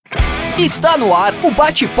Está no ar o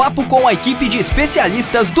bate-papo com a equipe de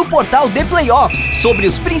especialistas do portal The Playoffs sobre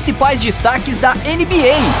os principais destaques da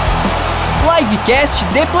NBA. Livecast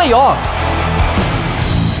The Playoffs.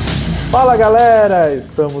 Fala galera,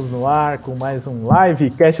 estamos no ar com mais um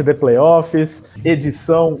Livecast The Playoffs,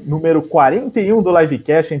 edição número 41 do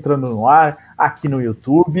Livecast entrando no ar aqui no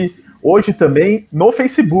YouTube. Hoje também no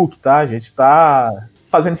Facebook, tá? A gente tá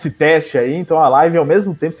fazendo esse teste aí, então a live ao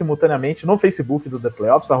mesmo tempo, simultaneamente, no Facebook do The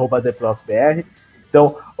Playoffs, @ThePlayoffsBR.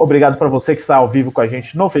 Então, obrigado para você que está ao vivo com a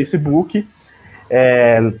gente no Facebook.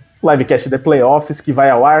 Livecast The Playoffs, que vai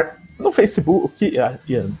ao ar no Facebook,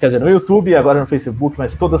 quer dizer, no YouTube, agora no Facebook,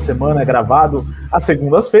 mas toda semana é gravado às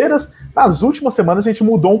segundas-feiras. Nas últimas semanas a gente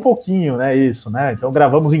mudou um pouquinho, né, isso, né? Então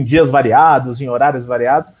gravamos em dias variados, em horários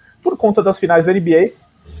variados, por conta das finais da NBA.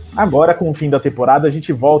 Agora, com o fim da temporada, a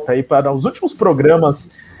gente volta aí para os últimos programas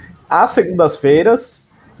às segundas-feiras.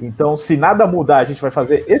 Então, se nada mudar, a gente vai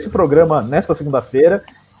fazer esse programa nesta segunda-feira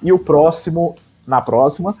e o próximo na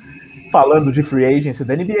próxima, falando de free agency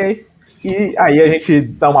da NBA. E aí a gente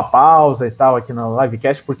dá uma pausa e tal aqui no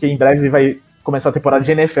Livecast, porque em breve vai começar a temporada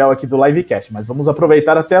de NFL aqui do Livecast. Mas vamos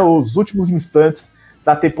aproveitar até os últimos instantes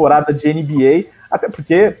da temporada de NBA, até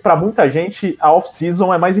porque, para muita gente, a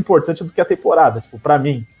off-season é mais importante do que a temporada. Tipo, para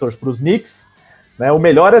mim, torço para os Knicks, né? O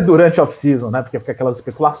melhor é durante a off-season, né? Porque fica aquelas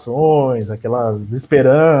especulações, aquelas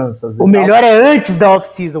esperanças. O melhor é antes da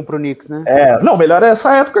off-season pro Knicks, né? Não, o melhor é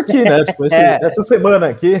essa época aqui, né? Tipo, essa semana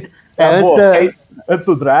aqui. Antes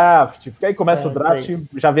do draft, porque aí começa o draft e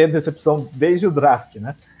já vem a decepção desde o draft,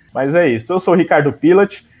 né? Mas é isso. Eu sou o Ricardo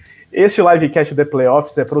Pilat. Este Livecast The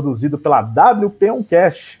Playoffs é produzido pela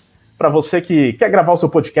WP1Cast. Para você que quer gravar o seu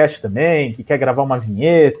podcast também, que quer gravar uma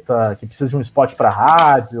vinheta, que precisa de um spot para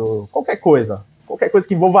rádio, qualquer coisa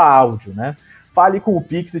que envolva áudio, né? Fale com o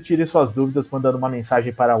Pix e tire suas dúvidas mandando uma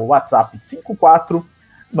mensagem para o WhatsApp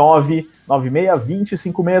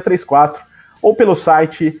 549-9620-5634 ou pelo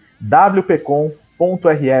site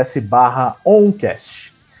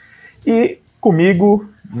wpcom.rs/oncast. E comigo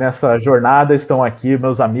nessa jornada estão aqui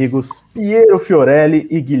meus amigos Piero Fiorelli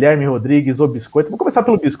e Guilherme Rodrigues, o Biscoito. Vou começar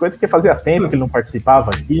pelo Biscoito, porque fazia tempo que ele não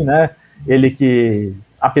participava aqui, né? Ele que,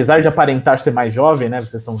 apesar de aparentar ser mais jovem, né?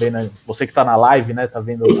 Vocês estão vendo, você que está na live, né? Tá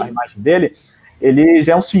vendo a imagem dele. Ele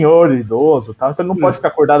já é um senhor idoso, tá? Então ele não pode ficar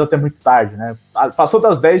acordado até muito tarde, né? Passou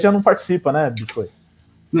das 10 já não participa, né, Biscoito?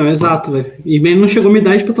 Não, exato, velho. E bem, não chegou minha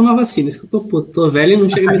idade pra tomar vacina. Isso que eu tô puto. Tô velho e não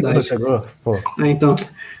chega minha idade. Não chegou? Pô. Então.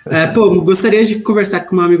 Gostaria de conversar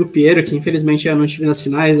com o meu amigo Piero, que infelizmente eu não tive nas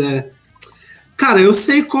finais. Cara, eu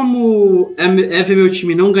sei como é ver meu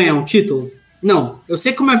time não ganhar um título. Não. Eu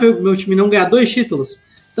sei como é ver meu time não ganhar 2 títulos.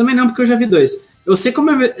 Também não, porque eu já vi 2. Eu sei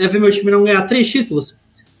como é ver meu time não ganhar 3 títulos.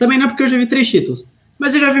 Também não, porque eu já vi 3 títulos.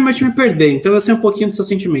 Mas eu já vi meu time perder. Então eu sei um pouquinho do seu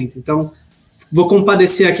sentimento. Então, vou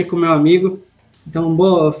compadecer aqui com o meu amigo. Então,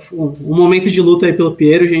 um momento de luta aí pelo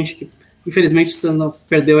Piero, gente, que infelizmente o Suns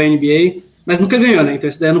perdeu a NBA, mas nunca ganhou, né? Então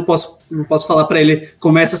isso daí eu não posso falar para ele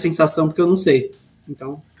como é essa sensação, porque eu não sei.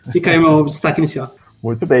 Então, fica aí meu destaque inicial.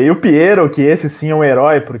 Muito bem. E o Piero, que esse sim é um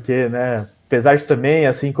herói, porque, né, apesar de também,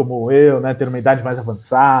 assim como eu, né, ter uma idade mais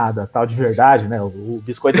avançada, tal, de verdade, né, o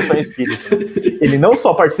Biscoito é só em espírito. Ele não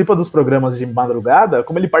só participa dos programas de madrugada,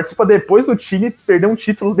 como ele participa depois do time perder um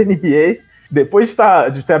título da NBA. Depois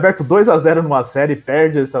de ter aberto 2-0 numa série,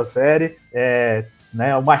 perde essa série,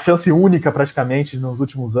 né, uma chance única praticamente nos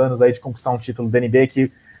últimos anos aí de conquistar um título da NBA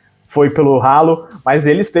que foi pelo ralo, mas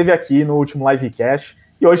ele esteve aqui no último Livecast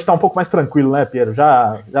e hoje tá um pouco mais tranquilo, né, Piero?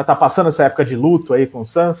 Já tá passando essa época de luto aí com o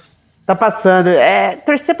Suns? Tá passando.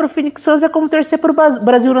 Torcer pro Phoenix Suns é como torcer pro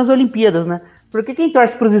Brasil nas Olimpíadas, né? Porque quem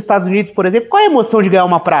torce pros Estados Unidos, por exemplo, qual é a emoção de ganhar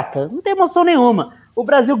uma prata? Não tem emoção nenhuma. O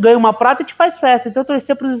Brasil ganha uma prata e te faz festa. Então,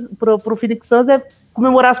 torcer pro Phoenix Suns é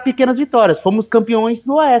comemorar as pequenas vitórias. Fomos campeões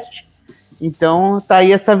do Oeste. Então, tá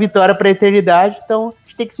aí essa vitória pra eternidade. Então, a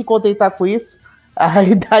gente tem que se contentar com isso. A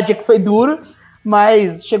realidade é que foi duro,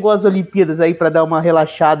 mas chegou as Olimpíadas aí pra dar uma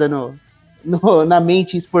relaxada na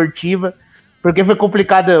mente esportiva. Porque foi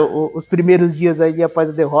complicado os primeiros dias aí após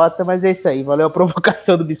a derrota, mas é isso aí. Valeu a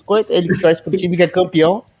provocação do Biscoito. Ele que torce pro time que é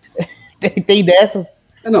campeão. tem dessas.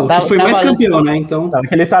 Não, que foi mais campeão, né? Então. Não,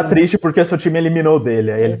 que ele tá triste porque seu time eliminou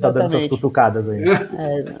dele. Aí ele tá dando essas cutucadas aí.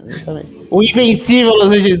 Exatamente. O invencível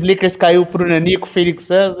Los Angeles Lakers caiu pro Nanico, Phoenix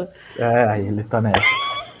Suns. Aí ele tá nessa.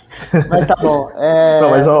 Mas tá bom.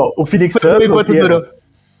 Não, mas ó, o Phoenix Suns.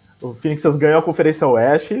 O Phoenix Suns ganhou a Conferência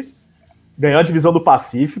Oeste, ganhou a divisão do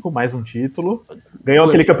Pacífico, mais um título. Ganhou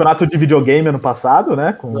aquele campeonato de videogame ano passado,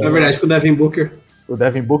 né? É verdade, com o Devin Booker. O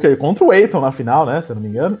Devin Booker contra o Ayton na final, né? Se eu não me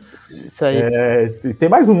engano. Isso aí. Tem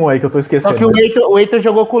mais um aí que eu tô esquecendo. Só que o Ayton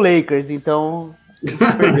jogou com o Lakers, então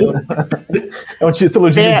Perdeu. É um título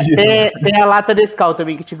dividido. Tem a lata do Scal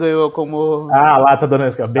também, que te ganhou como... Ah, a lata da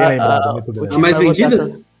Nescau, bem lembrado, muito bem. A mais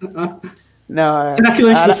vendida? Não, Será que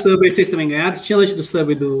lanche do Subway vocês também ganharam? Tinha lanche do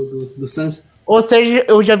Subway do Suns? Ou seja,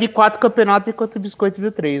 eu já vi 4 campeonatos enquanto o Biscoito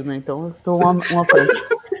viu 3, né? Então eu tô uma frente.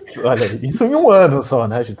 Olha, isso em um ano só,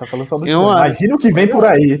 né? A gente tá falando só do time. ano. Imagina o que vem por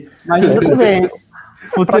aí. Imagina o que vem.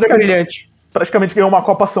 Futuro é brilhante. Praticamente ganhou uma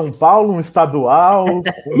Copa São Paulo, um estadual,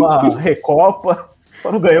 uma Recopa.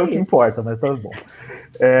 Só não ganhou o que importa, mas tá bom.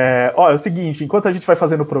 É o seguinte, enquanto a gente vai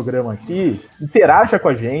fazendo o programa aqui, interaja com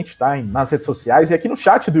a gente, tá? Nas redes sociais e aqui no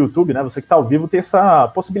chat do YouTube, né? Você que tá ao vivo tem essa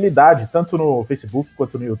possibilidade, tanto no Facebook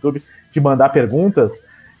quanto no YouTube, de mandar perguntas.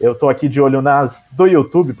 Eu tô aqui de olho nas do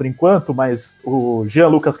YouTube por enquanto, mas o Jean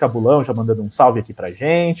Lucas Cabulão já mandando um salve aqui pra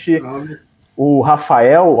gente. Salve. O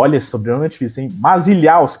Rafael, olha esse sobrenome é difícil, hein?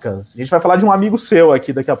 Mazilhauskas. A gente vai falar de um amigo seu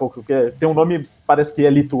aqui daqui a pouco, porque tem um nome, parece que é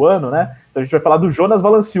lituano, né? Então a gente vai falar do Jonas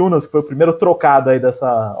Valanciunas, que foi o primeiro trocado aí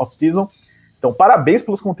dessa off-season. Então, parabéns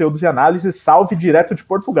pelos conteúdos e análises. Salve direto de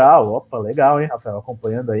Portugal. Opa, legal, hein, Rafael?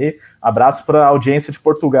 Acompanhando aí. Abraço para a audiência de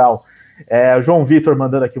Portugal. O João Vitor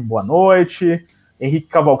mandando aqui uma boa noite. Henrique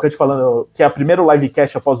Cavalcante falando que é o primeiro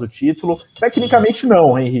livecast após o título. Tecnicamente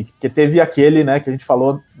não, Henrique, porque teve aquele, né, que a gente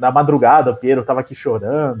falou na madrugada, o Piero estava aqui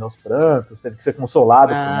chorando aos prantos, teve que ser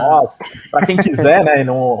consolado por nós. Para quem quiser, né, e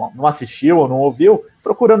não assistiu ou não ouviu,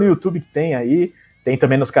 procura no YouTube que tem aí, tem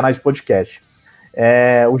também nos canais de podcast.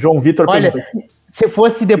 O João Vitor perguntou... Se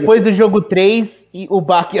fosse depois do jogo 3, o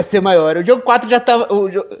baque ia ser maior. O jogo 4 já estava...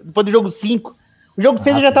 Depois do jogo 5... O jogo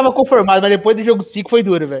 6 eu já estava conformado, mas depois do jogo 5 foi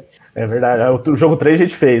duro, velho. É verdade. O jogo 3 a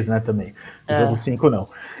gente fez, né, também. O jogo 5 não.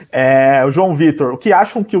 O João Vitor, o que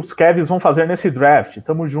acham que os Cavs vão fazer nesse draft?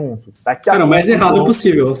 Tamo junto. Cara, o mais errado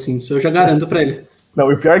possível, assim. Isso eu já garanto pra ele.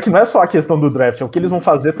 Não, e o pior é que não é só a questão do draft, é o que eles vão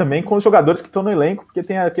fazer também com os jogadores que estão no elenco, porque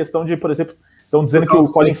tem a questão de, por exemplo, estão dizendo que o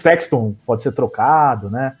Colin Sexton pode ser trocado,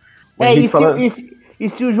 né? E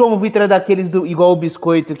se o João Vitor é daqueles igual o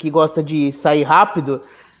Biscoito, que gosta de sair rápido...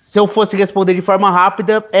 Se eu fosse responder de forma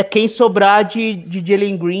rápida, é quem sobrar de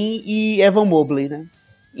Jalen Green e Evan Mobley, né?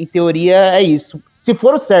 Em teoria, é isso. Se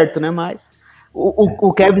for o certo, né? Mas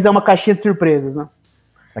o Cavs é uma caixinha de surpresas, né?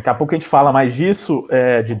 Daqui a pouco a gente fala mais disso,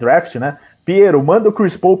 de draft, né? Piero, manda o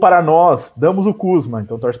Chris Paul para nós, damos o Kuzma.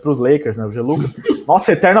 Então torce para os Lakers, né? O Gelucas.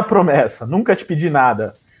 Nossa eterna promessa, nunca te pedi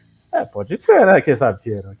nada. Pode ser, né? Quem sabe,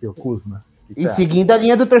 Piero, aqui o Kuzma. E seguindo a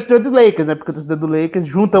linha do torcedor do Lakers, né? Porque o torcedor do Lakers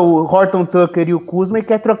junta o Horton Tucker e o Kuzma e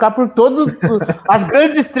quer trocar por todas as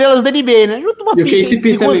grandes estrelas da NBA, né? Junta uma e o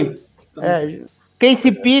KCP também.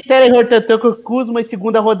 KCP, Terry Horton Tucker, Kuzma em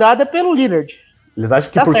segunda rodada pelo Lillard. Eles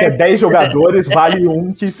acham que porque certo. 10 jogadores vale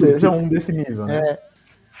um que seja um desse nível, né?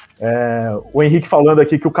 O Henrique falando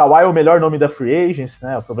aqui que o Kawhi é o melhor nome da Free Agency,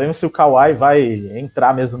 né? O problema é se o Kawhi vai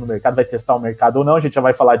entrar mesmo no mercado, vai testar o mercado ou não, a gente já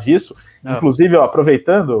vai falar disso. Inclusive,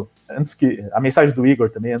 aproveitando, antes que a mensagem do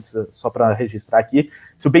Igor também, antes, só para registrar aqui,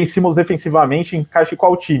 se o Ben Simmons defensivamente encaixa em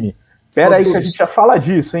qual time? Pera aí que a gente já fala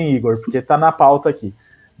disso, hein, Igor? Porque tá na pauta aqui.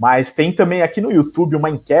 Mas tem também aqui no YouTube uma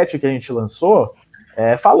enquete que a gente lançou,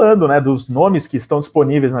 falando, né, dos nomes que estão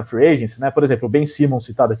disponíveis na Free Agency, né? Por exemplo, o Ben Simmons,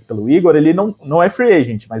 citado aqui pelo Igor, ele não é Free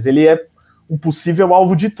Agent, mas ele é um possível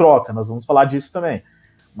alvo de troca, nós vamos falar disso também.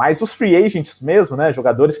 Mas os Free Agents mesmo, né,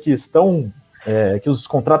 jogadores que estão, que os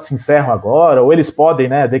contratos se encerram agora, ou eles podem,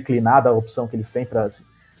 né, declinar da opção que eles têm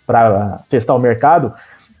para testar o mercado,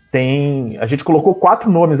 a gente colocou 4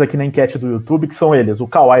 nomes aqui na enquete do YouTube, que são eles, o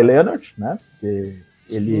Kawhi Leonard, né, que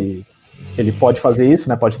ele pode fazer isso,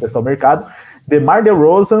 né, pode testar o mercado, DeMar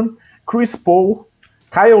DeRozan, Chris Paul,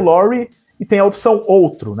 Kyle Lowry, e tem a opção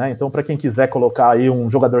outro, né? Então, para quem quiser colocar aí um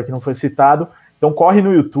jogador que não foi citado, então corre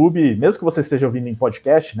no YouTube, mesmo que você esteja ouvindo em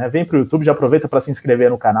podcast, né? Vem para o YouTube, já aproveita para se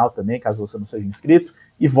inscrever no canal também, caso você não seja inscrito,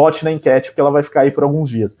 e vote na enquete, porque ela vai ficar aí por alguns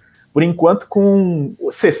dias. Por enquanto, com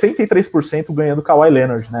 63% ganhando o Kawhi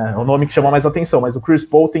Leonard, né? É o nome que chama mais atenção, mas o Chris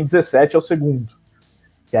Paul tem 17%, é o segundo.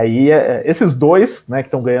 Que aí, esses dois, né, que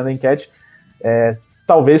estão ganhando a enquete,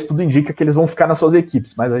 talvez tudo indica que eles vão ficar nas suas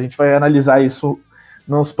equipes, mas a gente vai analisar isso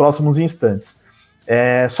nos próximos instantes.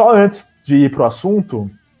 Só antes de ir para o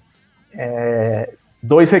assunto,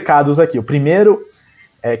 2 recados aqui. O primeiro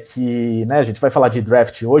é que, né, a gente vai falar de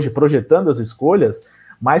draft hoje, projetando as escolhas,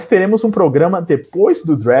 mas teremos um programa depois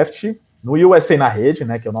do draft, no USA na Rede,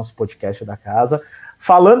 né, que é o nosso podcast da casa,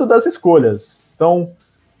 falando das escolhas. Então,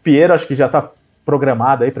 Piero acho que já está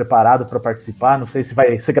programado aí, preparado para participar, não sei se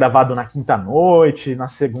vai ser gravado na quinta-noite, na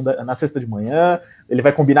sexta de manhã, ele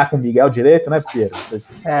vai combinar com o Miguel direito, né, Piero?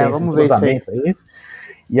 Vamos ver isso aí.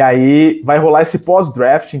 E aí vai rolar esse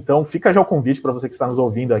pós-draft, então fica já o convite para você que está nos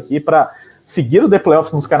ouvindo aqui para seguir o The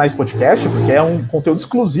Playoffs nos canais de podcast, porque é um conteúdo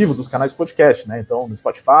exclusivo dos canais de podcast, né? Então, no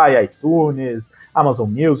Spotify, iTunes, Amazon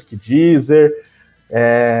Music, Deezer.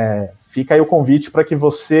 Fica aí o convite para que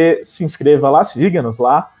você se inscreva lá, siga-nos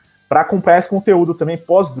lá, para acompanhar esse conteúdo também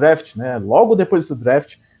pós-draft, né? Logo depois do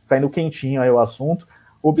draft, saindo quentinho aí o assunto.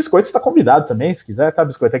 O Biscoito está convidado também, se quiser, tá,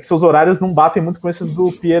 Biscoito? É que seus horários não batem muito com esses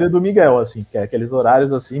do Pierre e do Miguel, assim, que é aqueles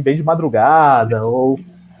horários, assim, bem de madrugada ou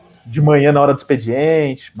de manhã na hora do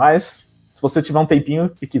expediente, mas se você tiver um tempinho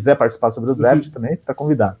e quiser participar sobre o draft também, tá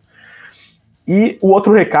convidado. E o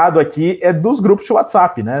outro recado aqui é dos grupos de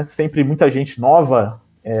WhatsApp, né? Sempre muita gente nova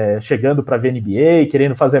chegando para ver NBA,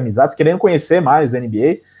 querendo fazer amizades, querendo conhecer mais da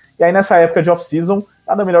NBA. E aí, nessa época de off-season,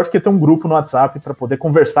 nada melhor do que ter um grupo no WhatsApp para poder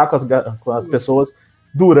conversar com as pessoas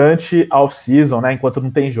durante a off-season, né? Enquanto não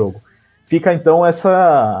tem jogo. Fica, então, esse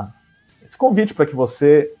convite para que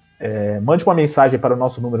você mande uma mensagem para o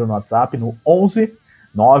nosso número no WhatsApp, no 11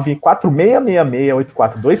 94666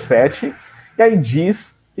 8427, e aí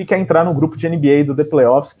diz que quer entrar no grupo de NBA do The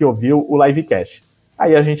Playoffs que ouviu o Livecast.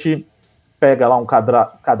 Aí a gente pega lá um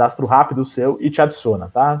cadastro rápido seu e te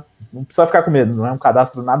adiciona, tá? Não precisa ficar com medo, não é um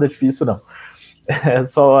cadastro nada difícil, não. É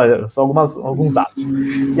só alguns dados.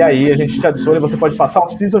 E aí a gente te adiciona e você pode passar a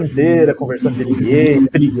off-season inteira conversando de NBA,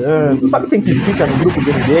 brigando. Sabe quem que fica no grupo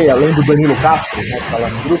de NBA, além do Danilo Castro, né, que tá lá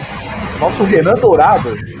no grupo? Nosso Renan Dourado,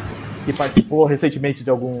 que participou recentemente de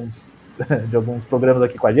alguns programas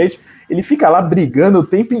aqui com a gente, ele fica lá brigando o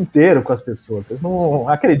tempo inteiro com as pessoas. Vocês não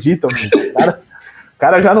acreditam nisso, cara. O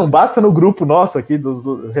cara já não basta no grupo nosso aqui, dos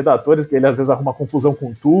redatores, que ele às vezes arruma confusão com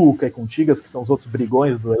o Tuca e com o Tigas, que são os outros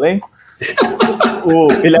brigões do elenco.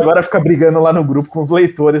 Ele agora fica brigando lá no grupo com os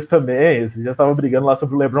leitores também. Eles já estavam brigando lá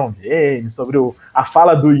sobre o LeBron James, sobre a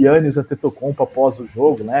fala do Giannis Antetokounmpo após o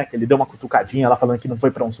jogo, né? Que ele deu uma cutucadinha lá falando que não foi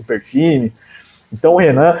para um super time. Então o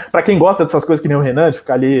Renan, para quem gosta dessas coisas que nem o Renan, de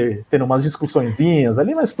ficar ali tendo umas discussõezinhas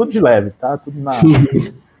ali, mas tudo de leve, tá? Tudo na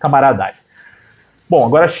camaradagem. Bom,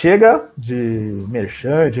 agora chega de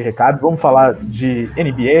merchan, de recados, vamos falar de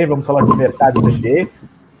NBA, vamos falar do mercado da NBA.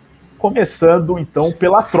 Começando, então,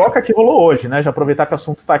 pela troca que rolou hoje, né? Já aproveitar que o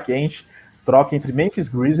assunto está quente, troca entre Memphis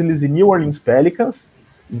Grizzlies e New Orleans Pelicans.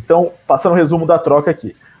 Então, passando o resumo da troca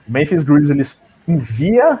aqui. O Memphis Grizzlies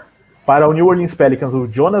envia para o New Orleans Pelicans o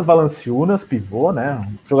Jonas Valanciunas, pivô, né?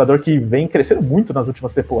 Um jogador que vem crescendo muito nas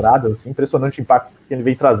últimas temporadas, assim, impressionante o impacto que ele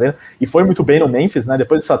vem trazendo. E foi muito bem no Memphis, né?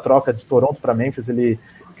 Depois dessa troca de Toronto para Memphis, ele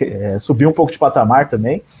subiu um pouco de patamar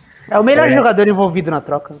também. É o melhor jogador envolvido na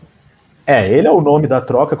troca. Ele é o nome da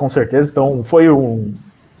troca, com certeza. Então, foi um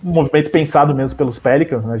movimento pensado mesmo pelos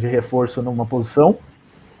Pelicans, né, de reforço numa posição.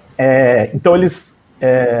 Então,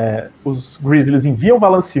 os Grizzlies enviam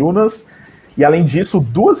Valanciunas e, além disso,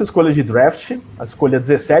 2 escolhas de draft, a escolha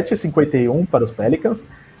 17 e 51 para os Pelicans.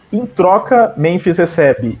 Em troca, Memphis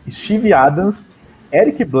recebe Steve Adams,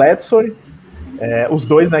 Eric Bledsoe, os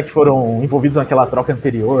dois, né, que foram envolvidos naquela troca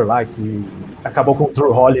anterior lá, que acabou com o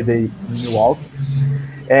Drew Holiday em Milwaukee.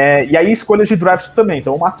 E aí escolhas de draft também,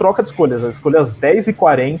 então uma troca de escolhas, as escolhas 10 e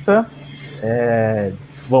 40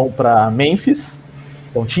 vão para Memphis,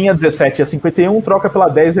 então tinha 17 e 51, troca pela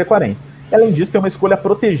 10 e 40. Além disso, tem uma escolha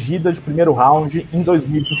protegida de primeiro round em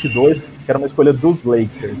 2022, que era uma escolha dos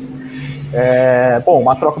Lakers. Bom,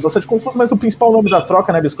 uma troca bastante confusa, mas o principal nome da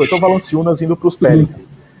troca, né, Biscoito, é o Valanciunas indo para os Pelicans.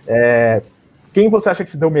 Quem você acha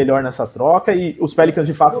que se deu melhor nessa troca? E os Pelicans,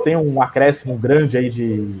 de fato, têm um acréscimo grande aí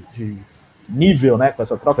de nível, né, com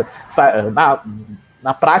essa troca.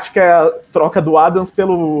 Na prática, é a troca do Adams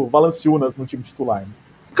pelo Valanciunas no time titular. Né?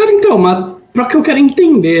 Cara, então, mas para que eu quero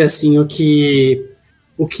entender, assim, o que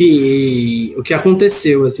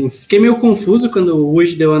aconteceu, assim, fiquei meio confuso quando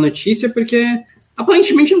hoje deu a notícia, porque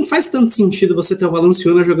aparentemente não faz tanto sentido você ter o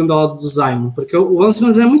Valanciunas jogando ao lado do Zion, porque o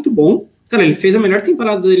Valanciunas é muito bom, cara, ele fez a melhor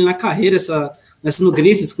temporada dele na carreira, nessa no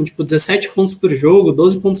Grizzlies, com tipo 17 pontos por jogo,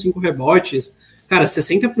 12,5 rebotes, cara,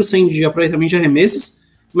 60% de aproveitamento de arremessos,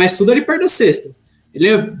 mas tudo ali perto da cesta.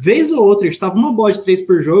 Ele, vez ou outra, estava uma bola de 3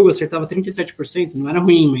 por jogo, acertava 37%, não era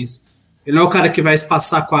ruim, mas ele não é o cara que vai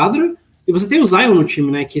espaçar a quadra, e você tem o Zion no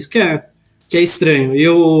time, né, que isso que é estranho.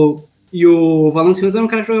 E o Valanciunas era um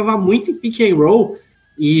cara que jogava muito em pick and roll,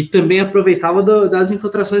 e também aproveitava das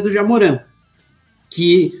infiltrações do Ja Morant,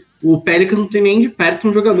 que o Pelicans não tem nem de perto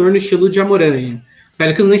um jogador no estilo de Ja Morant. O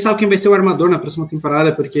Pelicans nem sabe quem vai ser o armador na próxima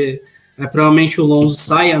temporada, porque provavelmente o Lonzo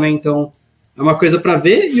saia, né? Então é uma coisa para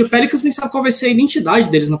ver. E o Pelicans nem sabe qual vai ser a identidade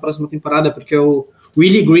deles na próxima temporada, porque o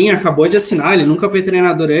Willie Green acabou de assinar, ele nunca foi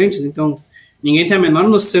treinador antes, então ninguém tem a menor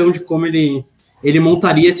noção de como ele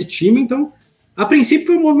montaria esse time. Então, a princípio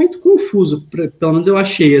foi um momento confuso, pelo menos eu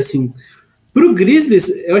achei, assim. Pro Grizzlies,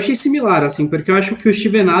 eu achei similar, assim, porque eu acho que o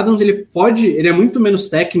Steven Adams, ele é muito menos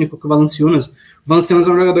técnico que o Valanciunas. O Valanciunas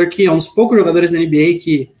é um jogador que é um dos poucos jogadores da NBA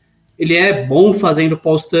que ele é bom fazendo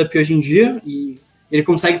post-up hoje em dia, e ele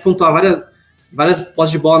consegue pontuar várias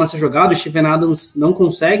posses de bola nessa jogada, o Steven Adams não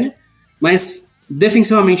consegue, mas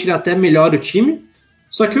defensivamente ele até melhora o time.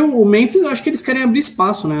 Só que o Memphis, eu acho que eles querem abrir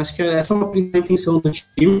espaço, né? Acho que essa é uma principal intenção do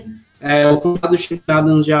time. O contrato do Steven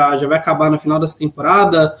Adams já vai acabar no final dessa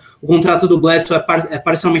temporada. O contrato do Bledsoe é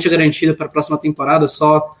parcialmente garantido para a próxima temporada,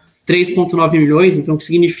 só 3,9 milhões, então o que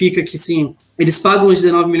significa que, sim, eles pagam os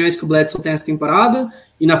 19 milhões que o Bledsoe tem essa temporada,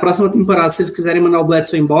 e na próxima temporada, se eles quiserem mandar o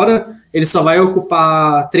Bledsoe embora, ele só vai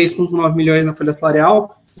ocupar 3,9 milhões na folha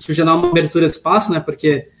salarial. Isso já dá uma abertura de espaço, né?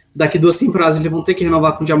 Porque daqui 2 temporadas eles vão ter que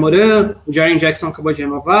renovar com o Jamoran, o Jaren Jackson acabou de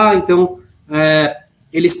renovar, então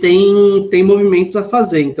eles têm movimentos a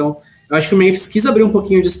fazer. Então, eu acho que o Memphis quis abrir um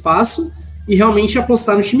pouquinho de espaço e realmente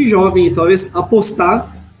apostar no time jovem e talvez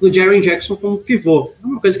apostar no Jaren Jackson como pivô. É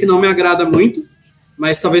uma coisa que não me agrada muito,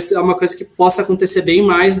 mas talvez é uma coisa que possa acontecer bem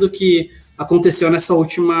mais do que aconteceu nessa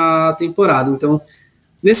última temporada. Então,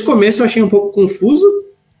 nesse começo eu achei um pouco confuso,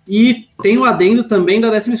 e tem o adendo também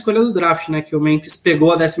da 10ª escolha do draft, né, que o Memphis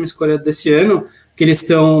pegou a 10ª escolha desse ano, que eles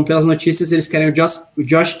estão, pelas notícias, eles querem o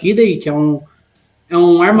Josh Giddey, que é um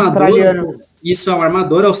armador, australiano. Isso, é um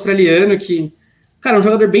armador australiano que, cara, é um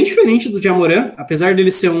jogador bem diferente do Jamoran, apesar dele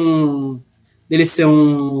ser um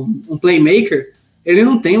playmaker, ele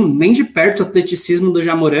não tem nem de perto o atleticismo do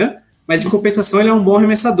Jamoran, mas em compensação ele é um bom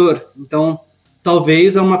arremessador. Então,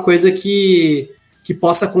 talvez é uma coisa que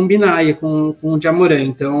possa combinar aí com o Jamoran.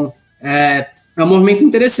 Então, é um movimento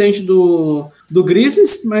interessante do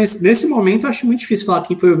Grizzlies, mas nesse momento eu acho muito difícil falar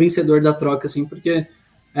quem foi o vencedor da troca, assim, porque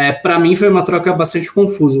para mim foi uma troca bastante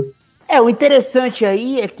confusa. O interessante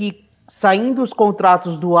aí é que, saindo os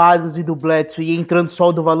contratos do Adams e do Bledsoe e entrando só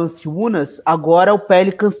o do Valanciunas, agora o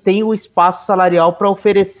Pelicans tem o espaço salarial para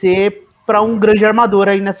oferecer para um grande armador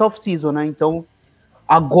aí nessa off-season, né? Então,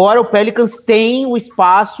 agora o Pelicans tem o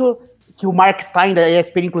espaço que o Mark Stein, da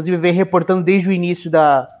ESPN, inclusive, vem reportando desde o início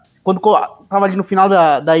quando estava ali no final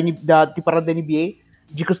da temporada da NBA,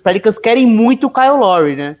 de que os Pelicans querem muito o Kyle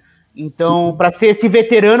Lowry, né? Então, para ser esse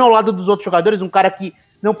veterano ao lado dos outros jogadores, um cara que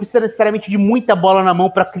não precisa necessariamente de muita bola na mão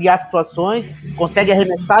para criar situações, consegue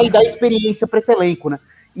arremessar e dar experiência para esse elenco, né?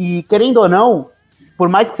 E, querendo ou não, por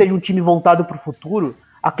mais que seja um time voltado para o futuro,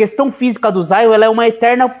 a questão física do Zion, ela é uma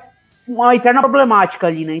eterna problemática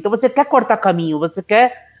ali, né? Então você quer cortar caminho, você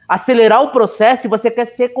quer acelerar o processo e você quer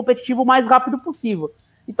ser competitivo o mais rápido possível.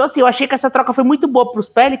 Então, assim, eu achei que essa troca foi muito boa para os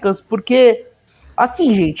Pelicans, porque,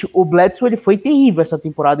 assim, gente, o Bledsoe, ele foi terrível essa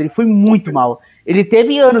temporada, ele foi muito mal. Ele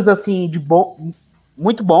teve anos, assim,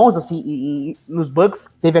 muito bons, assim, e nos Bucks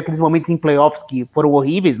teve aqueles momentos em playoffs que foram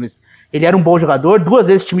horríveis, mas ele era um bom jogador, 2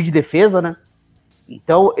 vezes time de defesa, né?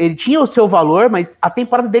 Então, ele tinha o seu valor, mas a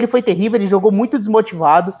temporada dele foi terrível, ele jogou muito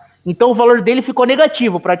desmotivado, então o valor dele ficou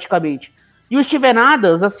negativo, praticamente. E o Steven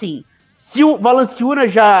Adams, assim, se o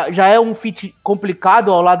Valanciunas já é um fit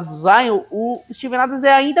complicado ao lado do Zion, o Steven Adams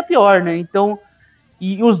é ainda pior, né? Então,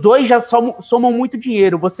 e os dois já somam muito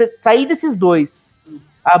dinheiro. Você sair desses dois,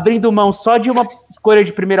 abrindo mão só de uma escolha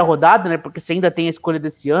de primeira rodada, né? Porque você ainda tem a escolha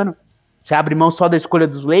desse ano, você abre mão só da escolha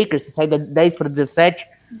dos Lakers, você sai da 10 para 17,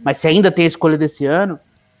 mas você ainda tem a escolha desse ano.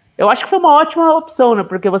 Eu acho que foi uma ótima opção, né?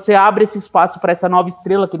 Porque você abre esse espaço para essa nova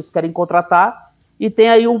estrela que eles querem contratar, e tem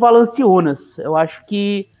aí o Valanciunas. Eu acho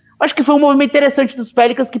que foi um movimento interessante dos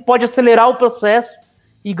Pelicans que pode acelerar o processo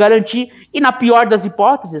e garantir. E na pior das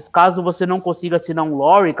hipóteses, caso você não consiga assinar um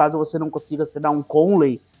Lowry, caso você não consiga assinar um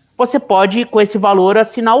Conley, você pode, com esse valor,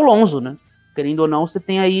 assinar o Lonzo, né? Querendo ou não, você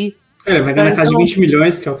tem aí... Ele vai ganhar na casa de 20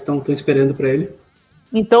 milhões, que é o que estão esperando para ele.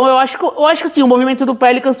 Então eu acho que assim, o movimento do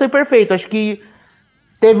Pelicans foi perfeito. Acho que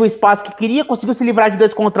teve o espaço que queria, conseguiu se livrar de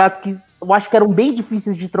 2 contratos que eu acho que eram bem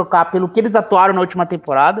difíceis de trocar pelo que eles atuaram na última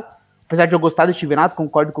temporada. Apesar de eu gostar do Steven Adams,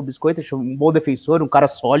 concordo com o Biscoito, acho um bom defensor, um cara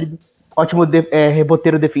sólido, ótimo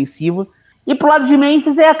reboteiro defensivo. E pro lado de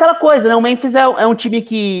Memphis é aquela coisa, né? O Memphis é um time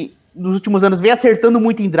que nos últimos anos vem acertando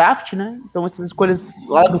muito em draft, né? Então essas escolhas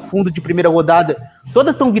lá do fundo de primeira rodada,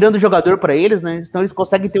 todas estão virando jogador para eles, né? Então eles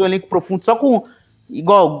conseguem ter um elenco profundo só com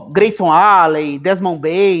igual Grayson Allen, Desmond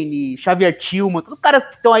Bane, Xavier Tillman, todos os caras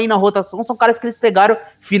que estão aí na rotação são caras que eles pegaram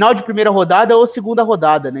final de primeira rodada ou segunda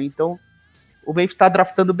rodada, né? Então, o Memphis está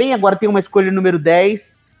draftando bem, agora tem uma escolha número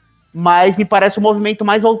 10, mas me parece um movimento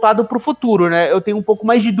mais voltado para o futuro, né? Eu tenho um pouco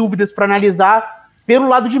mais de dúvidas para analisar pelo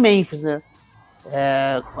lado de Memphis, né?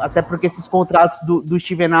 Até porque esses contratos do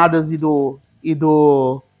Steven Adams e do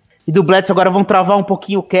Bledsoe agora vão travar um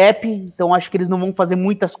pouquinho o cap, então acho que eles não vão fazer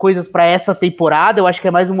muitas coisas para essa temporada, eu acho que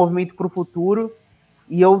é mais um movimento para o futuro,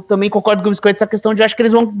 E eu também concordo com o Biscoito essa questão de acho que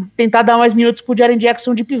eles vão tentar dar mais minutos pro Jaren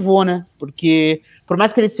Jackson de pivô, né? Porque por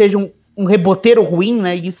mais que ele seja um reboteiro ruim,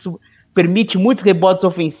 né? Isso permite muitos rebotes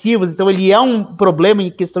ofensivos, então ele é um problema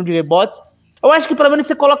em questão de rebotes. Eu acho que pelo menos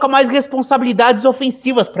você coloca mais responsabilidades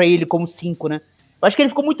ofensivas para ele como 5, né? Eu acho que ele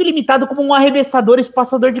ficou muito limitado como um arremessador e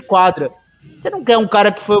espaçador de quadra. Você não quer um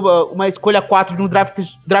cara que foi uma escolha 4 de um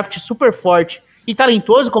draft super forte e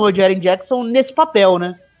talentoso como é o Jaren Jackson nesse papel,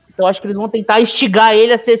 né? Então acho que eles vão tentar instigar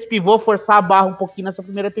ele a ser esse pivô, forçar a barra um pouquinho nessa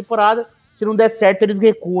primeira temporada. Se não der certo, eles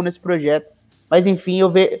recuam nesse projeto. Mas enfim,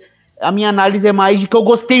 a minha análise é mais de que eu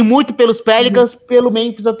gostei muito pelos Pelicans, pelo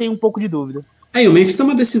Memphis eu tenho um pouco de dúvida. O Memphis é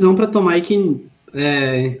uma decisão para tomar e que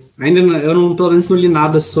ainda eu não, pelo menos não li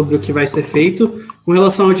nada sobre o que vai ser feito com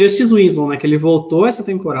relação ao Justice Winslow, né? Que ele voltou essa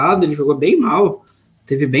temporada, ele jogou bem mal,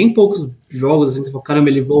 teve bem poucos jogos, assim, caramba,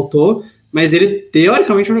 ele voltou. Mas ele,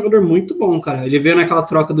 teoricamente, é um jogador muito bom, cara. Ele veio naquela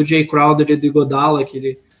troca do Jay Crowder e do Iguodala,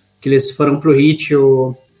 que eles foram pro Heat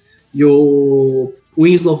e o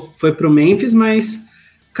Winslow foi pro Memphis, mas,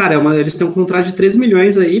 cara, eles têm um contrato de 13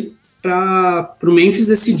 milhões aí pro Memphis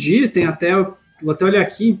decidir. Tem até, vou até olhar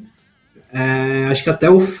aqui, acho que até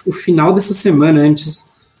o final dessa semana, antes.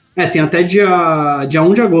 Tem até dia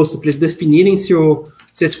 1 de agosto, para eles definirem se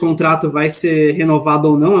esse contrato vai ser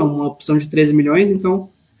renovado ou não. É uma opção de 13 milhões, então...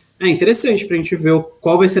 É interessante pra gente ver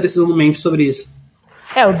qual vai ser a decisão do Memphis sobre isso.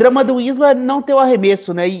 O drama do Winslow é não ter o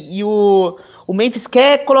arremesso, né? E o Memphis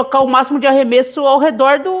quer colocar o máximo de arremesso ao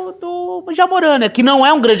redor do Ja Morant, né? Que não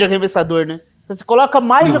é um grande arremessador, né? Então você coloca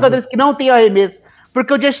mais jogadores que não têm arremesso.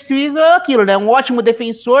 Porque o Justice Winslow é aquilo, né? Um ótimo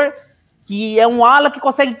defensor, que é um ala que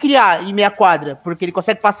consegue criar em meia quadra, porque ele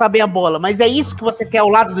consegue passar bem a bola. Mas é isso que você quer ao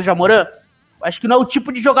lado do Ja Morant? Acho que não é o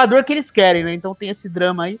tipo de jogador que eles querem, né? Então tem esse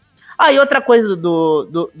drama aí. E outra coisa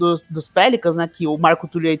dos Pelicans, né, que o Marco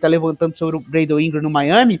Túlio aí tá levantando sobre o Brandon Ingram no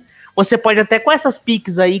Miami, você pode até com essas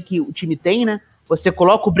piques aí que o time tem, né, você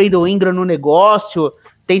coloca o Brandon Ingram no negócio,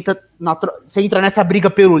 você entra nessa briga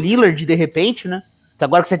pelo Lillard de repente, né, que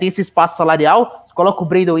agora que você tem esse espaço salarial, você coloca o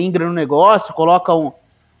Brandon Ingram no negócio, coloca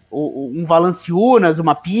um Valanciunas,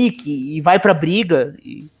 uma pique e vai pra briga.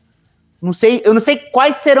 Eu não sei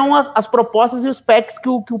quais serão as propostas e os packs que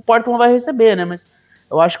o Portland vai receber, né, mas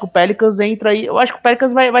eu acho que o Pelicans entra aí. Eu acho que o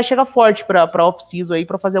Pelicans vai chegar forte para off-season aí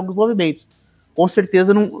para fazer alguns movimentos. Com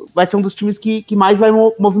certeza vai ser um dos times que mais vai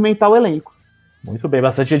movimentar o elenco. Muito bem,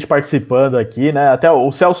 bastante gente participando aqui, né? Até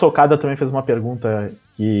o Celso Okada também fez uma pergunta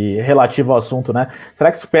relativa ao assunto, né?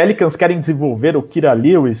 Será que os Pelicans querem desenvolver o Kira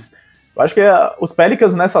Lewis? Eu acho que os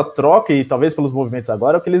Pelicans nessa troca, e talvez pelos movimentos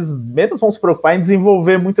agora, é o que eles menos vão se preocupar em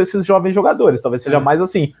desenvolver muito esses jovens jogadores. Talvez seja mais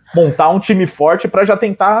assim, montar um time forte para já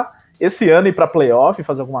tentar esse ano ir para playoff,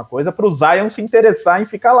 fazer alguma coisa, para o Zion se interessar em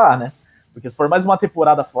ficar lá, né? Porque se for mais uma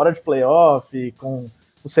temporada fora de playoff, com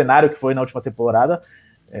o cenário que foi na última temporada,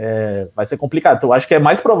 vai ser complicado. Então, eu acho que é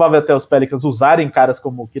mais provável até os Pelicans usarem caras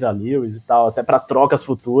como o Kira Lewis e tal, até para trocas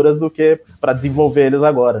futuras, do que para desenvolver eles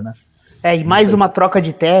agora, né? E mais uma troca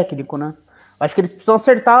de técnico, né? Acho que eles precisam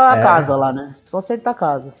acertar a casa lá, né? Eles precisam acertar a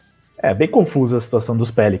casa. É bem confusa a situação dos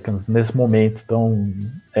Pelicans nesse momento, então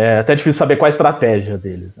é até difícil saber qual a estratégia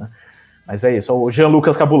deles, né? Mas é isso, o Jean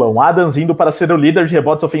Lucas Cabulão, Adams indo para ser o líder de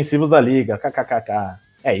rebotes ofensivos da liga, kkkk.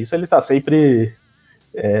 Isso ele tá sempre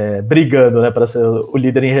brigando, né, para ser o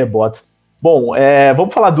líder em rebotes. Bom,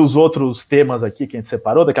 vamos falar dos outros temas aqui que a gente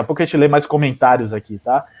separou, daqui a pouco a gente lê mais comentários aqui,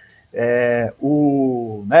 tá?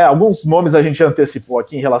 Alguns nomes a gente antecipou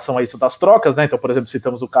aqui em relação a isso das trocas, né? Então, por exemplo,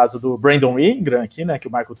 citamos o caso do Brandon Ingram aqui, né, que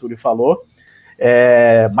o Marco Túlio falou.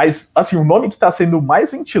 Mas, assim, o nome que está sendo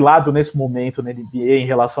mais ventilado nesse momento na NBA em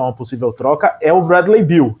relação a uma possível troca é o Bradley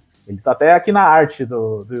Beal. Ele está até aqui na arte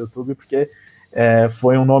do YouTube, porque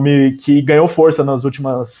foi um nome que ganhou força nas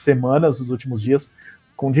últimas semanas, nos últimos dias,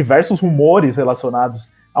 com diversos rumores relacionados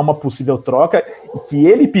a uma possível troca, que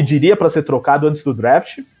ele pediria para ser trocado antes do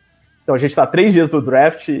draft. Então a gente está a 3 dias do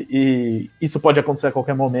draft e isso pode acontecer a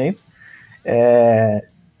qualquer momento.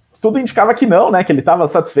 Tudo indicava que não, né? Que ele estava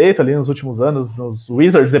satisfeito ali nos últimos anos nos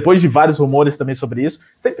Wizards, depois de vários rumores também sobre isso.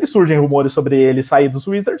 Sempre surgem rumores sobre ele sair dos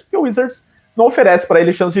Wizards, porque o Wizards não oferece para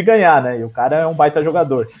ele chance de ganhar, né? E o cara é um baita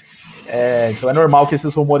jogador. Então é normal que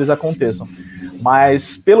esses rumores aconteçam.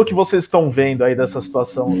 Mas pelo que vocês estão vendo aí dessa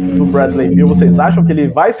situação do Bradley Beal, vocês acham que ele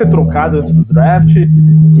vai ser trocado antes do draft?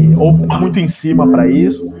 Ou tá muito em cima para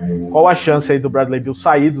isso? Qual a chance aí do Bradley Beal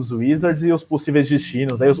sair dos Wizards e os possíveis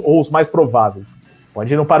destinos, aí, ou os mais prováveis?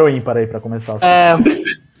 Pode ir no par ou ímpar aí para começar.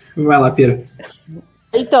 Vai lá, Pira.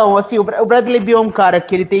 Então, assim, o Bradley Beal é um cara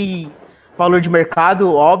que ele tem valor de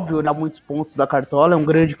mercado, óbvio, em muitos pontos da cartola, é um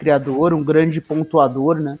grande criador, um grande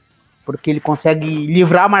pontuador, né? Porque ele consegue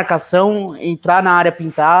livrar a marcação, entrar na área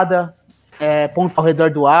pintada, ponto ao redor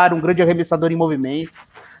do ar, um grande arremessador em movimento.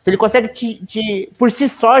 Então ele consegue, por si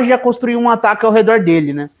só, já construir um ataque ao redor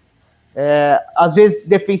dele, né? Às vezes,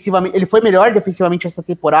 defensivamente, ele foi melhor defensivamente essa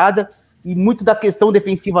temporada, e muito da questão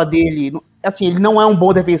defensiva dele, assim, ele não é um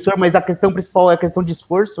bom defensor, mas a questão principal é a questão de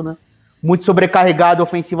esforço, né? Muito sobrecarregado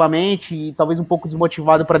ofensivamente e talvez um pouco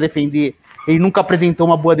desmotivado para defender. Ele nunca apresentou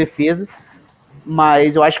uma boa defesa,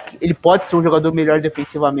 mas eu acho que ele pode ser um jogador melhor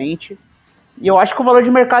defensivamente. E eu acho que o valor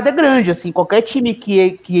de mercado é grande, assim, qualquer time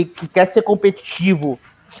que quer ser competitivo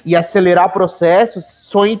e acelerar processos,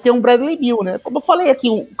 sonha em ter um Bradley Beal, né? Como eu falei aqui,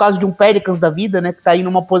 o caso de um Pelicans da vida, né, que tá aí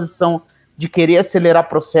numa posição de querer acelerar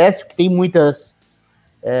processo, que tem muitos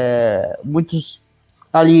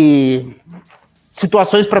ali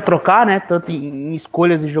situações para trocar, né, tanto em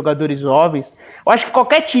escolhas de jogadores jovens. Eu acho que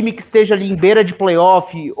qualquer time que esteja ali em beira de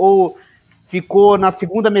playoff ou ficou na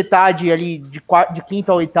segunda metade ali de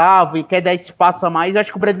quinta a oitavo e quer dar esse passo a mais, eu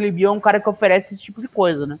acho que o Bradley Beal é um cara que oferece esse tipo de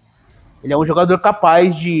coisa, né? Ele é um jogador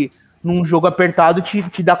capaz de, num jogo apertado,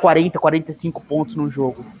 te dar 40, 45 pontos num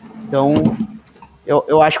jogo. Então,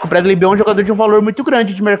 eu acho que o Bradley Beal é um jogador de um valor muito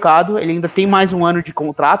grande de mercado. Ele ainda tem mais um ano de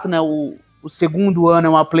contrato, né? O segundo ano é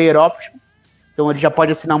uma player option. Então, ele já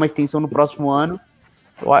pode assinar uma extensão no próximo ano.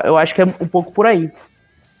 Eu acho que é um pouco por aí.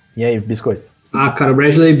 E aí, Biscoito? Cara, o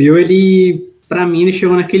Bradley Beal, pra mim, ele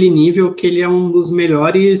chegou naquele nível que ele é um dos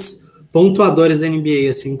melhores pontuadores da NBA,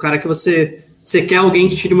 assim. Um cara que você quer alguém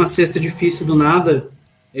que tire uma cesta difícil do nada,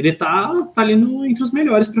 ele tá ali entre os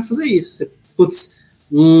melhores para fazer isso.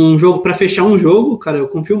 Um jogo para fechar um jogo, cara, eu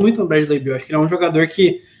confio muito no Bradley Beal. Acho que ele é um jogador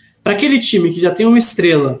que, para aquele time que já tem uma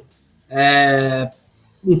estrela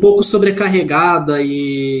um pouco sobrecarregada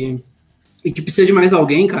e que precisa de mais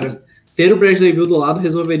alguém, cara, ter o Bradley Beal do lado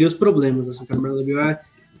resolveria os problemas. Assim, cara, o Bradley Beal é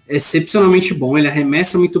excepcionalmente bom, ele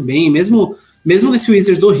arremessa muito bem, mesmo nesse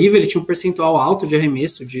Wizards horrível, ele tinha um percentual alto de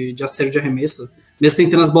arremesso, de acerto de arremesso, mesmo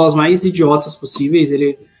tentando as bolas mais idiotas possíveis,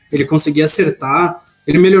 ele conseguia acertar.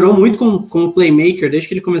 Ele melhorou muito como playmaker desde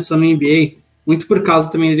que ele começou na NBA, muito por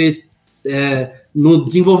causa também dele, no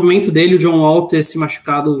desenvolvimento dele, o John Wall ter se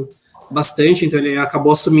machucado bastante, então ele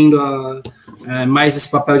acabou assumindo mais esse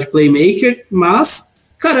papel de playmaker, mas,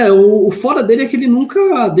 cara, o fora dele é que ele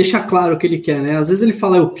nunca deixa claro o que ele quer, né? Às vezes ele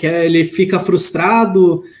fala eu quero, ele fica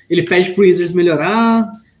frustrado, ele pede pro Wizards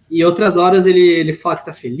melhorar, e outras horas ele fala que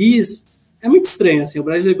tá feliz. É muito estranho, assim, o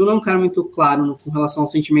Bradley Beal não é um cara muito claro com relação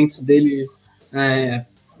aos sentimentos dele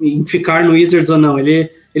em ficar no Wizards ou não. Ele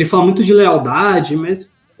fala muito de lealdade,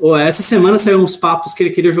 mas essa semana saiu uns papos que ele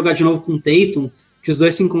queria jogar de novo com o Tatum, que os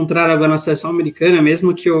dois se encontraram agora na seleção americana,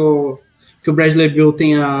 mesmo que o Bradley Beal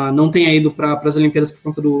não tenha ido para as Olimpíadas por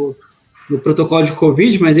conta do protocolo de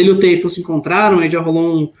Covid, mas ele e o Tatum se encontraram, aí já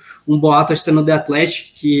rolou um boato no The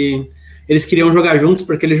Athletic que eles queriam jogar juntos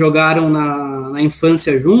porque eles jogaram na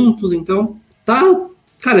infância juntos, então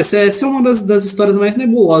cara, essa é uma das histórias mais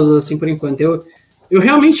nebulosas, assim, por enquanto. Eu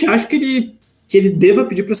realmente acho que ele deva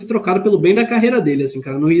pedir para ser trocado pelo bem da carreira dele, assim,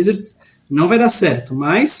 cara, no Wizards não vai dar certo,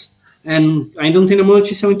 mas ainda não tem nenhuma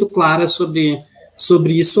notícia muito clara sobre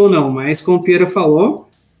isso ou não, mas como o Piero falou,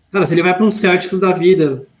 cara, se ele vai para um Celtics da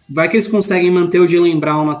vida, vai que eles conseguem manter o Jaylen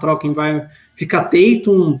Brown na troca e vai ficar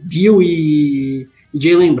Tatum, Beal e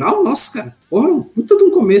Jaylen Brown, nossa, cara, porra, puta de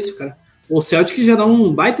um começo, cara. O Celtics já dá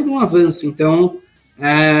um baita de um avanço, então,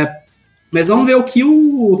 mas vamos ver o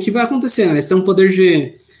que vai acontecer, né? Eles têm um poder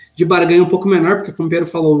de barganha um pouco menor, porque como o Piero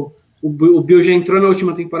falou, o Beal já entrou na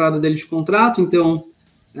última temporada dele de contrato, então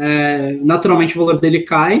naturalmente o valor dele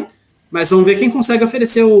cai, mas vamos ver quem consegue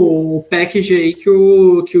oferecer o package aí que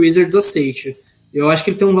o Wizards aceite. Eu acho que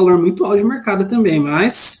ele tem um valor muito alto de mercado também,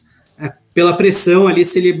 mas pela pressão ali,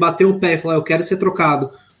 se ele bater o pé e falar eu quero ser trocado,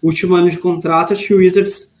 último ano de contrato, acho que o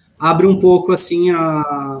Wizards abre um pouco assim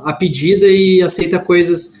a pedida e aceita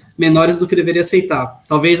coisas menores do que deveria aceitar.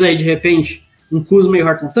 Talvez aí, de repente, um Kuzma e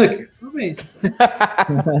Horton Tucker? Talvez.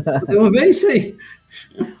 Vamos ver isso aí.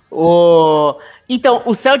 Então,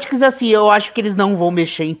 o Celtics, assim, eu acho que eles não vão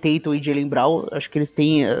mexer em Tatum e Jaylen Brown. Acho que eles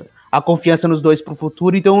têm a confiança nos dois para o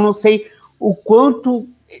futuro. Então, eu não sei o quanto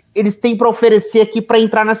eles têm para oferecer aqui para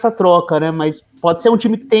entrar nessa troca, né? Mas pode ser um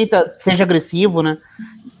time que seja agressivo, né?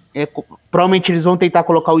 Provavelmente eles vão tentar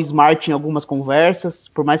colocar o Smart em algumas conversas,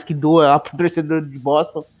 por mais que doa para o torcedor de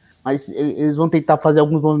Boston. Mas eles vão tentar fazer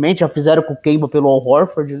alguns movimentos. Já fizeram com o Kemba pelo Al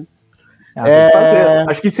Horford, né? Tem que fazer.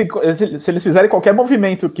 Acho que se eles fizerem qualquer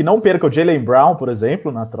movimento que não perca o Jaylen Brown, por exemplo,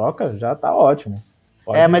 na troca, já tá ótimo.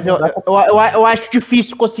 Mas eu acho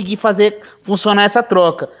difícil conseguir fazer funcionar essa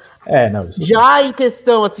troca. Já em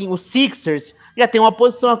questão, assim, os Sixers já tem uma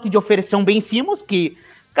posição aqui de oferecer um Ben Simmons que,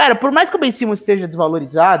 cara, por mais que o Ben Simmons esteja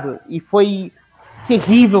desvalorizado, e foi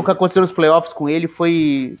terrível que aconteceu nos playoffs com ele,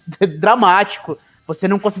 foi dramático. Você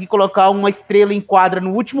não conseguir colocar uma estrela em quadra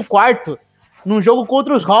no último quarto, num jogo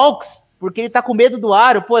contra os Hawks, porque ele tá com medo do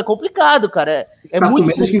aro, pô, é complicado, cara. É tá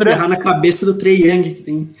muito com medo de enterrar na cabeça do Trae Young que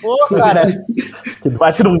tem. Pô, cara. Que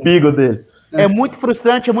bate no umbigo dele. É muito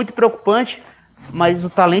frustrante, é muito preocupante, mas o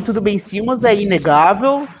talento do Ben Simmons é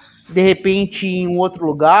inegável. De repente, em um outro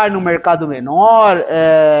lugar, no mercado menor,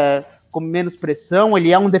 com menos pressão,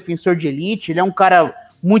 ele é um defensor de elite, ele é um cara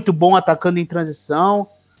muito bom atacando em transição,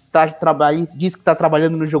 diz que está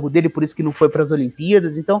trabalhando no jogo dele, por isso que não foi para as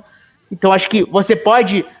Olimpíadas. Então acho que você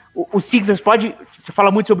pode, o Sixers pode, você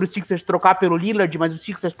fala muito sobre o Sixers trocar pelo Lillard, mas o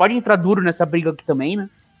Sixers pode entrar duro nessa briga aqui também, né?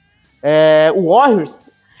 O Warriors,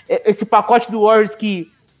 esse pacote do Warriors que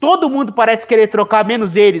todo mundo parece querer trocar,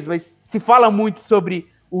 menos eles, mas se fala muito sobre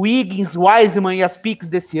o Wiggins, o Wiseman e as picks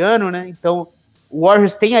desse ano, né? Então, o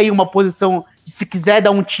Warriors tem aí uma posição de, se quiser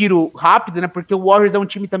dar um tiro rápido, né? Porque o Warriors é um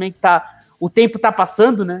time também que o tempo tá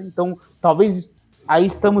passando, né? Então, talvez aí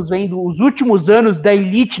estamos vendo os últimos anos da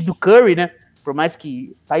elite do Curry, né? Por mais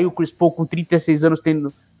que tá aí o Chris Paul com 36 anos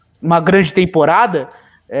tendo uma grande temporada,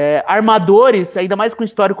 armadores, ainda mais com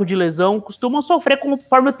histórico de lesão, costumam sofrer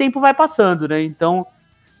conforme o tempo vai passando, né? Então,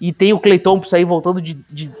 e tem o Klay Thompson aí voltando de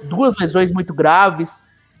 2 lesões muito graves,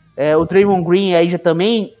 o Draymond Green aí já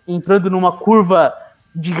também entrando numa curva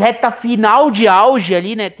de reta final de auge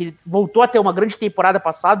ali, né? Que ele voltou a ter uma grande temporada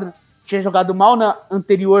passada, né? Tinha jogado mal na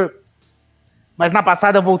anterior, mas na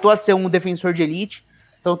passada voltou a ser um defensor de elite.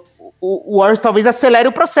 Então, o Warriors talvez acelere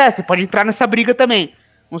o processo, pode entrar nessa briga também.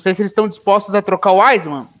 Não sei se eles estão dispostos a trocar o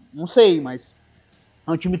Wiseman, não sei, mas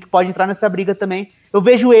é um time que pode entrar nessa briga também. Eu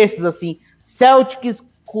vejo esses, assim, Celtics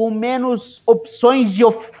com menos opções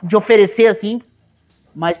de oferecer, assim,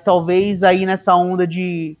 mas talvez aí nessa onda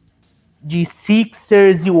de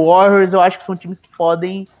Sixers e Warriors, eu acho que são times que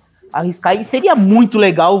podem arriscar. E seria muito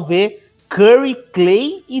legal ver Curry,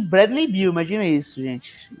 Klay e Bradley Beal. Imagina isso,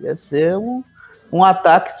 gente. Ia ser um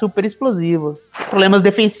ataque super explosivo. Problemas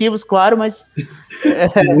defensivos, claro, mas...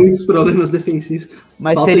 Muitos problemas defensivos.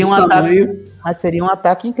 Mas seria um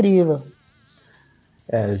ataque incrível.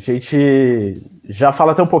 A gente já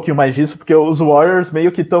fala até um pouquinho mais disso, porque os Warriors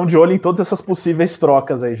meio que estão de olho em todas essas possíveis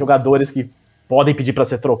trocas aí, jogadores que podem pedir para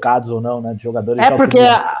ser trocados ou não, né? De jogadores. Porque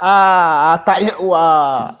a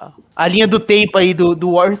linha do tempo aí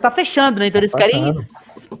do Warriors está fechando, né? Então eles querem.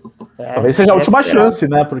 Talvez seja a última chance,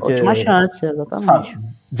 né? Porque última chance, exatamente. Sabe,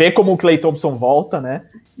 ver como o Klay Thompson volta, né?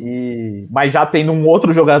 Mas já tendo um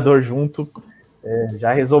outro jogador junto.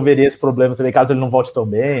 Já resolveria esse problema também, caso ele não volte tão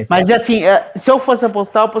bem. Mas assim, se eu fosse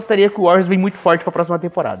apostar, eu apostaria que o Warriors vem muito forte para a próxima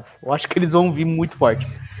temporada. Eu acho que eles vão vir muito forte.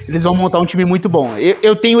 Eles vão montar um time muito bom.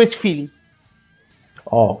 Eu tenho esse feeling.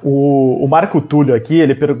 O Marco Túlio aqui,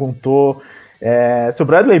 ele perguntou se o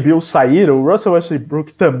Bradley Beal sair, o Russell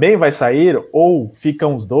Westbrook também vai sair, ou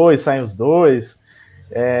ficam os dois, saem os dois.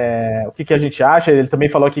 O que a gente acha? Ele também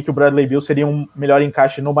falou aqui que o Bradley Beal seria um melhor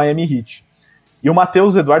encaixe no Miami Heat. E o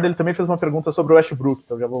Matheus Eduardo, ele também fez uma pergunta sobre o Westbrook,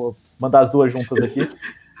 então já vou mandar as duas juntas aqui,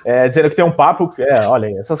 dizendo que tem um papo, olha,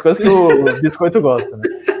 essas coisas que o Biscoito gosta, né?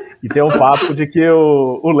 E tem um papo de que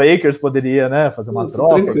o Lakers poderia, né, fazer uma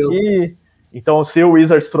troca aqui, então se o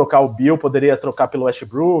Wizards trocar o Beal, poderia trocar pelo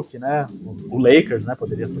Westbrook, né, o Lakers, né,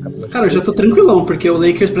 poderia trocar pelo Westbrook. Cara, eu já tô tranquilão, porque o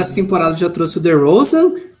Lakers para essa temporada já trouxe o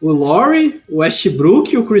DeRozan, o Laurie, o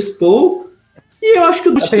Westbrook, o Chris Paul. E eu acho que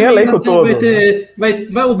o Doncic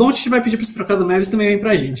o Doncic vai pedir pra se trocar do Mavis, também vem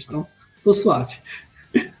pra gente, então tô suave.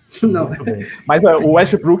 Não. Mas o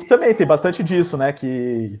Westbrook também tem bastante disso, né,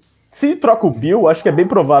 que se troca o Bill, acho que é bem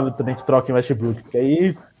provável também que troquem o Westbrook, porque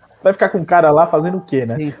aí vai ficar com o cara lá fazendo o quê,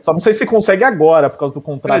 né? Sim. Só não sei se consegue agora, por causa do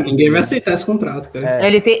contrato. Ninguém vai aceitar esse contrato, cara.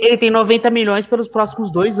 Ele tem 90 milhões pelos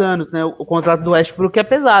próximos 2 anos, né, o contrato do Westbrook é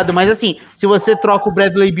pesado, mas assim, se você troca o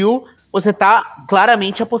Bradley Beal, você tá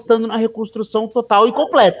claramente apostando na reconstrução total e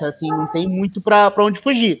completa, assim, não tem muito pra onde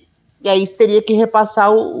fugir. E aí você teria que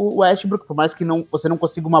repassar o Westbrook, por mais que você não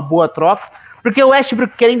consiga uma boa troca, porque o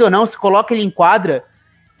Westbrook, querendo ou não, se coloca ele em quadra,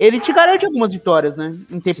 ele te garante algumas vitórias, né,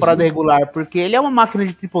 em temporada regular, porque ele é uma máquina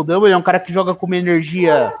de triple-double, ele é um cara que joga com uma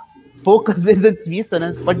energia poucas vezes antes vista,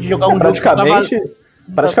 né, você pode jogar um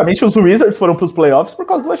Praticamente os Wizards foram pros playoffs por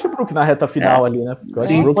causa do Westbrook na reta final ali, né, porque o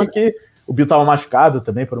Westbrook o Bill tava machucado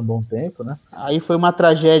também por um bom tempo, né? Aí foi uma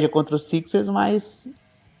tragédia contra os Sixers, mas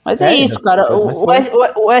é isso, cara.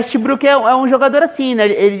 O Westbrook é um jogador assim, né?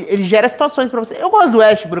 Ele gera situações pra você. Eu gosto do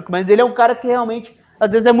Westbrook, mas ele é um cara que realmente,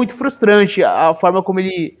 às vezes, é muito frustrante a forma como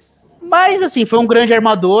ele... Mas, assim, foi um grande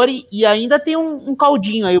armador e ainda tem um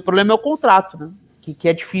caldinho aí. O problema é o contrato, né? Que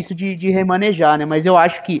é difícil de remanejar, né? Mas eu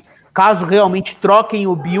acho que, caso realmente troquem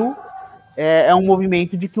o Bill... é um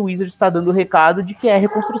movimento de que o Wizards está dando o recado de que é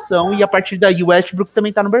reconstrução, e a partir daí o Westbrook também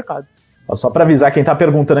está no mercado. Só para avisar quem tá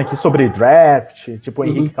perguntando aqui sobre draft, tipo o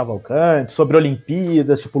Henrique Cavalcante, sobre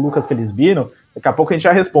Olimpíadas, tipo o Lucas Felizbino, daqui a pouco a gente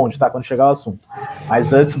já responde, tá? Quando chegar o assunto.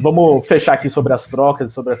 Mas antes, vamos fechar aqui sobre as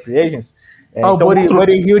trocas, sobre a free agents. Então, o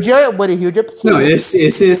Buddy Hield é possível. Não,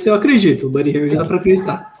 esse eu acredito, o Buddy Hield dá para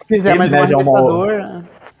acreditar. Se fizer mais um arremessador...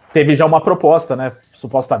 Teve já uma proposta, né?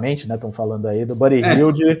 Supostamente, né? Estão falando aí do Buddy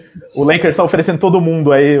Hield. O Lakers está oferecendo todo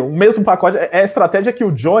mundo aí o mesmo pacote. É a estratégia que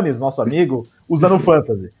o Jones, nosso amigo, usa no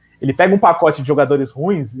Fantasy. Ele pega um pacote de jogadores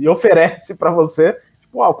ruins e oferece para você,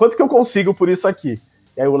 tipo, quanto que eu consigo por isso aqui?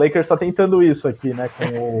 E aí o Lakers está tentando isso aqui, né?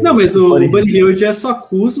 Não, mas o Buddy Hield é só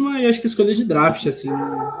Kuzma e acho que escolha de draft, assim.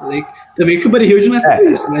 Também que o Buddy Hield não é tudo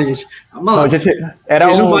isso, né, gente? Não,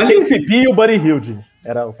 era o KCP e o Buddy Hield,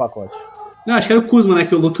 era o pacote. Não, acho que era o Kuzma, né?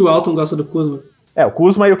 Que o Luke Walton gosta do Kuzma. O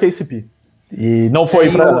Kuzma e o KCP. E não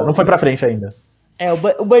foi pra frente ainda.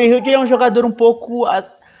 O Buddy Hield é um jogador um pouco...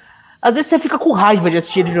 Às vezes você fica com raiva de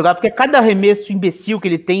assistir ele jogar, porque cada arremesso imbecil que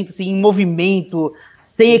ele tenta, assim, em movimento,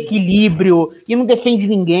 sem equilíbrio, e não defende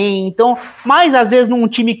ninguém. Então, mas às vezes num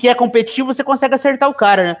time que é competitivo, você consegue acertar o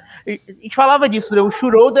cara, né? A gente falava disso, né? O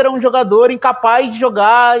Schroeder é um jogador incapaz de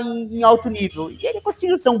jogar em alto nível. E ele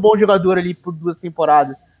conseguiu ser um bom jogador ali por 2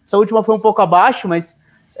 temporadas. Essa última foi um pouco abaixo, mas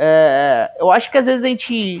eu acho que às vezes a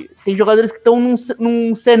gente tem jogadores que estão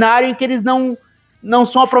num cenário em que eles não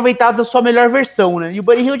são aproveitados a sua melhor versão, né? E o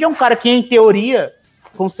Buddy Hield é um cara que, em teoria,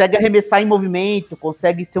 consegue arremessar em movimento,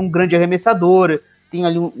 consegue ser um grande arremessador, tem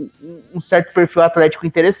ali um certo perfil atlético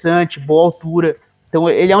interessante, boa altura. Então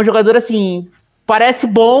ele é um jogador, assim, parece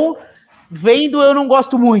bom, vendo eu não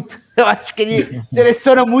gosto muito. Eu acho que ele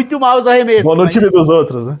seleciona muito mal os arremessos. Bom no time dos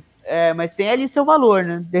outros, né? Mas tem ali seu valor,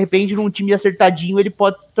 né? De repente, num time acertadinho, ele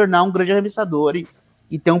pode se tornar um grande arremessador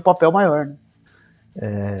e ter um papel maior, né?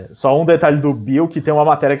 Só um detalhe do Bill, que tem uma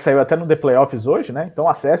matéria que saiu até no The Playoffs hoje, né? Então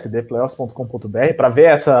acesse theplayoffs.com.br para ver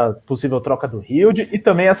essa possível troca do Hield e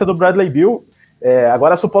também essa do Bradley Beal.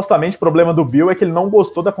 Agora, supostamente, o problema do Bill é que ele não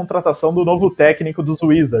gostou da contratação do novo técnico dos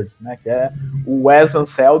Wizards, né? Que é o Wes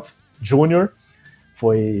Unseld Jr.,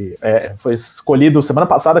 foi escolhido semana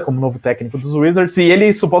passada como novo técnico dos Wizards, e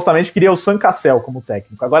ele supostamente queria o Sam Cassell como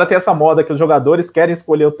técnico. Agora tem essa moda que os jogadores querem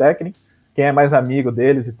escolher o técnico, quem é mais amigo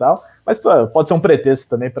deles e tal, mas pode ser um pretexto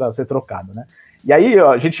também para ser trocado, né? E aí,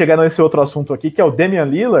 a gente chegando nesse outro assunto aqui, que é o Damian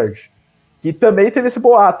Lillard, que também teve esse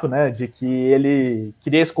boato, né, de que ele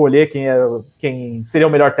queria escolher quem seria o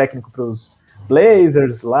melhor técnico para os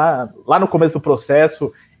Blazers, lá no começo do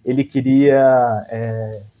processo, ele queria...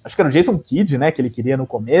 acho que era o Jason Kidd, né, que ele queria no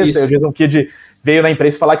começo, aí o Jason Kidd veio na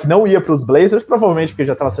imprensa falar que não ia para os Blazers, provavelmente porque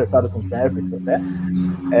já estava acertado com os Mavericks até.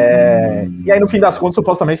 E aí, no fim das contas,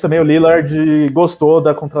 supostamente também o Lillard gostou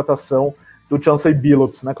da contratação do Chauncey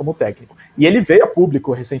Billups, né, como técnico. E ele veio a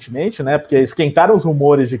público recentemente, né, porque esquentaram os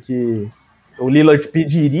rumores de que o Lillard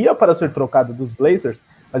pediria para ser trocado dos Blazers,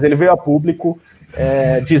 mas ele veio a público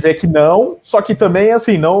dizer que não, só que também,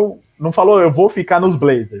 assim, não falou, eu vou ficar nos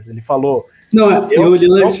Blazers. Ele falou... o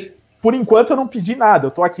Lillard... Por enquanto eu não pedi nada,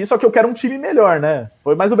 eu tô aqui, só que eu quero um time melhor, né?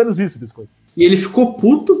 Foi mais ou menos isso, Biscoito. E ele ficou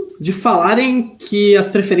puto de falarem que as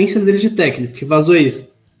preferências dele de técnico, que vazou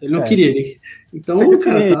isso. Ele não queria. Então,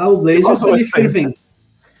 o Blazers tá ali fervendo.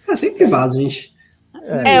 Sempre vaza, gente.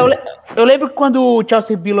 Eu lembro que quando o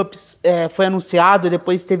Chauncey Billups foi anunciado, e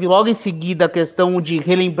depois teve logo em seguida a questão de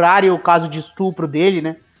relembrarem o caso de estupro dele,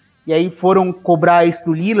 né? E aí foram cobrar isso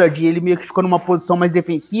do Lillard, e ele meio que ficou numa posição mais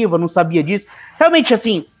defensiva, não sabia disso. Realmente,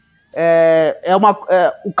 assim,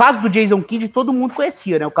 o caso do Jason Kidd todo mundo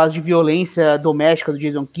conhecia, né? O caso de violência doméstica do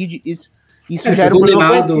Jason Kidd, isso já era um problema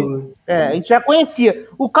conhecido. A gente já conhecia.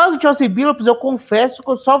 O caso do Chauncey Billups, eu confesso que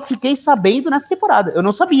eu só fiquei sabendo nessa temporada. Eu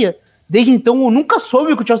não sabia. Desde então, eu nunca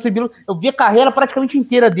soube que o Chauncey Billups... Eu vi a carreira praticamente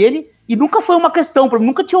inteira dele e nunca foi uma questão, eu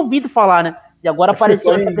nunca tinha ouvido falar, né? E agora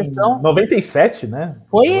apareceu essa questão. 97, né?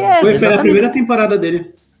 Foi na primeira temporada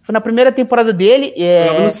dele. Foi na primeira temporada dele.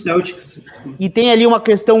 No Celtics. E tem ali uma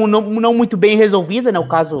questão não muito bem resolvida, né? O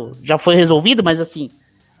caso já foi resolvido, mas assim...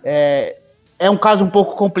 É um caso um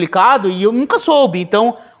pouco complicado e eu nunca soube.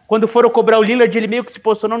 Então, quando foram cobrar o Lillard, ele meio que se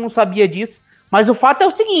posicionou, não sabia disso. Mas o fato é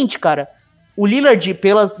o seguinte, cara. O Lillard,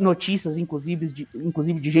 pelas notícias, inclusive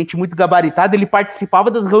de gente muito gabaritada, ele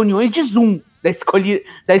participava das reuniões de Zoom da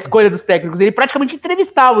escolha dos técnicos. Ele praticamente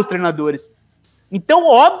entrevistava os treinadores. Então,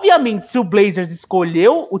 obviamente, se o Blazers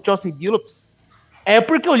escolheu o Chauncey Billups, é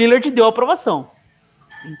porque o Lillard deu a aprovação.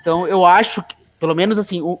 Então, eu acho que, pelo menos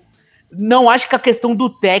assim, não acho que a questão do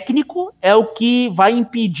técnico é o que vai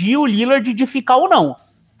impedir o Lillard de ficar ou não.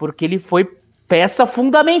 Porque ele foi peça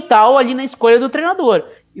fundamental ali na escolha do treinador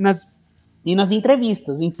e nas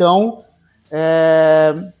entrevistas. Então,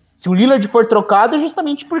 Se o Lillard for trocado, é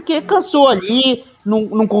justamente porque cansou ali,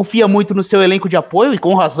 não confia muito no seu elenco de apoio, e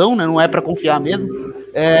com razão, né? Não é para confiar mesmo,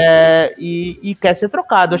 e quer ser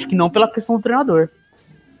trocado. Acho que não pela questão do treinador.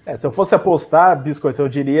 Se eu fosse apostar, Biscoito, eu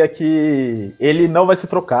diria que ele não vai ser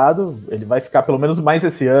trocado, ele vai ficar pelo menos mais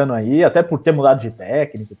esse ano aí, até por ter mudado de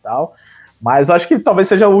técnico e tal, mas eu acho que talvez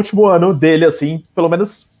seja o último ano dele, assim, pelo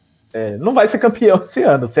menos não vai ser campeão esse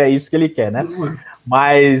ano, se é isso que ele quer, né?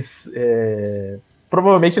 Mas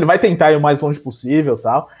provavelmente ele vai tentar ir o mais longe possível,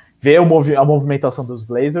 tal, ver a movimentação dos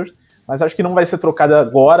Blazers, mas acho que não vai ser trocado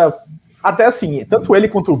agora. Até assim, tanto ele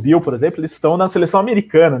quanto o Bill, por exemplo, eles estão na seleção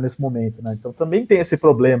americana nesse momento, né? Então também tem esse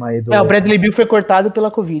problema aí do... o Bradley Beal foi cortado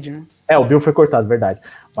pela Covid, né? O Bill foi cortado, verdade.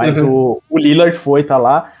 Mas o Lillard tá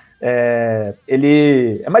lá.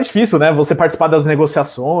 Ele... É mais difícil, né? Você participar das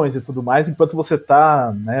negociações e tudo mais, enquanto você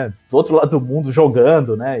tá, né, do outro lado do mundo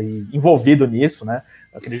jogando, né? E envolvido nisso, né?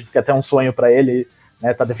 Eu acredito que é até um sonho para ele,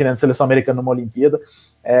 né? Tá defendendo a seleção americana numa Olimpíada.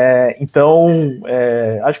 Então,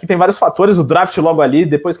 acho que tem vários fatores. O draft logo ali,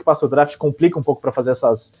 depois que passa o draft, complica um pouco para fazer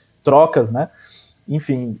essas trocas, né?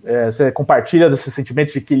 Enfim, você compartilha desse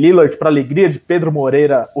sentimento de que Lillard, para alegria de Pedro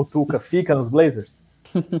Moreira, o Tuca fica nos Blazers?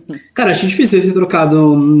 Cara, acho difícil ser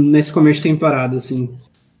trocado nesse começo de temporada, assim.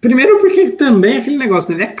 Primeiro porque também aquele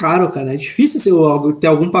negócio, né? Ele é caro, cara. É difícil ter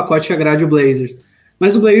algum pacote que agrade o Blazers.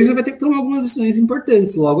 Mas o Blazers vai ter que tomar algumas decisões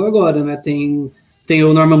importantes logo agora, né? Tem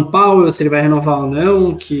o Norman Powell, se ele vai renovar ou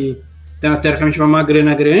não, que teoricamente vai uma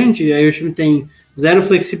grana grande, e aí o time tem zero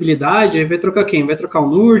flexibilidade, aí vai trocar quem? Vai trocar o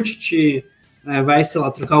Nurkic, vai, sei lá,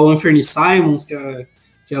 trocar o Anthony Simons, que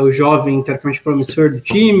é o jovem teoricamente promissor do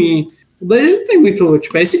time. O Blazers não tem muito,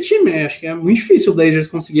 esse time, acho que é muito difícil o Blazers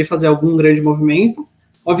conseguir fazer algum grande movimento.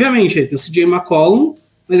 Obviamente, aí tem o CJ McCollum,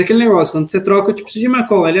 mas aquele negócio, quando você troca, o CJ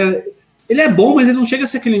McCollum, ele é bom, mas ele não chega a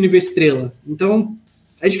ser aquele nível estrela. Então,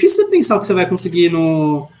 é difícil você pensar o que você vai conseguir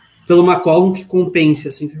pelo McCollum que compense,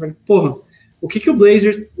 assim. Você fala, porra, o que o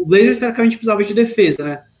Blazers teoricamente precisava de defesa,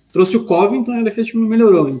 né? Trouxe o Covington e a defesa do time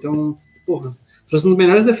melhorou. Então, porra, trouxe um dos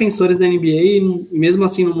melhores defensores da NBA e mesmo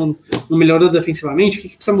assim não melhorou defensivamente. O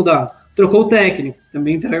que precisa mudar? Trocou o técnico.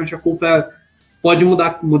 Também, teoricamente, a culpa pode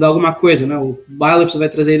mudar alguma coisa, né? O Billups vai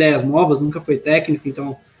trazer ideias novas, nunca foi técnico,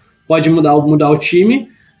 então pode mudar o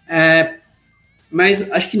time.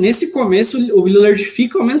 Mas acho que nesse começo o Lillard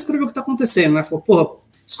fica ao menos para ver o que está acontecendo, né? Falou, porra,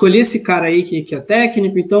 escolhi esse cara aí que é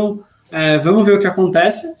técnico, então vamos ver o que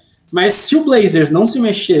acontece. Mas se o Blazers não se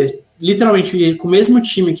mexer, literalmente com o mesmo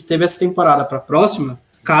time que teve essa temporada para a próxima,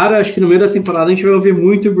 cara, acho que no meio da temporada a gente vai ouvir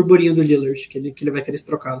muito o burburinho do Lillard, que ele vai querer se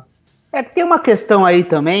trocado. Tem uma questão aí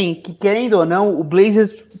também, que querendo ou não, o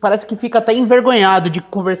Blazers parece que fica até envergonhado de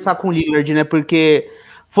conversar com o Lillard, né? Porque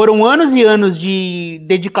foram anos e anos de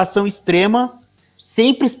dedicação extrema,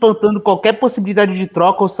 sempre espantando qualquer possibilidade de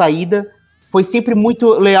troca ou saída, foi sempre muito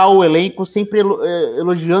leal ao elenco, sempre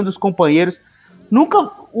elogiando os companheiros.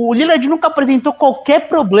 O Lillard nunca apresentou qualquer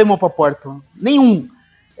problema para Portland, nenhum.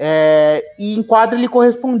 E em quadra ele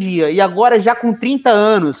correspondia. E agora, já com 30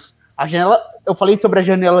 anos, a janela, eu falei sobre a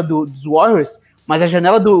janela dos Warriors, mas a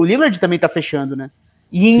janela do Lillard também tá fechando, né?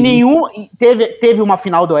 E em nenhum... Teve uma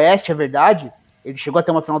final do Oeste, é verdade, ele chegou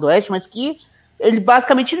até uma final do Oeste, mas que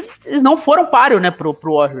eles não foram páreo, né, pro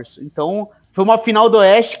Warriors. Então, foi uma final do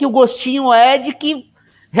Oeste que o gostinho é de que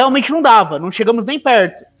realmente não dava, não chegamos nem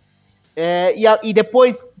perto. E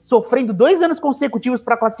depois, sofrendo 2 anos consecutivos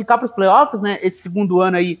para classificar para os playoffs, né, esse segundo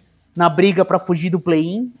ano aí, na briga para fugir do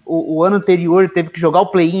play-in. O ano anterior teve que jogar o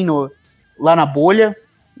play-in lá na bolha.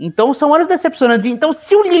 Então, são anos decepcionantes. Então,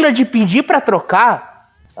 se o Lillard pedir para trocar,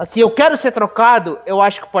 assim, eu quero ser trocado, eu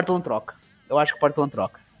acho que o Portland troca.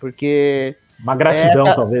 Porque... Uma gratidão,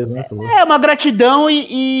 talvez, né? Uma gratidão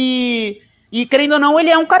e querendo ou não,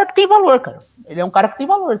 ele é um cara que tem valor, cara.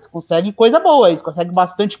 Você consegue coisa boa, você consegue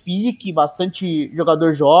bastante pique, bastante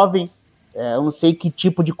jogador jovem. Eu não sei que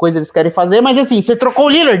tipo de coisa eles querem fazer, mas assim, você trocou o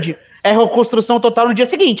Lillard, é reconstrução total no dia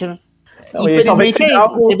seguinte, né? Não, infelizmente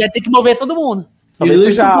você vai ter que mover todo mundo. E o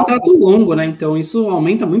Lillard tem um contrato longo, né? Então isso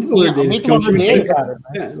aumenta muito o valor dele. Aumenta o valor dele, cara.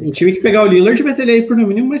 Um time que pegar o Lillard vai ter ele aí por no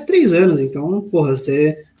mínimo mais 3 anos. Então, porra,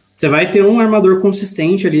 você vai ter um armador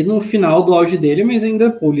consistente ali no final do auge dele, mas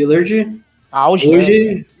ainda, o Lillard... Auge,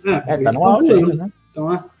 hoje... tá no auge ainda, né?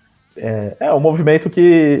 Então, um movimento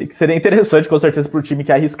que seria interessante, com certeza, para o time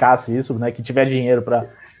que arriscasse isso, né? Que tiver dinheiro para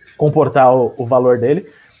comportar o valor dele.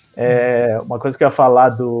 Uma coisa que eu ia falar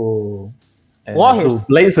do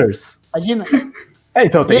Blazers... Imagina...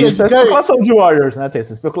 Então, tem essa especulação de Warriors, né? Tem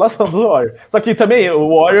essa especulação dos Warriors. Só que também,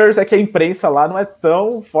 o Warriors é que a imprensa lá não é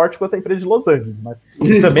tão forte quanto a imprensa de Los Angeles, mas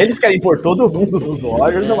também eles querem pôr todo mundo nos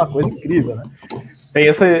Warriors, é uma coisa incrível, né? Tem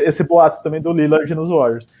esse boato também do Lillard nos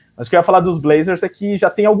Warriors. Mas o que eu ia falar dos Blazers é que já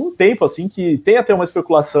tem algum tempo, assim, que tem até uma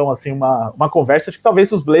especulação, assim, uma conversa de que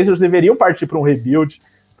talvez os Blazers deveriam partir para um rebuild,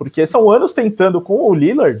 porque são anos tentando com o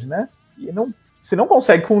Lillard, né? E se não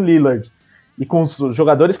consegue com o Lillard e com os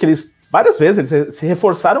jogadores que eles, várias vezes, eles se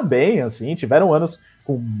reforçaram bem, assim, tiveram anos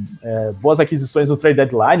com boas aquisições no trade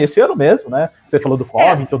deadline, esse ano mesmo, né? Você falou do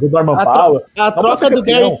Covington, do Norman Powell. A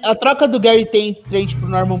troca do Gary Trent pro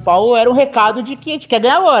Norman Powell era um recado de que a gente quer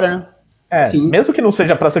ganhar agora, né? Mesmo que não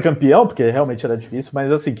seja para ser campeão, porque realmente era difícil,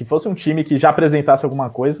 mas assim, que fosse um time que já apresentasse alguma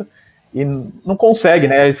coisa e não consegue,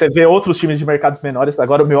 né? Aí você vê outros times de mercados menores,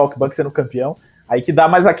 agora o Milwaukee Bucks sendo campeão, aí que dá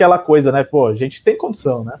mais aquela coisa, né? Pô, a gente tem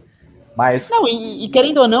condição, né? Mas... Não, e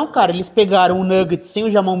querendo ou não, cara, eles pegaram o Nuggets sem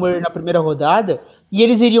o Jamal Murray na primeira rodada e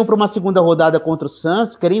eles iriam para uma segunda rodada contra o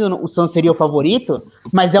Suns, querendo ou não, o Suns seria o favorito,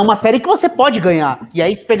 mas é uma série que você pode ganhar. E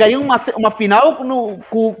aí eles pegariam uma final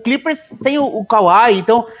com o Clippers sem o Kawhi,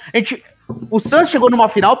 então o Suns chegou numa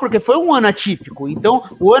final porque foi um ano atípico, então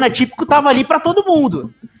o ano atípico tava ali para todo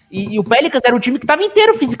mundo. E o Pelicans era um time que estava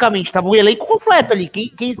inteiro fisicamente, estava o elenco completo ali.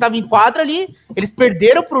 Quem estava em quadra ali, eles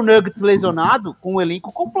perderam para o Nuggets lesionado com o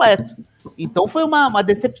elenco completo. Então foi uma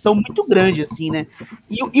decepção muito grande, assim, né?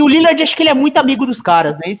 E o Lillard, acho que ele é muito amigo dos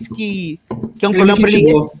caras, né? Isso que é um problema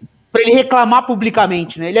para ele reclamar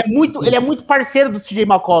publicamente, né? Ele é muito parceiro do CJ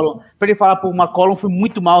McCollum. Para ele falar, pô, o McCollum foi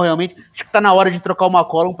muito mal, realmente. Acho que tá na hora de trocar o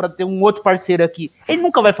McCollum para ter um outro parceiro aqui. Ele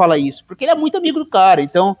nunca vai falar isso, porque ele é muito amigo do cara.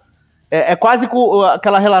 Então, é quase com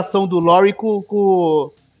aquela relação do Laurie com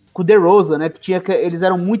o DeRozan, né? Que eles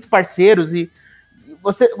eram muito parceiros e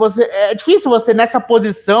é difícil você nessa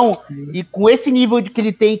posição e com esse nível que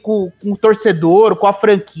ele tem com o torcedor, com a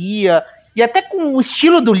franquia e até com o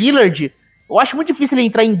estilo do Lillard, eu acho muito difícil ele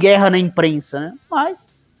entrar em guerra na imprensa, né? Mas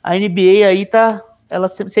a NBA aí ela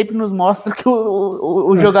sempre nos mostra que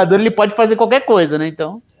o jogador ele pode fazer qualquer coisa, né?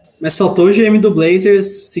 Então... Mas faltou o GM do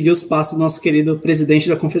Blazers seguir os passos do nosso querido presidente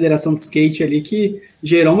da Confederação de Skate ali, que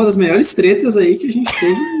gerou uma das melhores tretas aí que a gente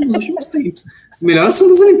teve nos últimos tempos. O melhor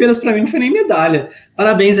assunto das Olimpíadas pra mim não foi nem medalha.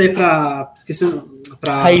 Parabéns aí pra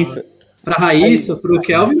Raíssa, pro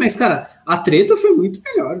Kelvin, mas, cara, a treta foi muito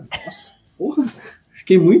melhor. Nossa, porra.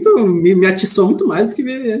 Fiquei me atiçou muito mais do que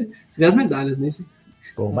ver as medalhas. Nesse.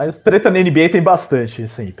 Bom, mas treta na NBA tem bastante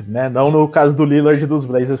sempre, né? Não no caso do Lillard e dos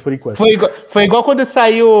Blazers por enquanto. Foi igual quando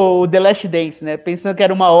saiu o The Last Dance, né? Pensando que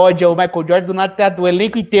era uma ode ao Michael Jordan, do nada tá o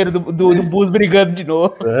elenco inteiro do Bulls brigando de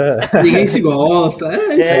novo. Ninguém se gosta.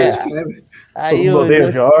 Isso aí, acho que é, velho. Aí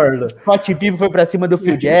o Jordan. Scott Pippen foi pra cima do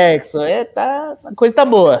Phil Jackson. A coisa tá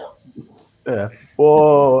boa.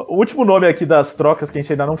 O último nome aqui das trocas que a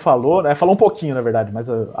gente ainda não falou, né? Falou um pouquinho, na verdade, mas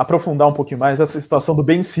aprofundar um pouquinho mais essa situação do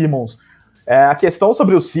Ben Simmons. A questão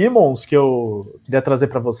sobre o Simmons que eu queria trazer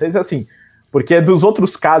para vocês é assim, porque dos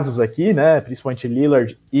outros casos aqui, né, principalmente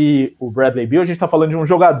Lillard e o Bradley Beal, a gente está falando de um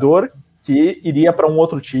jogador que iria para um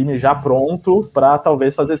outro time já pronto para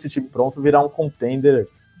talvez fazer esse time pronto virar um contender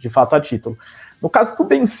de fato a título. No caso do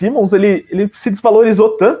Ben Simmons, ele se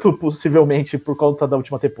desvalorizou tanto possivelmente por conta da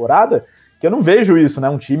última temporada que eu não vejo isso, né,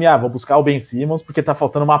 um time, vou buscar o Ben Simmons porque tá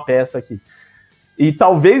faltando uma peça aqui. E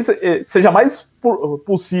talvez seja mais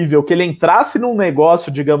possível que ele entrasse num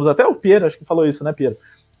negócio, digamos, até o Pierre, acho que falou isso, né, Pierre?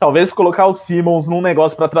 Talvez colocar o Simmons num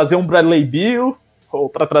negócio para trazer um Bradley Beal, ou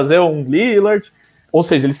para trazer um Lillard, ou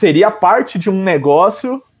seja, ele seria parte de um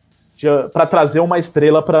negócio para trazer uma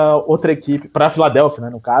estrela para outra equipe, para a Filadélfia, né,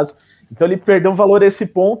 no caso. Então ele perdeu valor a esse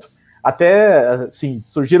ponto, até, assim,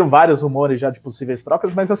 surgiram vários rumores já de possíveis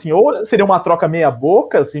trocas, mas assim, ou seria uma troca meia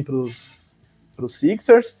boca, assim, para os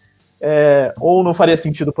Sixers, ou não faria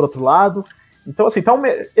sentido por outro lado. Então, assim,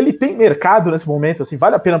 ele tem mercado nesse momento, assim,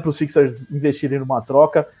 vale a pena para os Sixers investirem numa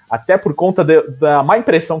troca, até por conta da má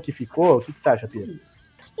impressão que ficou. O que você acha, Pedro?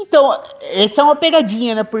 Então, essa é uma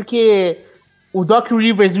pegadinha, né? Porque o Doc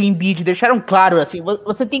Rivers e o Embiid deixaram claro, assim,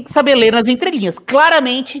 você tem que saber ler nas entrelinhas.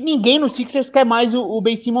 Claramente, ninguém no Sixers quer mais o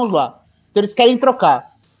Ben Simmons lá. Então, eles querem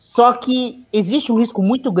trocar. Só que existe um risco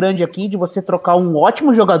muito grande aqui de você trocar um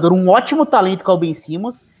ótimo jogador, um ótimo talento que é o Ben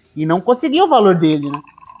Simmons, e não conseguir o valor dele, né?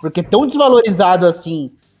 Porque tão desvalorizado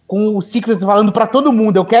assim, com o Sixers falando pra todo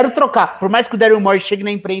mundo, eu quero trocar. Por mais que o Daryl Morey chegue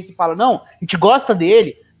na imprensa e fale, não, a gente gosta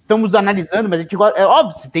dele, estamos analisando, mas a gente gosta... É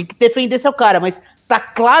óbvio, você tem que defender seu cara, mas tá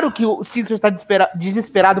claro que o Sixers tá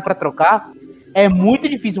desesperado pra trocar. É muito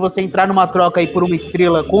difícil você entrar numa troca aí por uma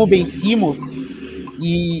estrela com o Ben Simmons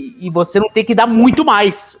e você não ter que dar muito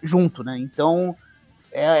mais junto, né? Então...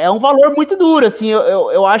 É um valor muito duro, assim,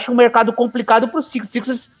 eu acho um mercado complicado para os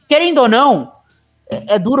Sixers, querendo ou não,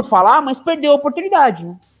 é duro falar, mas perdeu a oportunidade,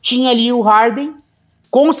 né? Tinha ali o Harden,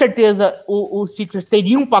 com certeza o Sixers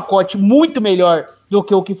teria um pacote muito melhor do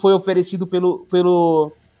que o que foi oferecido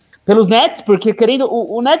pelo pelos Nets, porque querendo,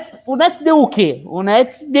 o Nets deu o quê? O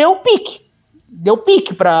Nets deu pique. Deu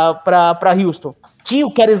pique para Houston. Tinha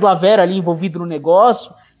o Caris LeVert ali envolvido no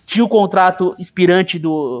negócio, tinha o contrato expirante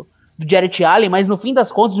do Jarrett Allen, mas no fim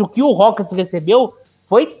das contas, o que o Rockets recebeu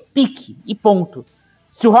foi pique e ponto.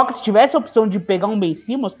 Se o Rockets tivesse a opção de pegar um Ben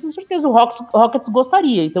Simmons, com certeza o Rockets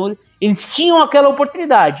gostaria. Então, eles tinham aquela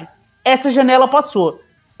oportunidade. Essa janela passou.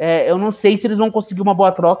 Eu não sei se eles vão conseguir uma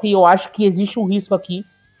boa troca, e eu acho que existe um risco aqui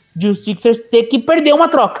de os Sixers ter que perder uma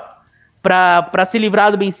troca para se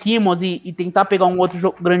livrar do Ben Simmons e tentar pegar um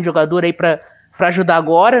outro grande jogador aí para ajudar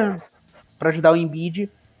agora, para ajudar o Embiid.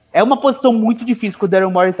 É uma posição muito difícil que o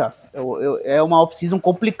Daryl Morey tá. É uma off-season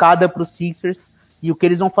complicada para os Sixers e o que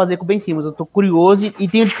eles vão fazer com o Ben Simmons. Eu tô curioso e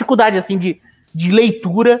tenho dificuldade assim de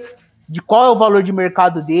leitura de qual é o valor de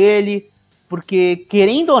mercado dele, porque,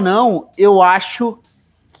 querendo ou não, eu acho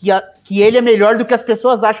que ele é melhor do que as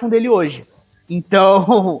pessoas acham dele hoje.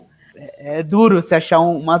 Então, é duro se achar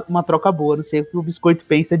uma troca boa. Não sei o que o Biscoito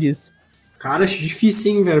pensa disso. Cara, acho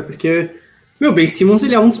difícil, hein, velho, porque, Ben Simmons,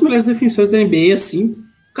 ele é um dos melhores defensores da NBA, assim.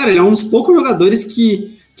 Cara, ele é um dos poucos jogadores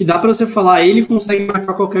que dá pra você falar, ele consegue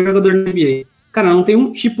marcar qualquer jogador da NBA. Cara, não tem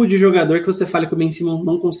um tipo de jogador que você fale que o Ben Simmons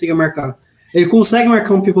não consiga marcar. Ele consegue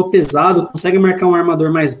marcar um pivô pesado, consegue marcar um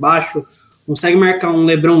armador mais baixo, consegue marcar um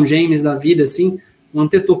LeBron James da vida, assim, um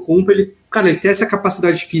Antetokounmpo, ele tem essa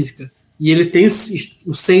capacidade física. E ele tem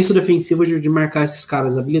o senso defensivo de marcar esses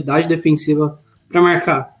caras, a habilidade defensiva pra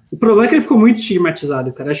marcar. O problema é que ele ficou muito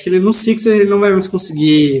estigmatizado, cara. Acho que ele no Sixers ele não vai mais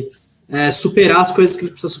conseguir superar as coisas que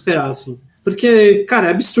ele precisa superar, assim. Porque, cara,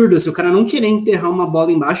 é absurdo, assim, o cara não querer enterrar uma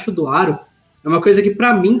bola embaixo do aro é uma coisa que,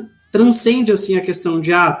 pra mim, transcende, assim, a questão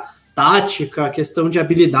de tática, a questão de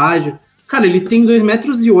habilidade. Cara, ele tem 2,8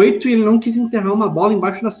 metros e ele não quis enterrar uma bola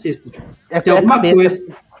embaixo da cesta. Tipo. Tem alguma coisa...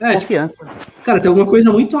 Confiança. Cara, tem alguma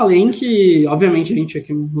coisa muito além que, obviamente, a gente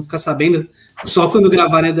aqui não vai ficar sabendo só quando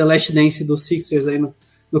gravarem a The Last Dance do Sixers aí,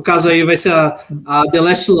 no caso aí vai ser a The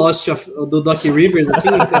Last Lost do Doc Rivers, assim.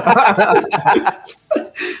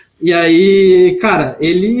 E aí, cara,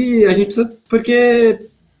 a gente precisa, porque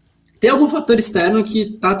tem algum fator externo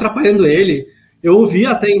que tá atrapalhando ele. Eu ouvi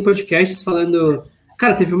até em podcasts falando,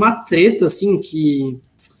 cara, teve uma treta, assim, que...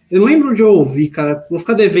 Eu não lembro onde eu ouvi, cara. Vou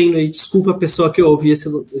ficar devendo aí, desculpa a pessoa que eu ouvi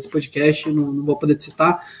esse podcast, não vou poder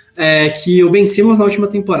citar. Que o Ben Simmons, na última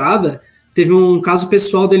temporada, teve um caso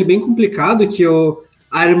pessoal dele bem complicado, que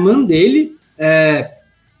a irmã dele...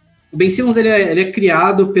 o Ben Simmons, ele é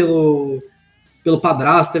criado pelo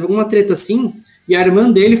padrasto, teve alguma treta assim, e a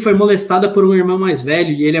irmã dele foi molestada por um irmão mais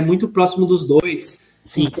velho, e ele é muito próximo dos dois.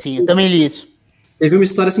 Sim, eu também li isso. Teve uma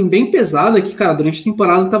história, assim, bem pesada que, cara, durante a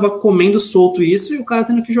temporada tava comendo solto isso e o cara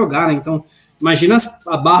tendo que jogar, né? Então, imagina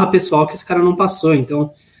a barra pessoal que esse cara não passou.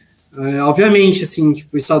 Então, obviamente, assim,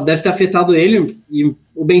 tipo, isso deve ter afetado ele. E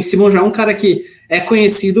o Ben Simmons já é um cara que é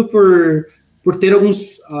conhecido por ter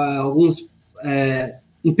alguns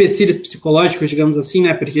empecilhos psicológicos, digamos assim,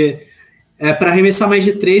 né? Porque para arremessar mais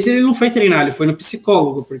de 3, ele não foi treinar, ele foi no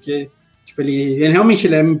psicólogo, porque tipo, ele realmente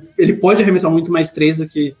ele pode arremessar muito mais 3 do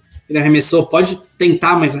que ele arremessou, pode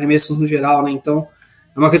tentar mais arremessos no geral, né? Então,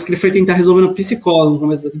 é uma coisa que ele foi tentar resolver no psicólogo no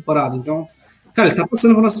começo da temporada. Então, cara, ele tá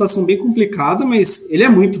passando por uma situação bem complicada, mas ele é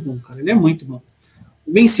muito bom, cara, ele é muito bom.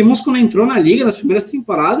 O Ben Simmons, quando entrou na liga, nas primeiras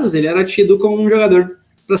temporadas, ele era tido como um jogador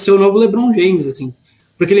para ser o novo LeBron James, assim,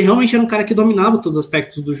 porque ele realmente era um cara que dominava todos os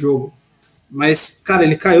aspectos do jogo. Mas, cara,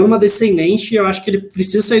 ele caiu numa descendente e eu acho que ele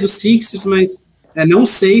precisa sair do Sixers, mas não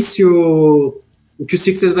sei se o que o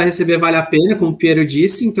Sixers vai receber vale a pena, como o Piero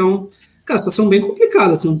disse, então, cara, a situação bem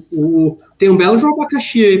complicada, assim, tem um belo jogo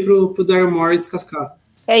abacaxi aí pro Daryl Morey descascar.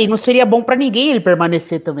 E não seria bom pra ninguém ele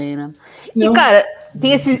permanecer também, né? Não. E, cara,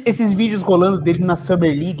 tem esses vídeos rolando dele na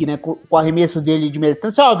Summer League, né, com o arremesso dele de meia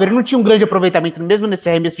distância. Óbvio, ele não tinha um grande aproveitamento, mesmo nesse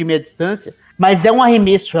arremesso de meia distância, mas é um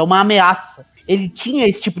arremesso, é uma ameaça. Ele tinha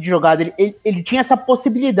esse tipo de jogada, ele tinha essa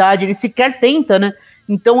possibilidade, ele sequer tenta, né?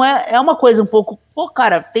 Então é uma coisa um pouco... Pô,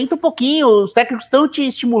 cara, tenta um pouquinho, os técnicos estão te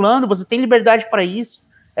estimulando, você tem liberdade para isso,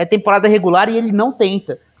 é temporada regular e ele não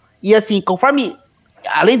tenta. E assim, conforme...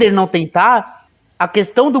 Além dele não tentar, a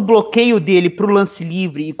questão do bloqueio dele pro lance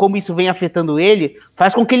livre e como isso vem afetando ele,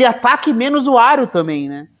 faz com que ele ataque menos o aro também,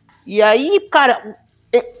 né? E aí, cara...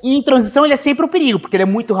 Em transição ele é sempre um perigo, porque ele é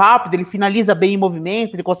muito rápido, ele finaliza bem em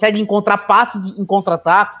movimento, ele consegue encontrar passes em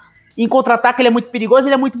contra-ataque. Em contra-ataque ele é muito perigoso,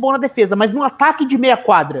 ele é muito bom na defesa, mas no ataque de meia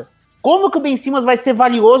quadra, como que o Ben Simmons vai ser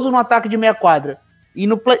valioso no ataque de meia quadra? E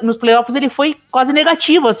nos playoffs ele foi quase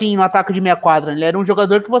negativo, assim, no ataque de meia quadra. Ele era um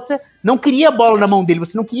jogador que você não queria a bola na mão dele,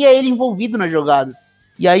 você não queria ele envolvido nas jogadas.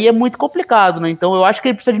 E aí é muito complicado, né? Então eu acho que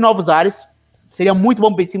ele precisa de novos ares. Seria muito bom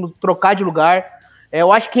o Ben Simmons trocar de lugar.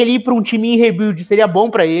 Eu acho que ele ir para um time em rebuild seria bom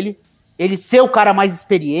para ele. Ele ser o cara mais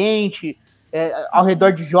experiente, ao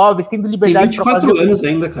redor de jovens, tendo liberdade para fazer... Tem 24 anos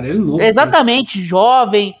ainda, cara. Ele é novo. Exatamente, cara.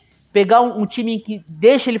 Jovem. Pegar um time que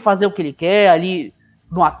deixa ele fazer o que ele quer ali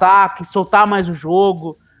no ataque, soltar mais o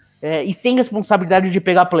jogo, e sem responsabilidade de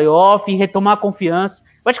pegar playoff e retomar a confiança.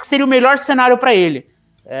 Eu acho que seria o melhor cenário para ele.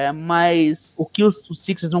 Mas o que os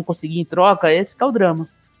Sixers vão conseguir em troca, esse que é o drama.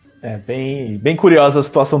 Bem curiosa a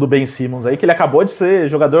situação do Ben Simmons aí, que ele acabou de ser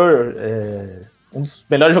jogador, um dos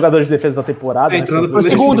melhores jogadores de defesa da temporada. Entrando né? Foi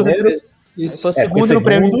segundo. Isso. Foi segundo no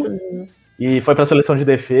prêmio. E foi para a seleção de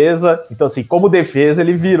defesa. Então, assim, como defesa,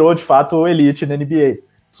 ele virou, de fato, elite na NBA.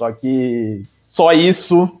 Só que só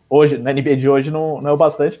isso, hoje, na NBA de hoje, não é o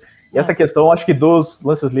bastante. E essa questão, acho que dos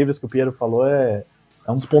lances livres que o Piero falou, é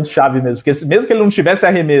um dos pontos-chave mesmo. Porque mesmo que ele não tivesse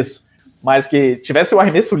arremesso, mas que tivesse o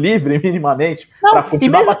arremesso livre, minimamente, para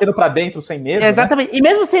continuar batendo para dentro sem medo. Exatamente. Né? E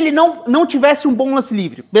mesmo se ele não tivesse um bom lance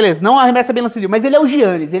livre, beleza, não arremessa bem lance livre, mas ele é o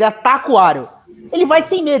Giannis, ele ataca o aro. Ele vai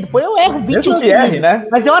sem medo. Pô, eu erro 20 mesmo que erre, né?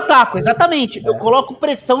 Mas eu ataco, exatamente. Eu coloco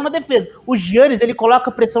pressão na defesa. O Giannis, ele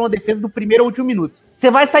coloca pressão na defesa do primeiro ao último minuto.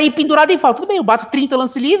 Você vai sair pendurado e fala, tudo bem, eu bato 30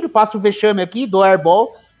 lance livre, passo o vexame aqui, dou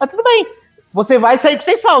airball, mas tudo bem. Você vai sair com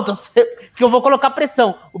 6 faltas, porque eu vou colocar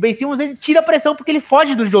pressão. O Ben Simmons, ele tira a pressão porque ele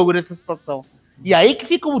foge do jogo nessa situação. E aí que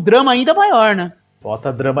fica o drama ainda maior, né?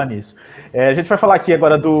 Bota drama nisso. A gente vai falar aqui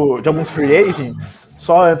agora de alguns free agents.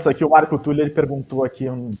 Só antes aqui, o Marco Túlio, ele perguntou aqui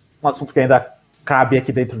um assunto que ainda cabe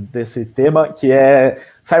aqui dentro desse tema, que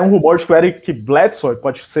saiu um rumor de que o Eric Bledsoe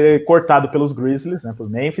pode ser cortado pelos Grizzlies, né, por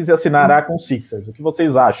Memphis, e assinará com os Sixers. O que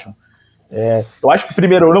vocês acham? Eu acho que,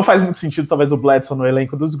 primeiro, não faz muito sentido, talvez, o Bledsoe no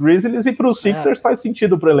elenco dos Grizzlies, e para os Sixers faz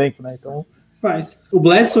sentido pro elenco, né? Então... Faz. O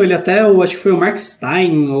Bledsoe, ele até, acho que foi o Mark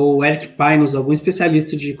Stein ou o Eric Pinos, algum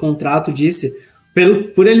especialista de contrato, disse,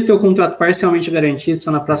 por ele ter o contrato parcialmente garantido só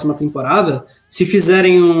na próxima temporada, se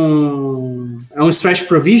fizerem um stretch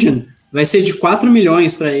provision, vai ser de 4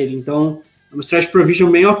 milhões para ele, então é um stretch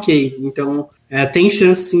provision bem ok, então tem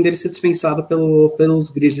chance sim dele ser dispensado pelos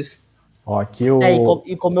Grizzlies. Aqui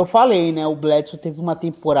e como eu falei, né, o Bledsoe teve uma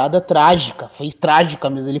temporada trágica, foi trágica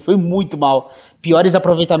mesmo, ele foi muito mal, piores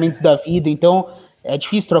aproveitamentos da vida, então é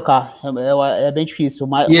difícil trocar, é bem difícil.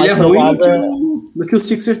 E ele é ruim do que o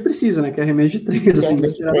Sixers precisa, né, que é arremesso de 3, assim,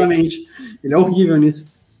 desesperadamente. Ele é horrível nisso.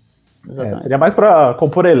 Seria mais para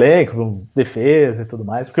compor elenco, defesa e tudo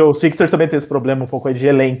mais, porque o Sixers também tem esse problema um pouco aí de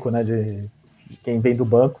elenco, né, de quem vem do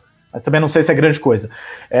banco, mas também não sei se é grande coisa.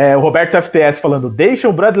 O Roberto FTS falando, deixa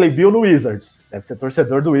o Bradley Beal no Wizards. Deve ser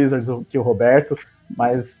torcedor do Wizards que o Roberto,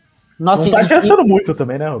 mas não tá adiantando muito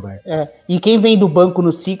também, né, Roberto? E quem vem do banco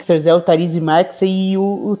no Sixers é o Tyrese Maxey e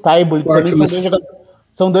o Thybulle, também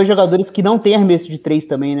são dois jogadores que não têm arremesso de 3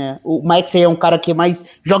 também, né? O Maxey é um cara que mais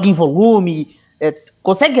joga em volume,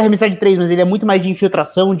 consegue arremessar de 3, mas ele é muito mais de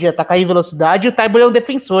infiltração, de atacar em velocidade, e o Thybulle é um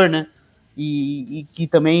defensor, né? E que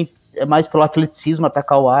também é mais pelo atleticismo,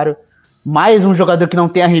 atacar o aro. Mais um jogador que não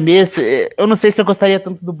tem arremesso. Eu não sei se eu gostaria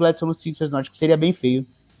tanto do Bledsoe no Sixers, não. Acho que seria bem feio.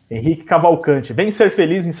 Henrique Cavalcante, vem ser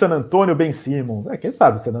feliz em San Antonio, Ben Simmons. Quem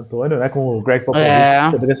sabe, San Antonio, né? Com o Greg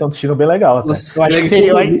Popovich, poderia ser um destino bem legal. Até. Nossa, eu acho que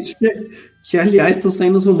seria. Que, aliás, estão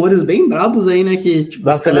saindo uns rumores bem brabos aí, né? Que tipo,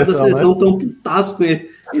 os caras da seleção estão putaços com ele.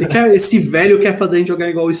 Esse velho quer fazer a gente jogar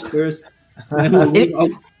igual o Spurs.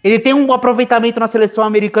 Ele tem um aproveitamento na seleção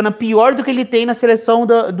americana pior do que ele tem na seleção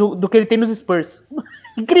do que ele tem nos Spurs.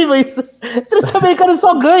 Incrível isso. A seleção americana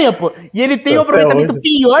só ganha, pô. E ele tem um aproveitamento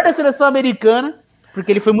pior da seleção americana,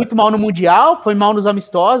 porque ele foi muito mal no Mundial, foi mal nos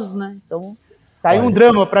amistosos, né? Então, tá aí um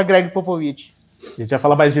drama para Greg Popovich. A gente vai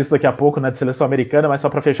falar mais disso daqui a pouco, né, de seleção americana, mas só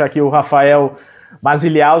para fechar aqui o Rafael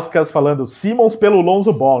Maziliauskas falando Simmons pelo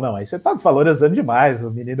Lonzo Ball. Não, aí você tá desvalorizando demais o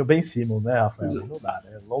menino Ben Simmons, né, Rafael? Não dá,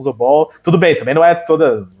 né? Lonzo Ball, tudo bem, também não é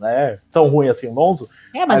tão ruim assim o Lonzo.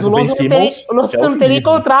 Mas o Lonzo não teria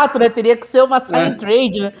contrato, né? Teria que ser uma sign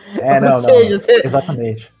trade, né?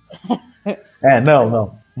 Exatamente.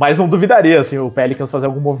 Não. Mas não duvidaria, assim, o Pelicans fazer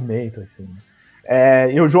algum movimento, assim.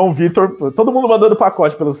 E o João Vitor, todo mundo mandando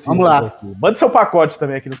pacote pelo Simmons. Vamos lá. Aqui. Manda seu pacote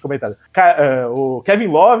também aqui nos comentários. O Kevin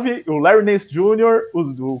Love, o Larry Nance Jr.,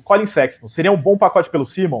 o Colin Sexton. Seria um bom pacote pelo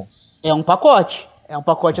Simmons? É um pacote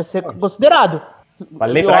a ser considerado.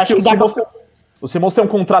 Vale lembrar que o Simmons tem um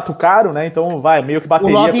contrato caro, né? Então vai, meio que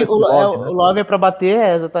bateria pra esse Love, né? O Love é pra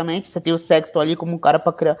bater, exatamente. Você tem o Sexton ali como um cara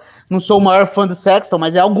pra criar. Não sou o maior fã do Sexton,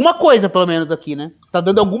 mas é alguma coisa, pelo menos, aqui, né? Você tá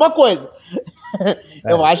dando alguma coisa.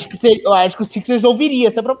 Eu acho que o Sixers ouviria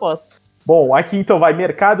essa proposta. Bom, aqui então vai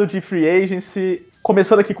mercado de free agency.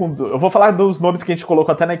 Começando aqui com... Eu vou falar dos nomes que a gente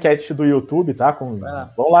colocou até na enquete do YouTube, tá?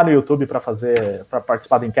 Vão lá no YouTube para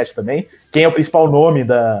participar da enquete também. Quem é o principal nome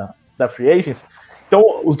da free agency.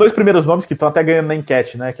 Então, os dois primeiros nomes que estão até ganhando na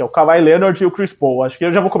enquete, né? Que é o Kawhi Leonard e o Chris Paul. Acho que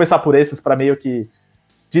eu já vou começar por esses para meio que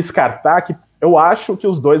descartar, que eu acho que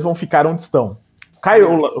os dois vão ficar onde estão.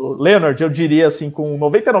 O Leonard, eu diria assim, com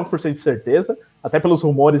 99% de certeza, até pelos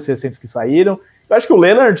rumores recentes que saíram. Eu acho que o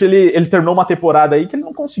Leonard, ele terminou uma temporada aí que ele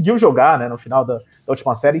não conseguiu jogar, né, no final da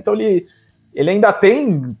última série, então ele ainda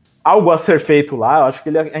tem algo a ser feito lá, eu acho que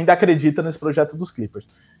ele ainda acredita nesse projeto dos Clippers.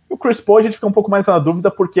 E o Chris Paul, a gente fica um pouco mais na dúvida,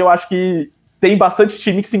 porque eu acho que tem bastante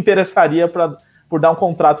time que se interessaria por dar um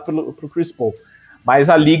contrato pro Chris Paul. Mas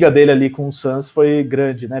a liga dele ali com o Suns foi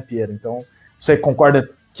grande, né, Piero? Então, você concorda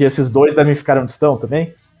que esses dois devem ficar onde estão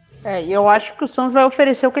também? Eu acho que o Suns vai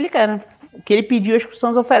oferecer o que ele quer, né? O que ele pediu, acho que o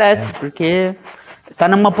Suns oferece, porque tá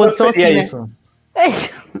numa posição assim, né? Isso?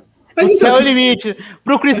 O céu é o limite.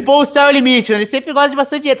 Pro Chris Paul, o céu é o limite. Né? Ele sempre gosta de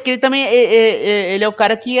bastante dinheiro, porque ele também ele é o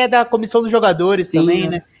cara que é da comissão dos jogadores. Sim, também,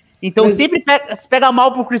 né? Então sempre se pega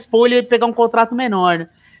mal pro Chris Paul ele pegar um contrato menor, né?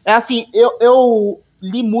 É assim, eu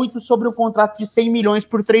li muito sobre o contrato de 100 milhões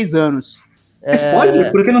por 3 anos. Mas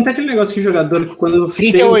pode? Porque não tem aquele negócio que o jogador, quando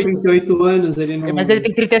 38. Chega aos 38 anos, ele não... Mas ele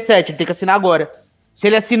tem 37, ele tem que assinar agora. Se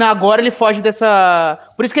ele assinar agora, ele foge dessa...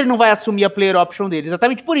 Por isso que ele não vai assumir a player option dele,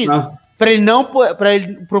 exatamente por isso. Para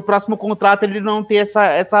ele pro próximo contrato, ele não ter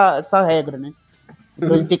essa regra, né?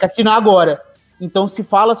 Então ele tem que assinar agora. Então se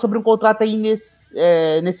fala sobre um contrato aí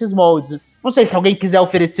nesses moldes. Não sei se alguém quiser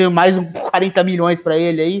oferecer mais uns 40 milhões para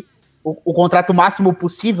ele aí, o contrato máximo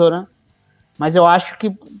possível, né? Mas eu acho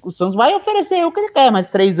que o Suns vai oferecer o que ele quer, mas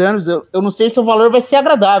 3 anos, eu não sei se o valor vai ser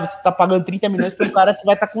agradável, você tá pagando 30 milhões para um cara que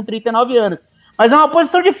vai estar com 39 anos. Mas é uma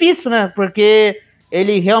posição difícil, né? Porque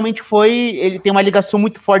ele realmente ele tem uma ligação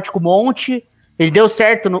muito forte com o Monte, ele deu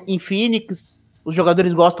certo em Phoenix, os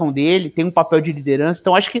jogadores gostam dele, tem um papel de liderança,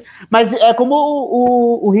 então acho que... Mas é como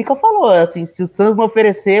o Rica falou, assim, se o Suns não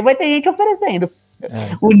oferecer, vai ter gente oferecendo.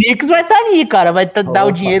 O Knicks vai estar ali, cara, vai dar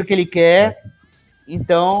o dinheiro que ele quer.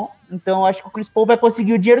 Então acho que o Chris Paul vai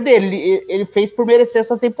conseguir o dinheiro dele. Ele fez por merecer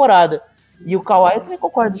essa temporada. E o Kawhi, eu também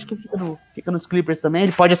concordo, acho que fica nos Clippers também.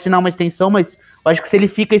 Ele pode assinar uma extensão, mas eu acho que se ele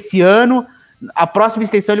fica esse ano, a próxima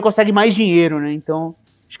extensão ele consegue mais dinheiro, né? Então,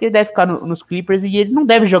 acho que ele deve ficar nos Clippers e ele não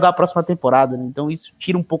deve jogar a próxima temporada, né? Então isso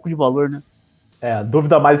tira um pouco de valor, né? A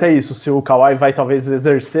dúvida mais é isso, se o Kawhi vai talvez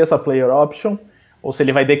exercer essa player option, ou se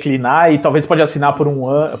ele vai declinar e talvez pode assinar por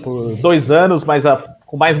 2 anos, mas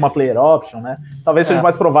com mais uma player option, né? Talvez seja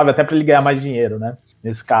mais provável até para ele ganhar mais dinheiro, né?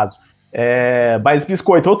 Nesse caso. Mas,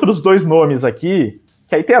 Biscoito, outros 2 nomes aqui,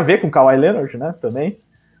 que aí tem a ver com o Kawhi Leonard, né? Também.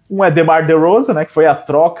 Um é DeMar DeRozan, né? Que foi a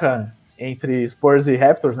troca entre Spurs e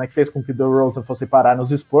Raptors, né? Que fez com que o DeRozan fosse parar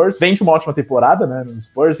nos Spurs. Vem de uma ótima temporada, né? Nos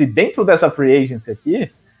Spurs. E dentro dessa free agency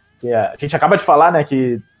aqui, que a gente acaba de falar, né?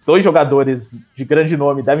 Que 2 jogadores de grande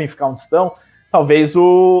nome devem ficar onde estão. Talvez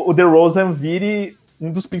o DeRozan vire um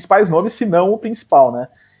dos principais nomes, se não o principal, né?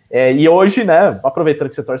 E hoje, né, aproveitando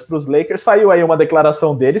que você torce para os Lakers, saiu aí uma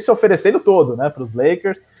declaração dele se oferecendo todo, né, para os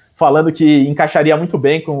Lakers, falando que encaixaria muito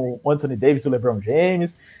bem com o Anthony Davis e o LeBron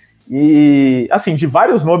James. E, assim, de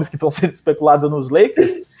vários nomes que estão sendo especulados nos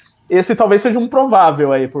Lakers, esse talvez seja um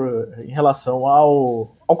provável aí em relação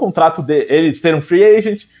ao contrato dele ser um free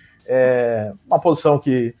agent, uma posição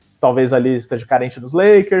que talvez ali esteja carente dos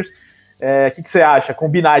Lakers. O que você acha?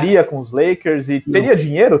 Combinaria com os Lakers e teria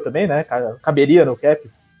dinheiro também, né? Caberia no cap?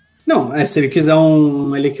 Não, se ele quiser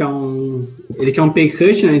ele quer um pay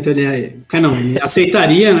cut, né? Então ele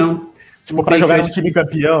aceitaria, não? Tipo, pra jogar no time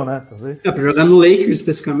campeão, né? Talvez. Pra jogar no Lakers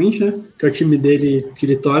especificamente, né? Que é o time dele que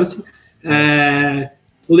ele torce.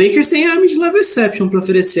 O Lakers tem a mid-level exception pra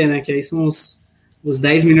oferecer, né? Que aí são os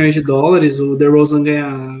 10 milhões de dólares. O DeRozan ganha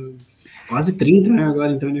quase 30, né?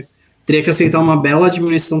 Agora, então ele teria que aceitar uma bela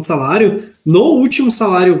diminuição de salário. No último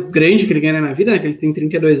salário grande que ele ganha na vida, né? Que ele tem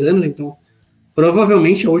 32 anos, então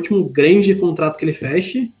provavelmente é o último grande contrato que ele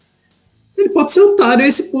feche. Ele pode ser otário a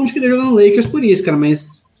esse ponto que ele joga no Lakers por isso, cara,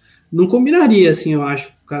 mas não combinaria, assim, eu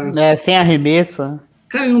acho. Cara. Sem arremesso.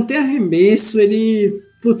 Cara, ele não tem arremesso,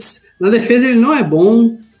 na defesa ele não é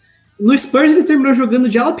bom. No Spurs ele terminou jogando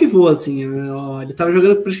de ala pivô, assim, ele tava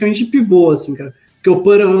jogando praticamente de pivô, assim, cara, porque o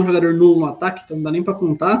Purra é um jogador nulo no ataque, então não dá nem pra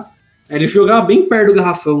contar. Aí ele jogava bem perto do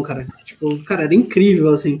garrafão, cara, tipo, cara, era incrível,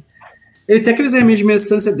 assim. Ele tem aqueles arremessos de meia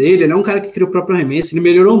distância dele, ele é um cara que criou o próprio arremesso, ele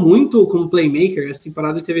melhorou muito como playmaker, essa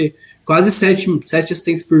temporada ele teve quase 7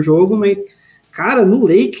 assistências por jogo, mas, cara, no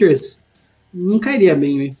Lakers, não cairia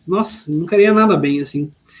bem, véio. Nossa, não cairia nada bem, assim.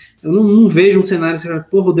 Eu não vejo um cenário assim,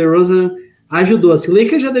 porra, o DeRozan ajudou, assim, o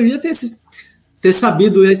Lakers já devia ter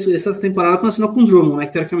sabido essas temporadas quando assinou com o Drummond, né,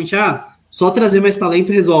 que teoricamente, só trazer mais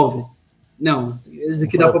talento resolve. Não, esse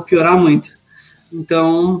aqui dá pra piorar muito.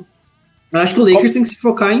 Então... eu acho que o Lakers tem que se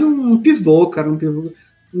focar em um pivô, cara,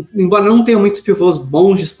 embora não tenha muitos pivôs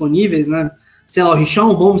bons disponíveis, né? Sei lá, o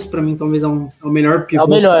Richaun Holmes, pra mim, talvez é o melhor pivô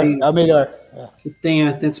é o melhor. Que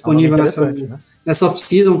tenha disponível nessa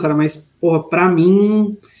off-season, cara, mas, porra, pra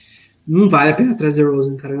mim, não vale a pena atrás do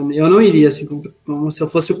DeRozan, cara. Eu não iria, assim, como se eu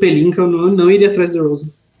fosse o Pelinka, eu não iria atrás do DeRozan.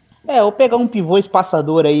 Ou pegar um pivô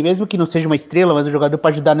espaçador aí, mesmo que não seja uma estrela, mas um jogador pra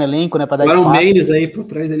ajudar no elenco, né, pra dar espaço. espaço. Agora o Maines aí por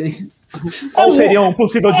trás dele. Qual seria um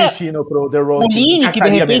possível destino pro DeRozan? O Lini, que de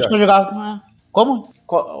repente vai jogar... Como?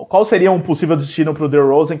 Qual seria um possível destino pro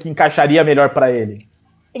DeRozan que encaixaria melhor pra ele?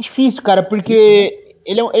 É difícil, cara, porque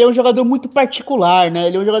ele é um jogador muito particular, né?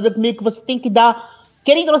 Ele é um jogador que meio que você tem que dar...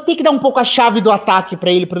 Querendo, você tem que dar um pouco a chave do ataque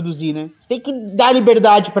pra ele produzir, né? Você tem que dar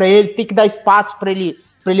liberdade pra ele, você tem que dar espaço pra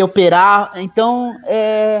ele operar. Então,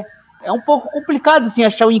 é um pouco complicado, assim,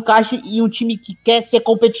 achar um encaixe em um time que quer ser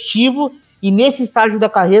competitivo e nesse estágio da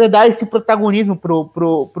carreira dar esse protagonismo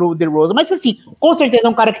pro DeRozan. Mas, assim, com certeza é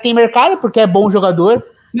um cara que tem mercado, porque é bom jogador,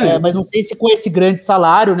 mas não sei se com esse grande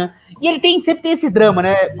salário, né? E ele sempre tem esse drama,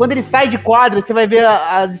 né? Quando ele sai de quadra, você vai ver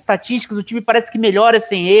as estatísticas, o time parece que melhora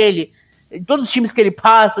sem ele. Em todos os times que ele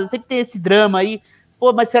passa, sempre tem esse drama aí.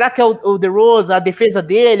 Pô, mas será que é o DeRozan, a defesa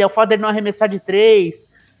dele, é o fato dele não arremessar de 3,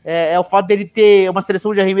 é o fato dele ter uma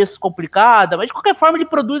seleção de arremessos complicada, mas de qualquer forma ele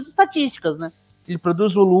produz estatísticas, né? Ele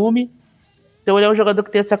produz volume, então ele é um jogador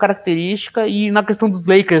que tem essa característica, e na questão dos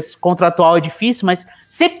Lakers, contratual é difícil, mas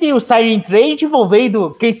sempre tem o sign and trade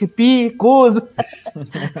envolvendo KCP, Kuzo.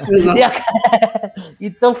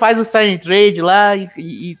 Então faz o sign and trade lá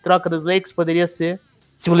e troca dos Lakers, poderia ser.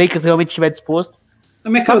 Se o Lakers realmente estiver disposto.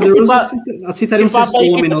 Também, cara, o DeRozan aceitaria um sexto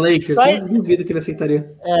homem no Lakers, né? Duvido que ele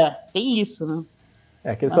aceitaria. Tem isso, né?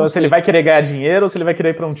 A questão é se ele vai querer ganhar dinheiro ou se ele vai querer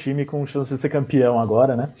ir para um time com chance de ser campeão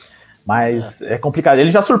agora, né? Mas é complicado.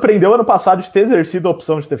 Ele já surpreendeu ano passado de ter exercido a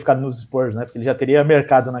opção de ter ficado nos Spurs, né? Porque ele já teria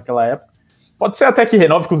mercado naquela época. Pode ser até que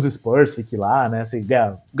renove com os Spurs, fique lá, né? Você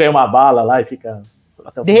ganha uma bala lá e fica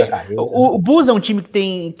até o fim da carreira. O Bulls é um time que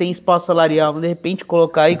tem espaço salarial, de repente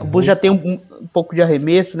colocar aí, que o Bulls já tem um pouco de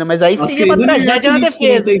arremesso, né? Mas aí seria uma tragédia na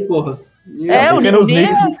defesa. Eu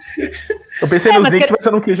pensei nos Knicks, mas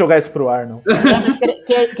eu não quis jogar isso pro ar, não.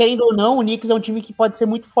 Querendo ou não, o Knicks é um time que pode ser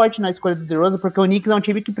muito forte na escolha do DeRozan, porque o Knicks é um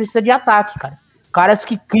time que precisa de ataque, cara. Caras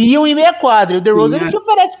que criam em meia quadra, e o DeRozan ele te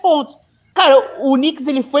oferece pontos. Cara, o Knicks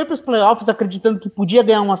ele foi pros playoffs acreditando que podia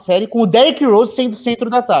ganhar uma série com o Derrick Rose sendo o centro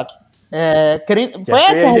do ataque. Foi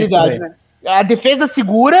essa a realidade, né? A defesa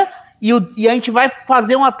segura e a gente vai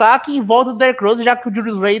fazer um ataque em volta do Derrick Rose, já que o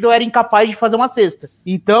Julius Randle era incapaz de fazer uma cesta.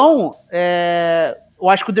 Então, eu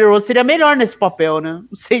acho que o DeRozan seria melhor nesse papel, né?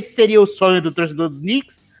 Não sei se seria o sonho do torcedor dos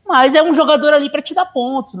Knicks, mas é um jogador ali pra te dar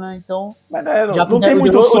pontos, né? Então, mas não tem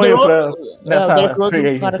muito sonho nessa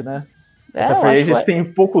free agency, né? Essa free agency tem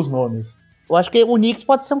poucos nomes. Eu acho que o Knicks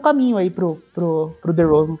pode ser um caminho aí pro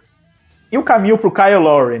DeRozan. E o caminho pro Kyle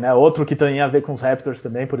Lowry, né? Outro que tem a ver com os Raptors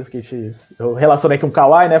também, por isso que eu relacionei com o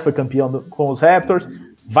Kawhi, né? Foi campeão com os Raptors,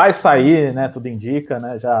 vai sair, né? Tudo indica,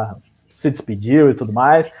 né? Já se despediu e tudo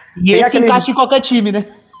mais. E esse encaixa em qualquer time, né?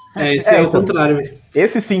 Esse é o contrário.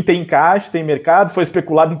 Esse sim tem encaixe, tem mercado, foi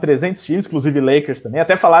especulado em 300 times, inclusive Lakers também.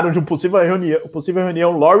 Até falaram de uma possível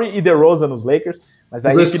reunião Lowry e DeRozan nos Lakers, mas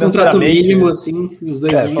aí os contrato mínimo, assim, os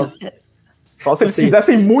dois só se eles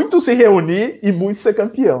quisessem muito se reunir e muito ser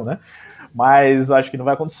campeão, né? Mas acho que não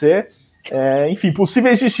vai acontecer. Enfim,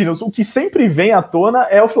 possíveis destinos. O que sempre vem à tona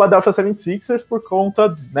é o Philadelphia 76ers por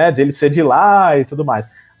conta, né, dele ser de lá e tudo mais.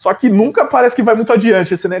 Só que nunca parece que vai muito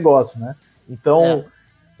adiante esse negócio, né? Então,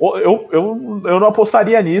 eu não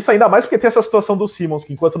apostaria nisso, ainda mais porque tem essa situação do Simmons,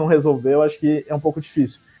 que enquanto não resolver, eu acho que é um pouco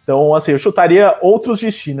difícil. Então, assim, eu chutaria outros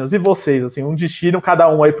destinos. E vocês, assim, um destino cada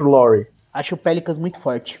um aí pro Lowry? Acho o Pelicans muito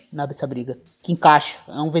forte nessa briga. Que encaixa.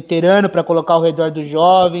 É um veterano para colocar ao redor dos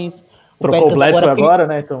jovens. Trocou o Bledsoe agora,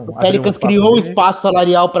 né? Então, o Pelicans criou um espaço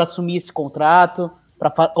salarial para assumir esse contrato,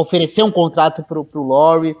 para oferecer um contrato pro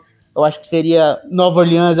Lowry. Eu acho que seria... Nova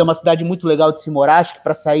Orleans é uma cidade muito legal de se morar. Acho que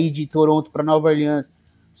para sair de Toronto para Nova Orleans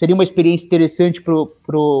seria uma experiência interessante pro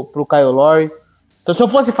Kyle Lowry. Então, se eu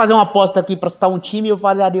fosse fazer uma aposta aqui para citar um time, eu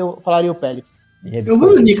falaria o Pelicans. Eu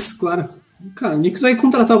vou no Knicks, claro. Cara, o Knicks vai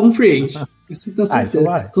contratar algum free agent. Isso tá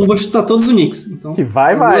certeza. Então eu vou chutar todos os Knicks. Então, que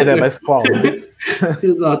vai, né? Mas qual?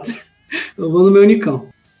 Exato. Eu vou no meu Nicão.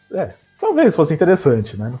 Talvez fosse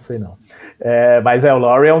interessante, né? Não sei não. Mas o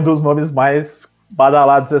Lowry é um dos nomes mais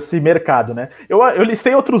badalados desse mercado, né? Eu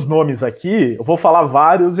listei outros nomes aqui, eu vou falar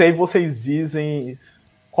vários e aí vocês dizem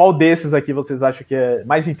qual desses aqui vocês acham que é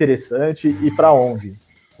mais interessante e para onde.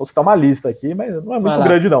 Vou citar uma lista aqui, mas não é muito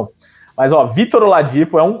grande não. Mas, Vitor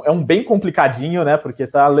Oladipo é um bem complicadinho, né? Porque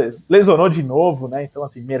lesionou de novo, né? Então,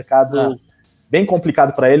 assim, mercado bem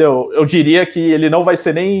complicado para ele. Eu diria que ele não vai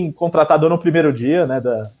ser nem contratado no primeiro dia, né?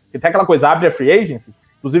 Tem aquela coisa, abre a Free Agency.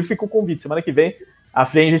 Inclusive fica o convite, semana que vem a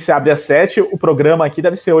Free Agency abre às 7, o programa aqui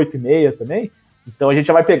deve ser 8h30 também. Então a gente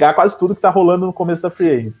já vai pegar quase tudo que tá rolando no começo da Free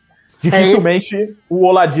Agency. Dificilmente o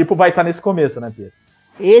Oladipo vai estar nesse começo, né, Pedro?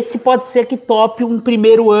 Esse pode ser que tope um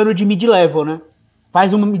primeiro ano de mid-level, né?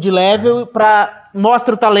 Faz um mid-level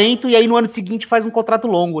mostra o talento e aí no ano seguinte faz um contrato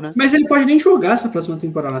longo, né? Mas ele pode nem jogar essa próxima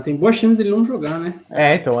temporada, tem boa chance dele não jogar, né?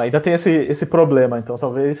 Então, ainda tem esse problema, então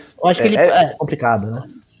talvez... Eu acho que ele complicado, né?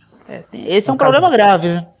 Esse é um problema grave,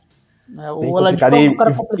 né? O Oladipo é um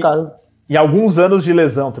cara complicado. E alguns anos de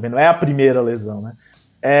lesão também, não é a primeira lesão,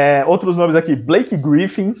 né? Outros nomes aqui, Blake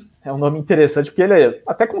Griffin, é um nome interessante, porque ele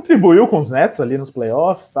até contribuiu com os Nets ali nos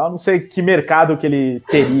playoffs e tal. Não sei que mercado que ele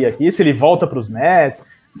teria aqui, se ele volta para os Nets.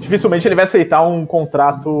 Dificilmente ele vai aceitar um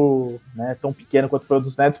contrato, né, tão pequeno quanto foi o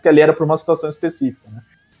dos Nets, porque ali era por uma situação específica,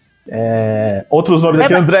 né? Outros nomes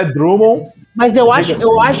aqui, André Drummond. Mas eu acho que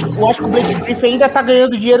o Blake Griffin ainda tá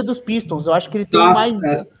ganhando dinheiro dos Pistons. Eu acho que ele tem mais...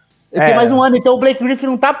 Ele tem mais um ano, então o Blake Griffin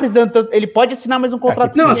não tá precisando tanto. Ele pode assinar mais um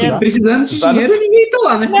contrato. Não, assim, precisando de dinheiro, ninguém tá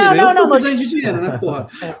lá, né? Não, tô precisando de dinheiro, né, porra?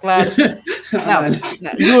 Claro.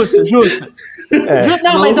 Justo.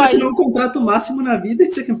 Não, mas assinou um contrato máximo na vida,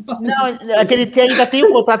 isso aqui não, aquele ainda tem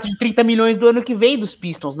um contrato de 30 milhões do ano que vem dos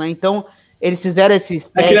Pistons, né? Então, eles fizeram esses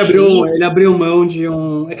testes. Ele abriu mão de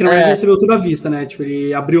um. É que na verdade ele recebeu tudo à vista, né? Tipo,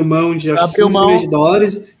 ele abriu mão de acho que 15 milhões de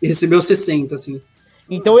dólares e recebeu 60, assim.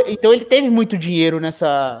 Então ele teve muito dinheiro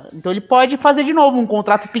nessa... Então ele pode fazer de novo um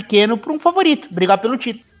contrato pequeno para um favorito, brigar pelo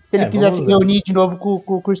título. Se ele quiser se reunir de novo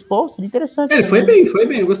com o Chris Paul, seria interessante. Ele foi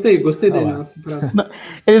bem. Eu gostei dele.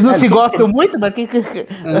 Eles não se gostam muito, mas...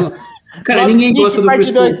 Cara, ninguém gosta do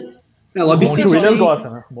Chris Paul. Lobby City gosta,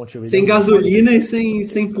 né? Sem gasolina e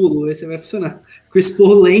sem pulo. Esse vai funcionar. Chris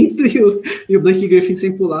Paul lento e o Blake Griffin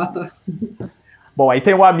sem pular, tá? Bom, aí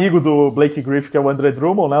tem um amigo do Blake Griffin, que é o André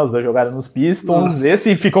Drummond, né? Os dois jogaram nos Pistons. Nossa.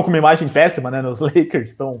 Esse ficou com uma imagem péssima, né? Nos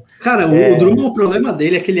Lakers. Então, cara, o Drummond, o problema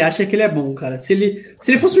dele é que ele acha que ele é bom, cara. Se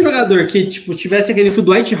ele fosse um jogador que, tipo, tivesse aquele que o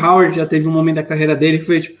Dwight Howard já teve um momento da carreira dele que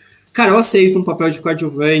foi, tipo, cara, eu aceito um papel de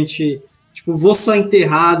coadjuvante, tipo, vou só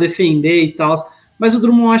enterrar, defender e tal. Mas o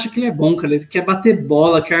Drummond acha que ele é bom, cara. Ele quer bater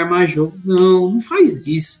bola, quer armar jogo. Não faz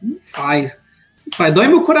isso. Não faz. Dói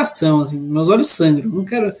meu coração, assim. Meus olhos sangram. Não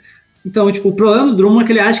quero... Então, tipo, o problema do Drummond é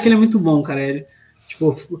que ele acha que ele é muito bom, cara. Ele,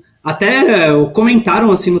 tipo, até comentaram,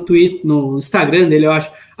 assim, no Twitter, no Instagram dele, eu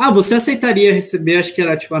acho. Você aceitaria receber, acho que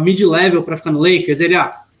era, tipo, a mid-level pra ficar no Lakers? Ele,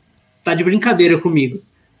 tá de brincadeira comigo.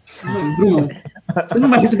 Drummond, você não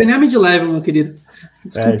vai receber nem a mid-level, meu querido.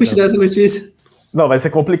 Desculpa te dar essa notícia. Não, vai ser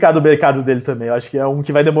complicado o mercado dele também. Eu acho que é um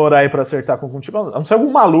que vai demorar aí pra acertar com algum time. Não sei,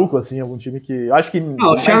 algum maluco, assim, algum time que... Eu acho que...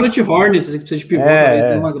 o Charlotte Hornets, que precisa de pivô, talvez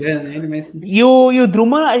dê uma grana nele, mas... E o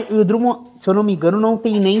Drummond, se eu não me engano, não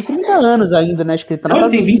tem nem 30 anos ainda, né? Acho que ele tá na ele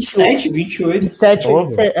tem 27, 28. 27,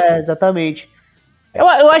 exatamente.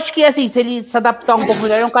 Eu acho que, assim, se ele se adaptar um pouco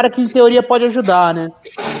melhor, é um cara que, em teoria, pode ajudar, né?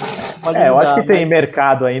 Eu acho que tem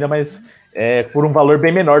mercado ainda, mas... por um valor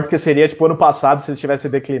bem menor do que seria, tipo, ano passado, se ele tivesse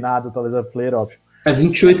declinado, talvez, a player option.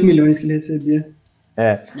 28 milhões que ele recebia.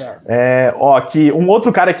 Aqui, um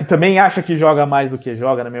outro cara que também acha que joga mais do que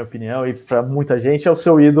joga, na minha opinião, e pra muita gente, é o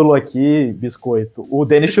seu ídolo aqui, Biscoito, o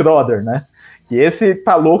Dennis Schroeder, né? Que esse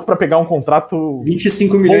tá louco pra pegar um contrato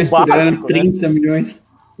 25 milhões por ano, 30 milhões.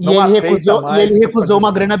 E ele recusou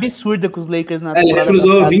uma grana absurda com os Lakers na temporada. Ele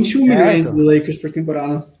recusou 21 milhões do Lakers por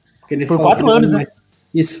temporada. Ele por 4 anos, né?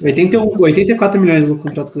 Isso, 84 milhões no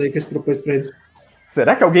contrato que o Lakers propôs pra ele.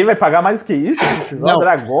 Será que alguém vai pagar mais que isso? Não.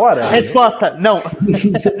 Agora? Resposta, não.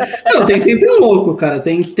 Não, tem sempre um louco, cara.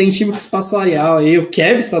 Tem time com espaço salarial aí. O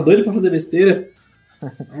Kevin está doido pra fazer besteira.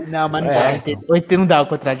 Não, mas não dá o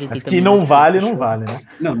contrato. Mas que não vale, não vale, né?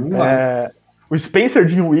 Não vale. O Spencer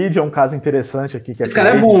Dinwiddie é um caso interessante aqui. Que esse cara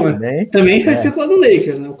é bom, né? Também foi especulado no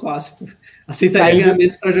Lakers, né? O clássico. Aceitaria ganhar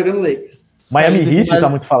meses pra jogar no Lakers. Miami Heat tá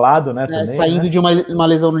muito falado, né? Também, saindo de uma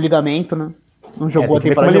lesão no ligamento, né? Não jogou a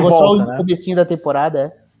temporada, jogou só o comecinho da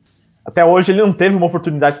temporada, Até hoje ele não teve uma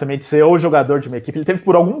oportunidade também de ser o jogador de uma equipe. Ele teve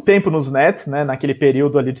por algum tempo nos Nets, né? Naquele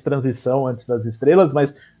período ali de transição antes das estrelas,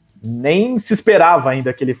 mas nem se esperava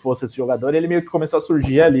ainda que ele fosse esse jogador, e ele meio que começou a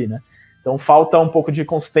surgir ali, né? Então falta um pouco de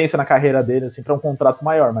consistência na carreira dele, assim, para um contrato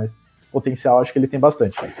maior, mas potencial acho que ele tem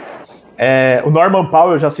bastante. O Norman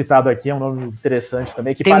Powell, já citado aqui, é um nome interessante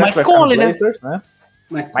também, que tem parece que vai ficar no Blazers, né?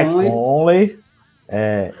 Mike Conley.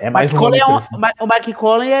 Mais um o Mike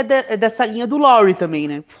Conley é dessa linha do Lowry também,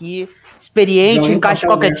 né? Que experiente, encaixa em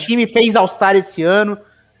qualquer time, fez All-Star esse ano.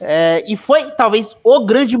 E foi talvez o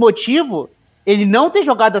grande motivo, ele não ter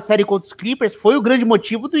jogado a série contra os Clippers, foi o grande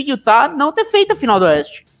motivo do Utah não ter feito a final do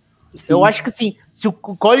Oeste. Sim. Eu acho que assim, se o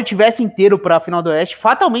Cole tivesse inteiro pra final do Oeste,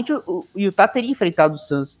 fatalmente o Utah teria enfrentado o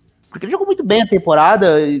Suns. Porque ele jogou muito bem a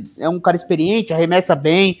temporada, é um cara experiente, arremessa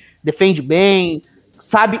bem, defende bem,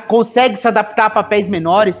 sabe, consegue se adaptar a papéis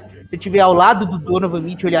menores. Se ele estiver ao lado do Donovan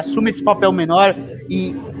Mitchell, ele assume esse papel menor.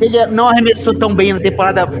 E se ele não arremessou tão bem na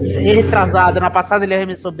temporada retrasada, na passada ele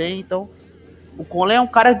arremessou bem, então o Conley é um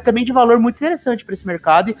cara também de valor muito interessante para esse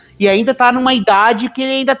mercado e ainda tá numa idade que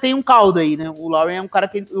ele ainda tem um caldo aí, né? O Lowry é um cara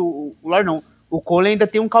que... O Lowry não. O Conley ainda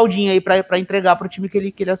tem um caldinho aí para entregar pro time que ele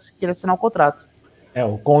queira assinar o contrato.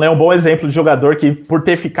 O Conley é um bom exemplo de jogador que, por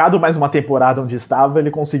ter ficado mais uma temporada onde estava, ele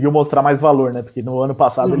conseguiu mostrar mais valor, né? Porque no ano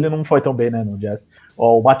passado ele não foi tão bem, né, no Jazz.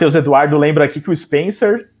 O Matheus Eduardo lembra aqui que o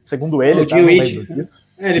Spencer, segundo ele, não lembro disso.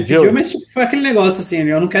 Ele pediu, mas foi aquele negócio assim,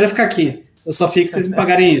 eu não quero ficar aqui. Eu só fico se vocês me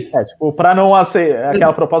pagarem isso. Pra não aceitar,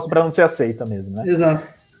 aquela proposta para não ser aceita mesmo, né? Exato.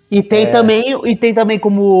 E tem também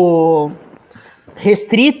como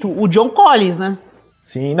restrito o John Collins, né?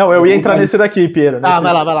 Sim, não, eu ia entrar nesse daqui, Piero. Vai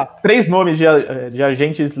lá. 3 nomes de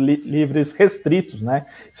agentes livres restritos, né?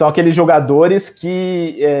 São aqueles jogadores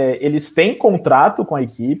que eles têm contrato com a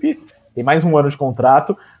equipe, tem mais um ano de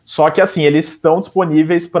contrato, só que assim, eles estão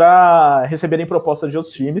disponíveis para receberem propostas de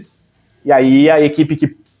outros times, e aí a equipe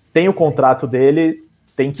que tem o contrato dele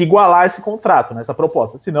tem que igualar esse contrato, né, essa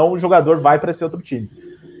proposta, senão o jogador vai para esse outro time.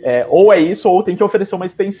 Ou é isso, ou tem que oferecer uma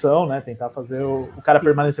extensão, né? Tentar fazer o cara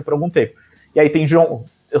permanecer por algum tempo. E aí tem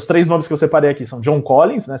os 3 nomes que eu separei aqui são John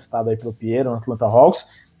Collins, né, citado aí pelo Piero, no Atlanta Hawks,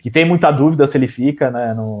 que tem muita dúvida se ele fica,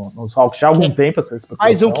 né, nos Hawks já há algum tempo. Essa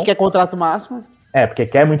mais um que quer contrato máximo. Porque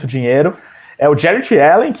quer muito dinheiro. O Jarrett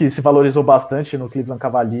Allen, que se valorizou bastante no Cleveland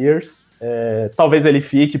Cavaliers. Talvez ele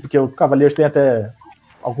fique, porque o Cavaliers tem até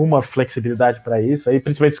alguma flexibilidade para isso, aí,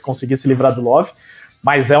 principalmente se conseguir se livrar do Love,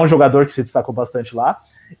 mas é um jogador que se destacou bastante lá.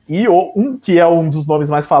 E um que é um dos nomes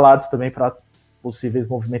mais falados também para possíveis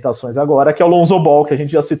movimentações agora, que é o Lonzo Ball, que a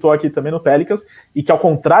gente já citou aqui também no Pelicans, e que ao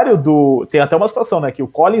contrário tem até uma situação, né, que o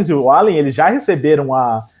Collins e o Allen, eles já receberam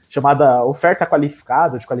a chamada oferta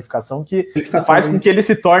qualificada, de qualificação, que faz com que eles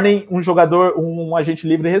se tornem um jogador, um agente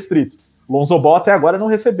livre restrito. O Lonzo Ball até agora não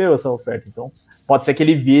recebeu essa oferta, então pode ser que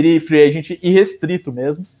ele vire free agent irrestrito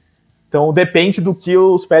mesmo. Então depende do que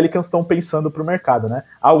os Pelicans estão pensando para o mercado, né?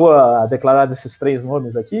 Algo a declarar desses 3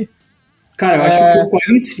 nomes aqui? Cara, eu acho que o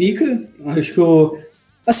Collins fica. Acho que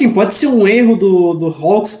assim, pode ser um erro do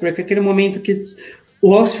Hawks, porque aquele momento que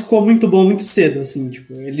o Hawks ficou muito bom muito cedo, assim,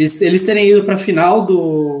 tipo, eles terem ido para final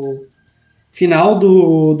do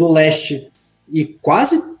leste e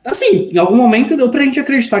quase, assim, em algum momento deu pra gente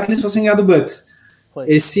acreditar que eles fossem ganhar do Bucks.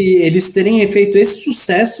 Eles terem feito esse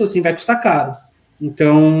sucesso, assim, vai custar caro.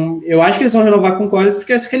 Então, eu acho que eles vão renovar com o Collins,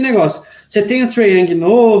 porque é aquele negócio. Você tem o Trae Young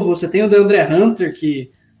novo, você tem o DeAndre Hunter, que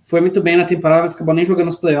foi muito bem na temporada, mas acabou nem jogando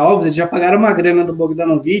nos playoffs. Eles já pagaram uma grana do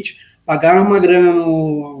Bogdanovic, pagaram uma grana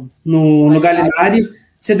no Gallinari.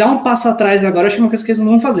 Você dá um passo atrás agora, acho que é uma coisa que eles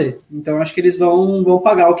não vão fazer. Então, acho que eles vão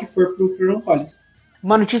pagar o que for pro John Collins.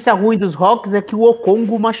 Uma notícia ruim dos Hawks é que o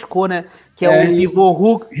Okongo machucou, né? Que é o pivô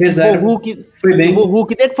Hulk. Foi bem. O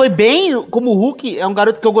Hulk dele foi bem como Hulk, é um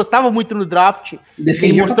garoto que eu gostava muito no draft.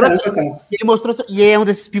 Defendia ele mostrou, e é um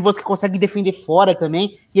desses pivôs que consegue defender fora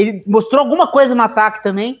também. E ele mostrou alguma coisa no ataque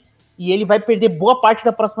também. E ele vai perder boa parte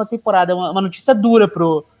da próxima temporada. É uma notícia dura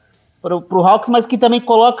pro Hawks, mas que também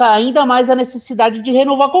coloca ainda mais a necessidade de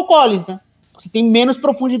renovar com o Collins, né? Você tem menos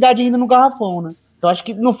profundidade ainda no garrafão, né? Então acho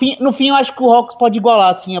que no fim eu acho que o Hawks pode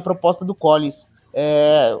igualar assim, a proposta do Collins.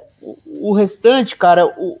 O restante, cara,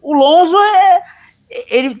 o Lonzo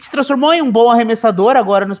ele se transformou em um bom arremessador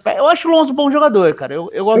agora nos pés. Eu acho o Lonzo bom jogador, cara.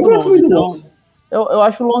 Eu gosto do Lonzo. Então, eu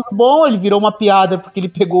acho o Lonzo bom, ele virou uma piada porque ele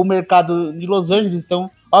pegou o mercado de Los Angeles.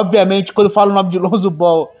 Então, obviamente, quando eu falo o nome de Lonzo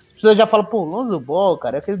Ball, as pessoas já falam, pô, Lonzo Ball,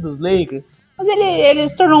 cara, é aquele dos Lakers. Mas ele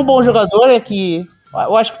se tornou um bom jogador, que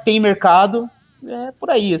eu acho que tem mercado. É por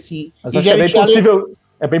aí, assim. Mas acho que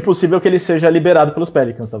é bem possível que ele seja liberado pelos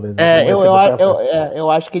Pelicans, talvez. Eu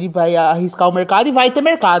acho que ele vai arriscar o mercado e vai ter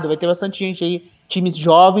mercado. Vai ter bastante gente aí, times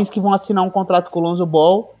jovens, que vão assinar um contrato com o Lonzo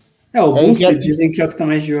Ball. O Busca dizem que é o que tá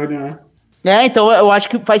mais de olho, né? Então eu acho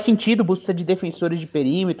que faz sentido. O Busca precisa de defensores de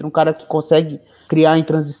perímetro, um cara que consegue criar em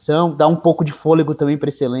transição, dar um pouco de fôlego também para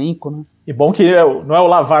esse elenco, né? E bom que não é o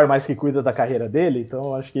Lavar mais que cuida da carreira dele, então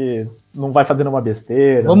eu acho que não vai fazendo uma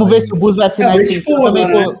besteira. Vamos ver se o Bus vai assinar esse também.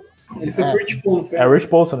 Ele foi pro Rich Paul, não foi? Rich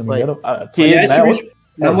Paul, se não me engano.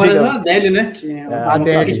 Namorando a Adele, né? Que é uma que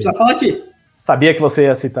a gente precisa falar aqui. Sabia que você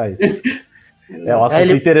ia citar isso. Um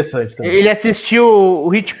assunto interessante também. Ele assistiu o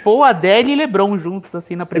Rich Paul, Adele e LeBron juntos,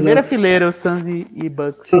 assim, na primeira fileira, o Suns e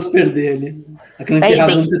Bucks. Suns perder ali. Aquela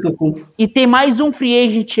enterrada no Tetocumpo. E tem mais um free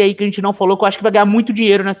agent aí que a gente não falou, que eu acho que vai ganhar muito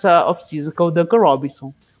dinheiro nessa off-season, que é o Duncan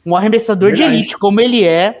Robinson. Um arremessador de elite, como ele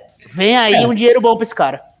vem aí um dinheiro bom pra esse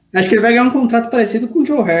cara. Acho que ele vai ganhar um contrato parecido com o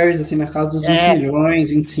Joe Harris, assim, na casa dos 20 milhões,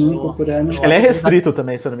 25 por ano. Ele é restrito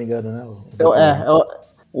também, se eu não me engano, né?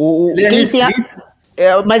 Ele é restrito.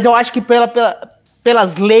 Mas eu acho que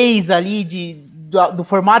pelas leis ali do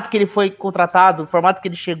formato que ele foi contratado, do formato que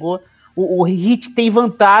ele chegou, o Heat tem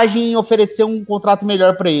vantagem em oferecer um contrato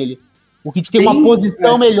melhor para ele. O Heat tem uma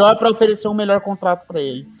posição melhor para oferecer um melhor contrato para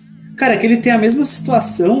ele. Cara, que ele tem a mesma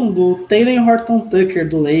situação do Talen Horton-Tucker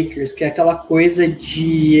do Lakers, que é aquela coisa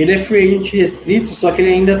de... Ele é free agent restrito, só que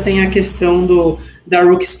ele ainda tem a questão da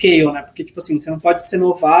rookie scale, né? Porque, tipo assim, você não pode ser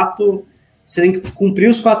novato, você tem que cumprir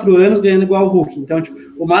os 4 anos ganhando igual o rookie. Então, tipo,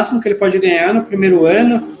 o máximo que ele pode ganhar no primeiro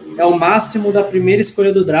ano é o máximo da primeira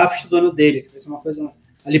escolha do draft do ano dele, que vai ser uma coisa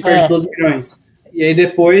ali perto de 12 milhões. E aí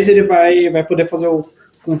depois ele vai poder fazer o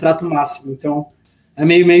contrato máximo. Então, é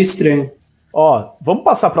meio estranho. Vamos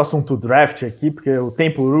passar para o assunto draft aqui, porque o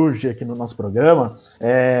tempo urge aqui no nosso programa.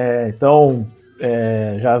 Então,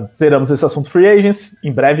 já teremos esse assunto free agents.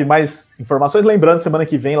 Em breve, mais informações. Lembrando, semana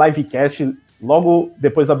que vem, livecast, logo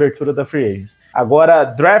depois da abertura da free agents. Agora,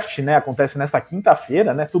 draft, né, acontece nesta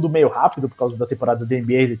quinta-feira, né? Tudo meio rápido por causa da temporada da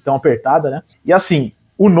NBA tão apertada, né? E assim,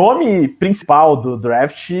 o nome principal do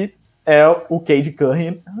draft é o Cade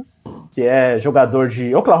Cunningham, que é jogador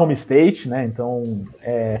de Oklahoma State, né? Então,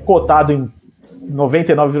 cotado em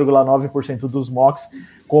 99,9% dos mocks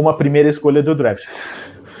como a primeira escolha do draft.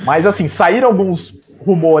 Mas assim, saíram alguns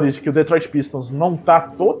rumores de que o Detroit Pistons não está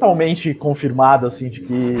totalmente confirmado, assim, de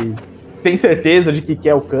que tem certeza de que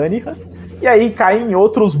quer o Cunningham, e aí caem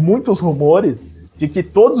outros muitos rumores de que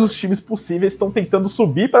todos os times possíveis estão tentando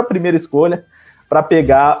subir para a primeira escolha para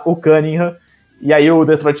pegar o Cunningham, e aí o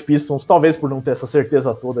Detroit Pistons, talvez por não ter essa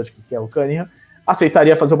certeza toda de que quer o Cunningham,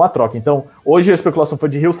 aceitaria fazer uma troca. Então, hoje a especulação foi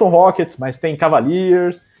de Houston Rockets, mas tem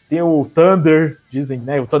Cavaliers, tem o Thunder, dizem,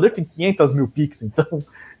 né? O Thunder tem 500 mil picks, então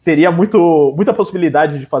teria muita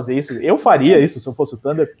possibilidade de fazer isso. Eu faria isso se eu fosse o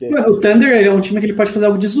Thunder, porque... O Thunder é um time que ele pode fazer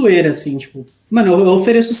algo de zoeira, assim, tipo... Mano, eu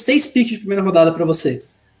ofereço 6 picks de primeira rodada pra você.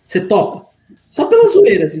 Você topa? Só pela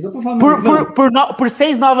zoeira, assim, só pra falar... Por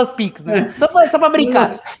 6 novas picks, né? Só pra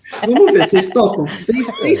brincar. Vamos ver, vocês topam?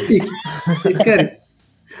 6 picks. Vocês querem?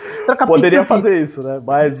 Poderia fazer isso, né?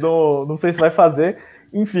 Mas não sei se vai fazer.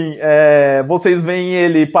 Enfim, vocês veem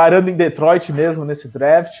ele parando em Detroit mesmo nesse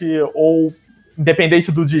draft, ou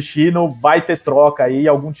independente do destino, vai ter troca aí,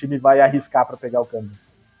 algum time vai arriscar para pegar o caminho?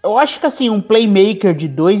 Eu acho que assim, um playmaker de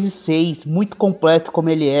 2-6, muito completo como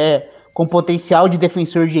ele com potencial de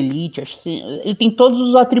defensor de elite, acho assim, ele tem todos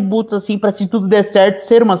os atributos assim para, se tudo der certo,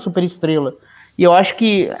 ser uma super estrela. E eu acho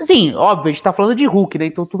que, assim, óbvio, a gente tá falando de Hulk, né?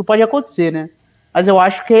 Então tudo pode acontecer, né? Mas eu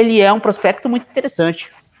acho que ele é um prospecto muito interessante.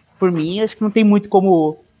 Por mim, acho que não tem muito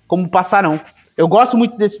como passar, não. Eu gosto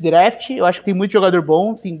muito desse draft, eu acho que tem muito jogador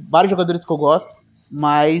bom, tem vários jogadores que eu gosto,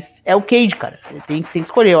 mas é o Cade, cara. Ele tem que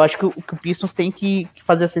escolher. Eu acho que o Pistons tem que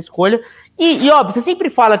fazer essa escolha. E óbvio, você sempre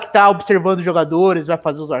fala que tá observando os jogadores, vai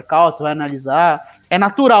fazer os workouts, vai analisar. É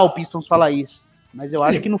natural o Pistons falar isso. Mas eu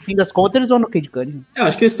acho que no fim das contas eles vão no Cade Cunningham. Eu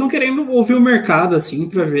acho que eles estão querendo ouvir o mercado, assim,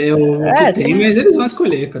 pra ver o que tem, mas eles vão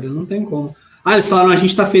escolher, cara, não tem como. Eles falaram, a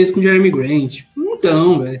gente tá feliz com o Jeremy Grant.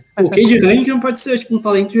 Então, velho. O Cade Cunningham pode ser, tipo, um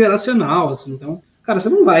talento geracional, assim, então... Cara, você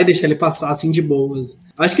não vai deixar ele passar, assim, de boas.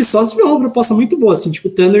 Acho que só se tiver uma proposta muito boa, assim, tipo,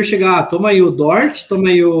 o Thunder chegar, toma aí o Dort, toma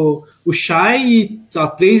aí o Shai e,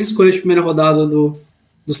 3 escolhas de primeira rodada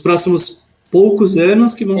dos próximos poucos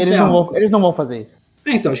anos que vão ser altos. Eles não vão fazer isso.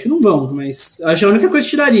 Então, acho que não vão, mas acho que a única coisa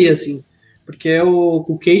que tiraria, assim, porque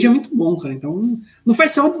o Cade é muito bom, cara, então não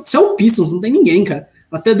faz ser o Pistons, não tem ninguém, cara.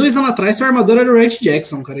 Até 2 anos atrás, seu armador era o Reggie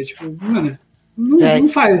Jackson, cara, tipo, mano, não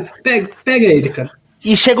faz, pega ele, cara.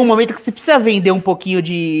 E chega um momento que você precisa vender um pouquinho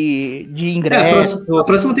de ingresso. A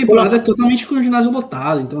próxima temporada é totalmente com o ginásio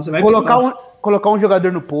lotado, então você vai colocar um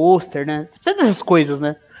jogador no pôster, né? Você precisa dessas coisas,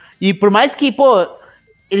 né? E por mais que,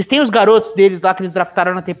 eles têm os garotos deles lá que eles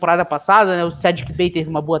draftaram na temporada passada, né? O Saddiq Bey teve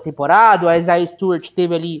uma boa temporada, o Isaiah Stewart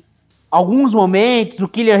teve ali alguns momentos, o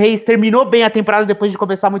Killian Hayes terminou bem a temporada depois de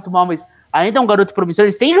começar muito mal, mas ainda é um garoto promissor.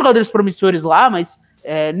 Eles têm jogadores promissores lá, mas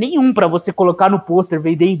nenhum para você colocar no pôster,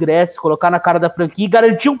 vender ingresso, colocar na cara da franquia e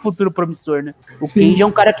garantir um futuro promissor, né? O Cade é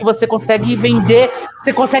um cara que você consegue vender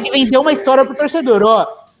uma história pro torcedor,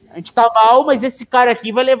 a gente tá mal, mas esse cara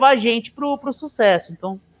aqui vai levar a gente pro sucesso.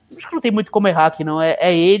 Então, acho que não tem muito como errar aqui, não.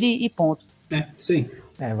 É ele e ponto. Sim.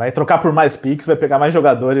 Vai trocar por mais picks, vai pegar mais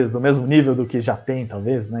jogadores do mesmo nível do que já tem,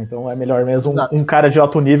 talvez, né? Então é melhor mesmo um cara de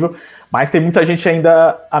alto nível, mas tem muita gente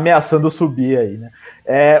ainda ameaçando subir aí, né?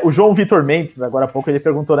 O João Vitor Mendes, agora há pouco, ele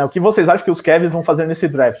perguntou, né? O que vocês acham que os Cavs vão fazer nesse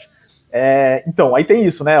draft? Então, aí tem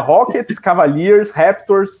isso, né? Rockets, Cavaliers,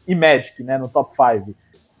 Raptors e Magic, né? No top 5.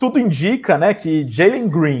 tudo indica, né, que Jalen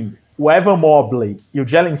Green, o Evan Mobley e o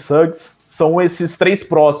Jalen Suggs são esses 3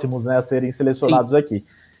 próximos, né, a serem selecionados aqui.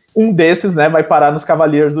 Um desses, né, vai parar nos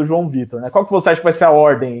Cavaliers do João Vitor, né? Qual que você acha que vai ser a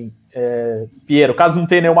ordem, Piero, caso não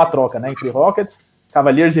tenha nenhuma troca, né, entre Rockets,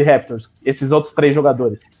 Cavaliers e Raptors, esses outros 3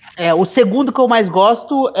 jogadores? O segundo que eu mais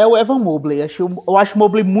gosto é o Evan Mobley. Eu acho o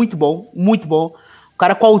Mobley muito bom, muito bom. O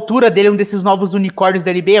cara com a altura dele é um desses novos unicórnios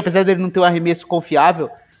da NBA, apesar dele não ter um arremesso confiável,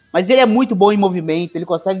 mas ele é muito bom em movimento, ele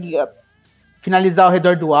consegue finalizar ao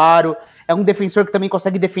redor do aro, é um defensor que também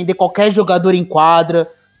consegue defender qualquer jogador em quadra,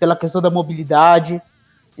 pela questão da mobilidade.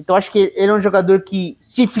 Então acho que ele é um jogador que,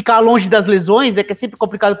 se ficar longe das lesões, que é sempre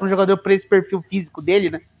complicado para um jogador por esse perfil físico dele,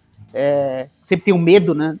 né? Sempre tem um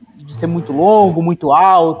medo, né, de ser muito longo, muito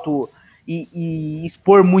alto e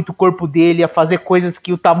expor muito o corpo dele a fazer coisas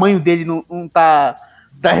que o tamanho dele não tá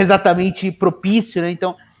exatamente propício, né?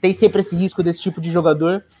 Então tem sempre esse risco desse tipo de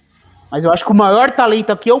jogador. Mas eu acho que o maior talento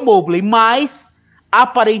aqui é o Mobley, mas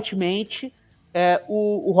aparentemente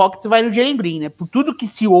o Rockets vai no Jalen Green, né? Por tudo que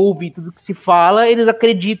se ouve, tudo que se fala, eles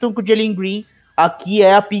acreditam que o Jalen Green aqui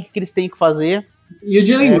é a pick que eles têm que fazer. E o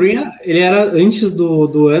Jalen Green, ele era, antes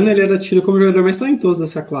do ano, ele era tido como o jogador mais talentoso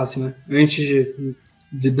dessa classe, né? Antes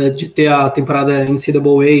de ter a temporada em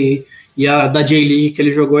NCAA e a da J-League que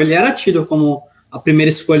ele jogou, ele era tido como a primeira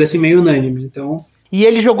escolha, assim, meio unânime, então... E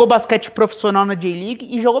ele jogou basquete profissional na J-League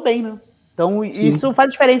e jogou bem, né? Então Sim. Isso faz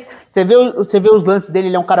diferença. Você vê os lances dele,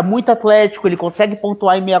 ele é um cara muito atlético, ele consegue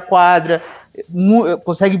pontuar em meia quadra,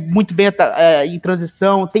 consegue muito bem em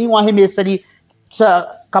transição, tem um arremesso ali, precisa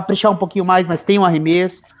caprichar um pouquinho mais, mas tem um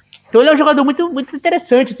arremesso. Então ele é um jogador muito, muito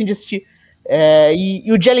interessante assim, de assistir. E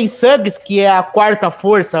o Jalen Suggs, que é a quarta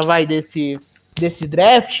força desse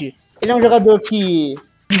draft, ele é um jogador que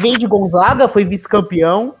vem de Gonzaga, foi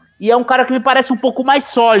vice-campeão, e é um cara que me parece um pouco mais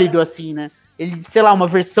sólido, assim, né? Ele, sei lá, uma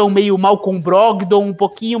versão meio Malcolm Brogdon, um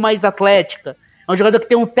pouquinho mais atlética. É um jogador que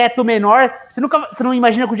tem um teto menor. Você não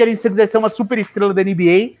imagina que o Jalen Suggs vai ser uma super estrela da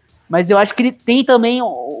NBA, mas eu acho que ele tem também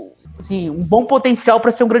assim, um bom potencial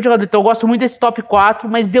para ser um grande jogador. Então eu gosto muito desse top 4,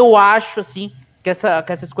 mas eu acho assim, que essa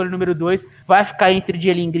escolha número 2 vai ficar entre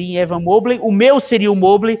Jalen Green e Evan Mobley. O meu seria o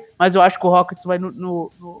Mobley, mas eu acho que o Rockets vai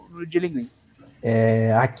no Jalen Green.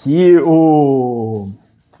 Aqui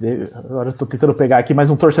agora eu tô tentando pegar aqui mais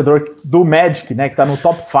um torcedor do Magic, né, que tá no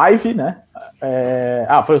top 5, né?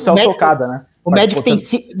 Foi o Celso Okada, né? O Magic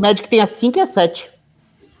tem a 5 e a 7.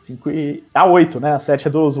 5 e a 8, né? A 7 é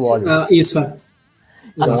dos Warriors. Isso,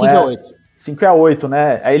 A 5 e a 8. 5 e a 8,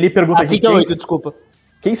 né? Aí ele pergunta aqui... 5 e a 8, desculpa.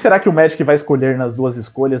 Quem será que o Magic vai escolher nas duas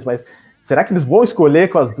escolhas? Mas será que eles vão escolher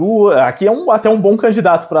com as duas? Aqui é até um bom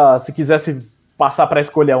candidato para, se quisesse passar para a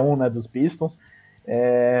escolha 1, né, dos Pistons.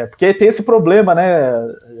 Porque tem esse problema, né?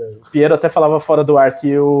 O Piero até falava fora do ar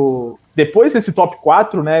que depois desse top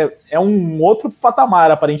 4, né, é um outro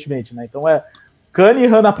patamar, aparentemente, né? Então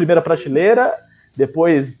Cunningham na primeira prateleira,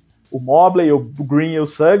 depois o Mobley, o Green e o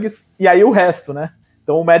Suggs, e aí o resto, né?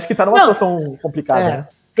 Então o Magic tá numa situação complicada, né?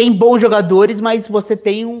 Tem bons jogadores, mas você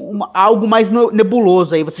tem algo mais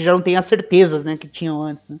nebuloso aí, você já não tem as certezas, né, que tinham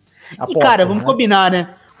antes, né? Apostas, e, cara, vamos combinar,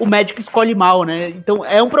 né? O Magic escolhe mal, né? Então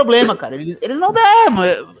é um problema, cara. Eles não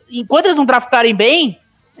devem. Enquanto eles não draftarem bem,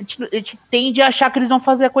 a gente tende a achar que eles vão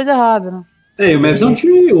fazer a coisa errada, né? O Mavs é um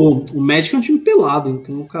time. O Magic é um time pelado,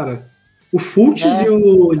 então, cara. O Fultz e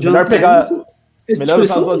o John melhor pegar. Melhor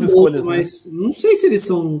usar as duas escolhas, mas não sei se eles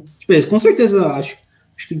são. Tipo, com certeza, acho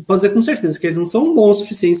que posso dizer com certeza que eles não são bons o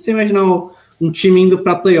suficiente. Se você imaginar um time indo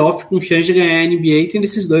pra playoff com chance de ganhar a NBA, tendo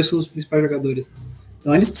esses dois como os principais jogadores.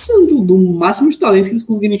 Então eles precisam do máximo de talento que eles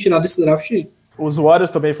conseguirem tirar desse draft aí. Os Warriors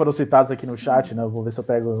também foram citados aqui no chat, né? Vou ver se eu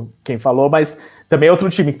pego quem falou, mas também é outro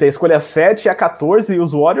time que tem a escolha 7 e a 14, e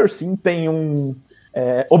os Warriors sim tem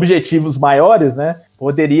objetivos maiores, né?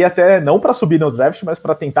 Poderia até, não para subir no draft, mas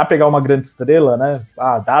para tentar pegar uma grande estrela, né?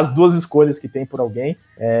 Dar as duas escolhas que tem por alguém.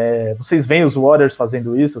 Vocês veem os Warriors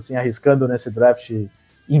fazendo isso, assim, arriscando nesse draft,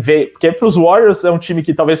 porque para os Warriors é um time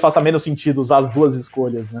que talvez faça menos sentido usar as duas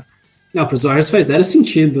escolhas, né? Não, para os Warriors faz zero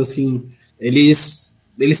sentido, assim, eles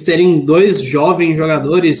terem dois jovens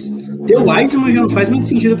jogadores, ter o Wiseman já não faz muito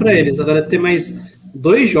sentido para eles, agora ter mais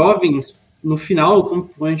dois jovens no final, como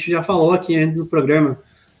a gente já falou aqui antes do programa,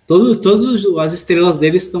 todas as estrelas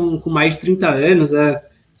deles estão com mais de 30 anos,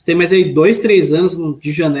 você tem mais aí 2-3 anos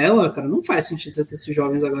de janela, cara, não faz sentido você ter esses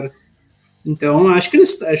jovens agora. Então, acho que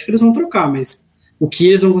eles vão trocar, mas o que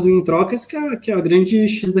eles vão conseguir em troca que é a grande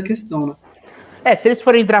X da questão, né? Se eles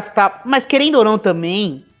forem draftar, mas querendo ou não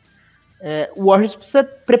também, o Warriors precisa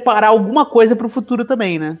preparar alguma coisa para o futuro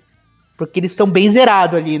também, né? Porque eles estão bem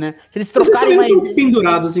zerados ali, né? Se eles trocarem mais... Eles estão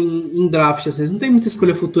pendurados em draft, às vezes. Não tem muita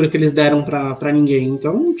escolha futura que eles deram pra ninguém.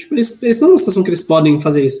 Então, tipo, eles estão numa situação que eles podem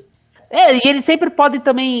fazer isso. E eles sempre podem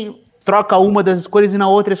também... Troca uma das escolhas e na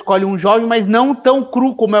outra escolhe um jovem, mas não tão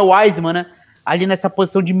cru como é o Wiseman, né? Ali nessa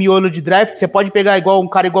posição de miolo de draft, você pode pegar um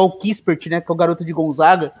cara igual o Kispert, né? Que é o garoto de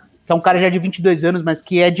Gonzaga, que é um cara já de 22 anos, mas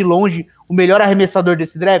que é de longe o melhor arremessador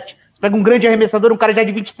desse draft. Você pega um grande arremessador, um cara já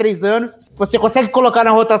de 23 anos, você consegue colocar na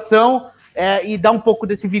rotação e dar um pouco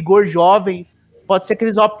desse vigor jovem. Pode ser que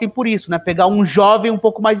eles optem por isso, né? Pegar um jovem um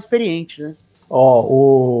pouco mais experiente, né?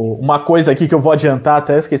 Uma coisa aqui que eu vou adiantar,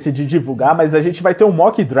 até esqueci de divulgar, mas a gente vai ter um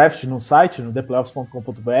mock draft no site, no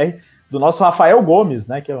theplayoffs.com.br, do nosso Rafael Gomes,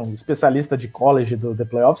 né, que é um especialista de college do The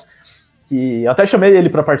Playoffs, que eu até chamei ele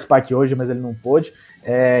para participar aqui hoje, mas ele não pôde.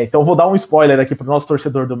 Então vou dar um spoiler aqui para o nosso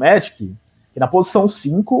torcedor do Magic, que na posição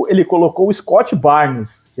 5 ele colocou o Scott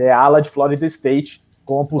Barnes, que é a ala de Florida State,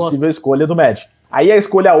 como possível escolha do Magic. Aí a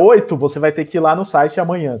escolha 8 você vai ter que ir lá no site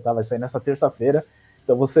amanhã, tá? Vai sair nessa terça-feira,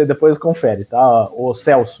 então você depois confere, tá? O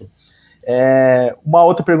Celso. Uma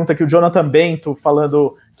outra pergunta aqui, o Jonathan Bento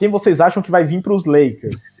falando, quem vocês acham que vai vir para os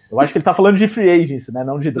Lakers? Eu acho que ele tá falando de free agency, né?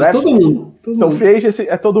 Não de draft. Todo mundo. Então free agency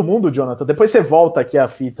é todo mundo, Jonathan. Depois você volta aqui a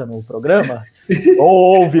fita no programa,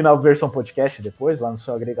 ou ouve na versão podcast depois, lá no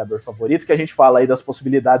seu agregador favorito, que a gente fala aí das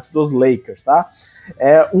possibilidades dos Lakers, tá?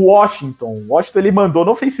 O Washington, ele mandou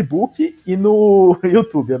no Facebook e no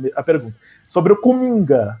YouTube a pergunta sobre o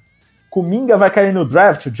Kuminga. Kuminga vai cair no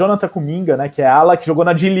draft, o Jonathan Kuminga, né, que é a ala que jogou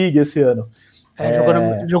na D-League esse ano.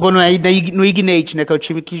 Jogou no Ignite, né, que é o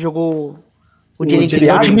time que jogou o D-League,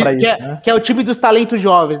 que é o time dos talentos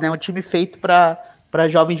jovens, né, um time feito para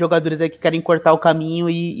jovens jogadores aí que querem cortar o caminho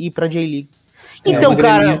e ir para J-League. Então,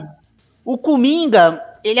 cara, o Kuminga,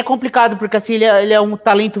 ele é complicado, porque assim, ele é um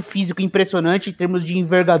talento físico impressionante em termos de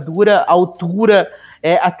envergadura, altura,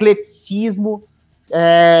 atleticismo,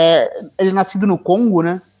 ele é nascido no Congo,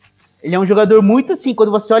 né? Ele é um jogador muito assim,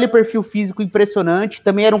 quando você olha o perfil físico, impressionante.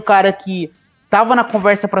 Também era um cara que estava na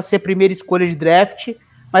conversa para ser a primeira escolha de draft,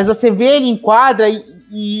 mas você vê ele em quadra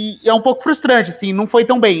e é um pouco frustrante, assim, não foi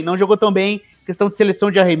tão bem, não jogou tão bem, questão de seleção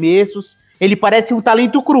de arremessos. Ele parece um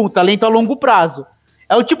talento cru, um talento a longo prazo.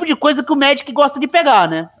 É o tipo de coisa que o Magic gosta de pegar,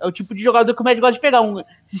 né? É o tipo de jogador que o Magic gosta de pegar, um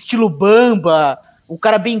estilo Bamba, um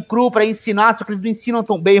cara bem cru para ensinar, só que eles não ensinam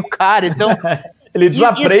tão bem o cara, então... Ele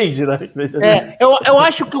desaprende, né? Eu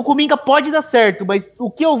acho que o Kuminga pode dar certo, mas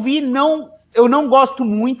o que eu vi, eu não gosto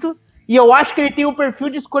muito, e eu acho que ele tem o perfil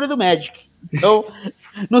de escolha do Magic. Então,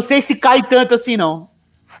 não sei se cai tanto assim, não.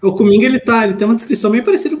 O Kuminga, ele tem uma descrição meio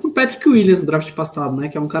parecida com o Patrick Williams no draft passado, né?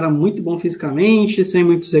 Que é um cara muito bom fisicamente, sem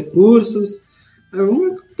muitos recursos.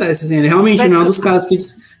 Acontece, assim, ele realmente não é um dos caras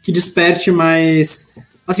que desperte mais...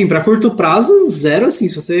 Assim, para curto prazo, zero, assim.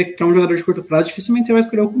 Se você quer um jogador de curto prazo, dificilmente você vai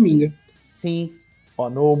escolher o Kuminga. Sim.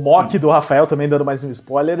 No mock do Rafael, também dando mais um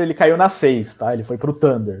spoiler, ele caiu na 6, tá? Ele foi pro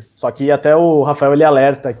Thunder. Só que até o Rafael, ele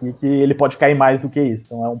alerta aqui que ele pode cair mais do que isso.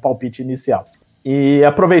 Então é um palpite inicial. E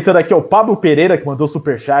aproveitando aqui, o Pablo Pereira, que mandou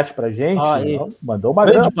superchat pra gente. Mandou uma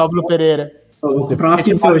grande Pablo Pereira. Vou comprar uma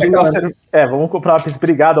pizza hoje. Vamos comprar uma pizza.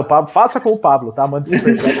 Obrigado, Pablo. Faça com o Pablo, tá? Manda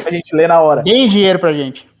superchat pra gente ler na hora. Deem dinheiro pra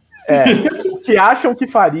gente. O que acham que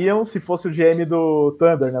fariam se fosse o GM do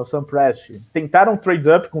Thunder, né, o Sam Presti? Tentaram trade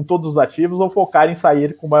up com todos os ativos ou focar em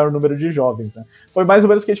sair com o maior número de jovens? Né? Foi mais ou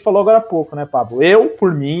menos o que a gente falou agora há pouco, né, Pablo?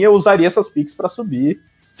 Por mim, eu usaria essas picks para subir.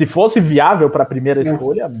 Se fosse viável para a primeira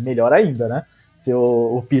escolha, melhor ainda, né? Se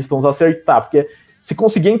o Pistons acertar. Porque se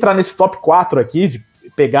conseguir entrar nesse top 4 aqui, de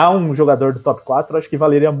pegar um jogador do top 4, acho que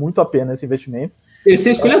valeria muito a pena esse investimento. Eles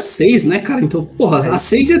têm escolha 6, né, cara? Então, porra, a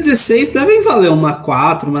 6 e a 16 devem valer uma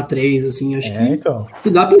 4, uma 3, assim, acho que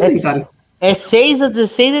dá pra eles tentarem. 6, a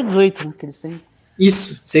 16 e a 18, né, que eles têm.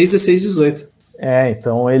 Isso, 6, 16 e 18.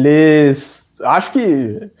 Então eles... Acho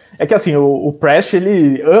que... É que, assim, o Prest,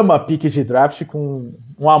 ele ama piques de draft com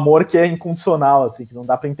um amor que é incondicional, assim, que não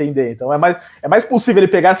dá pra entender. Então é mais possível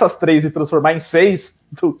ele pegar essas 3 e transformar em 6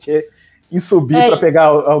 do que... em subir para pegar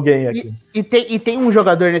alguém aqui. E tem um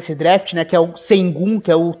jogador nesse draft, né, que é o Sengun, que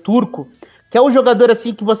é o turco, que é um jogador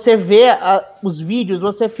assim que você vê os vídeos,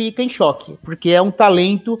 você fica em choque, porque é um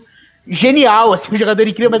talento genial, assim, um jogador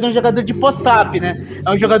incrível, mas é um jogador de post-up, né? É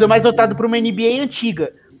um jogador mais voltado para uma NBA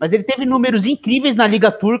antiga. Mas ele teve números incríveis na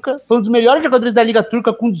Liga Turca, foi um dos melhores jogadores da Liga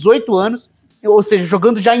Turca com 18 anos, ou seja,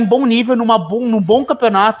 jogando já em bom nível, num bom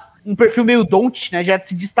campeonato, um perfil meio Doncic, né, já de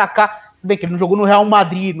se destacar. Bem, que ele não jogou no Real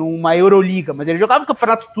Madrid, numa Euroliga, mas ele jogava no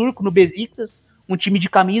Campeonato Turco, no Besiktas, um time de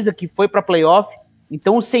camisa que foi para playoff.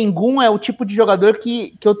 Então o Sengun é o tipo de jogador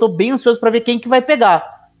que eu tô bem ansioso para ver quem que vai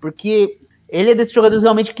pegar, porque ele é desses jogadores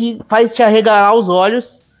realmente que faz te arregalar os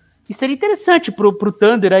olhos que seria interessante pro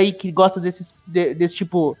Thunder aí, que gosta desse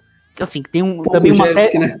tipo, assim, que tem também uma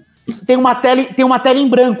tela, né? tem uma tela em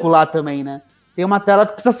branco lá também, né? Tem uma tela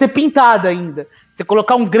que precisa ser pintada ainda. Você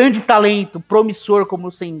colocar um grande talento promissor como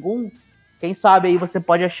o Sengun, quem sabe aí você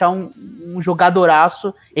pode achar um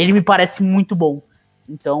jogadoraço. Ele me parece muito bom.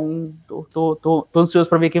 Então, tô ansioso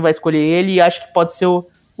para ver quem vai escolher ele, e acho que pode ser o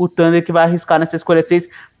Thunder que vai arriscar nessa escolha 6,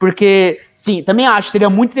 porque, sim, também acho, seria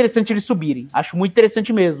muito interessante eles subirem. Acho muito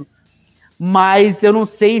interessante mesmo. Mas eu não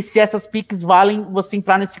sei se essas picks valem você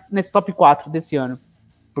entrar nesse top 4 desse ano.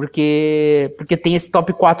 Porque tem esse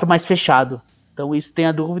top 4 mais fechado. Então isso tem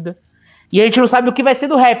a dúvida. E a gente não sabe o que vai ser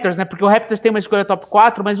do Raptors, né? Porque o Raptors tem uma escolha top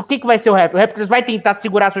 4, mas o que vai ser o Raptors? O Raptors vai tentar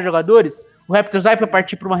segurar seus jogadores? O Raptors vai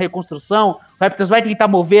partir para uma reconstrução? O Raptors vai tentar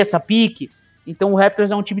mover essa pique? Então o Raptors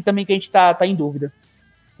é um time também que a gente tá em dúvida.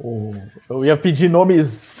 Eu ia pedir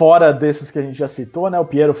nomes fora desses que a gente já citou, né? O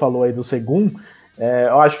Piero falou aí do Sengun.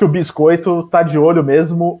 Eu acho que o Biscoito tá de olho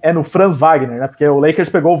mesmo no Franz Wagner, né? Porque o Lakers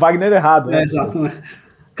pegou o Wagner errado, né? Exato, né?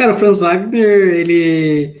 Cara, o Franz Wagner,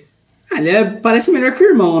 ele parece melhor que o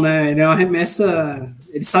irmão, né? Ele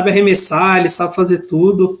ele sabe arremessar, ele sabe fazer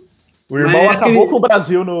tudo. O irmão acabou com o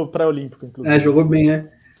Brasil no pré-olímpico, inclusive. Jogou bem, né?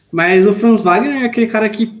 Mas o Franz Wagner é aquele cara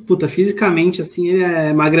que, fisicamente, assim, ele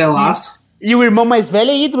é magrelaço. E o irmão mais velho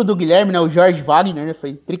é ídolo do Guilherme, né? O Jorge Wagner, né?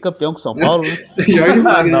 Foi tricampeão com São Paulo, né? Jorge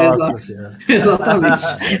Wagner, exato. Exatamente.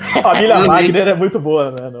 A família Wagner é muito boa,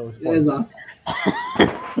 né? Exato.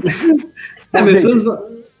 Mas Franz...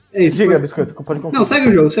 Diga, Biscoito, pode concluir. Não, segue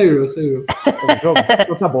o jogo. Segue o jogo?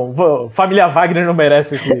 Então tá bom. Família Wagner não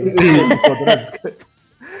merece esse todo, né, Biscoito?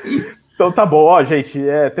 Então tá bom, ó, gente,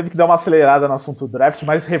 teve que dar uma acelerada no assunto draft,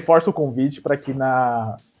 mas reforça o convite para que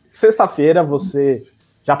na sexta-feira você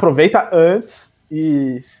já aproveita antes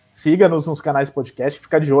e siga-nos nos canais de podcast,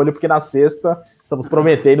 fica de olho, porque na sexta, estamos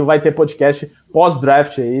prometendo, vai ter podcast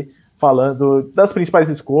pós-draft aí, falando das principais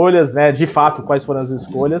escolhas, né, de fato, quais foram as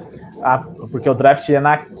escolhas, porque o draft é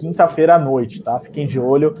na quinta-feira à noite, tá? Fiquem de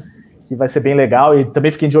olho, que vai ser bem legal, e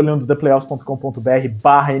também fiquem de olho no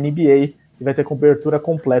theplayoffs.com.br/NBA, que vai ter cobertura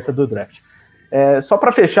completa do draft. Só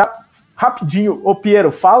para fechar, rapidinho, ô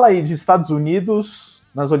Piero, fala aí de Estados Unidos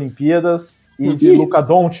nas Olimpíadas e de Luka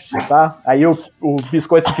Doncic, tá? Aí o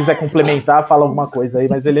Biscoito, se quiser complementar, fala alguma coisa aí,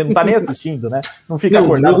 mas ele não tá nem assistindo, né? Não fica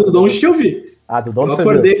acordado. Do Doncic eu vi. Do Doncic eu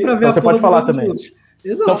acordei para ver então você pode falar também.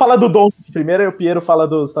 Exato. Então fala do Doncic primeiro e o Piero fala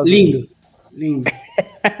dos Estados Unidos. Lindo.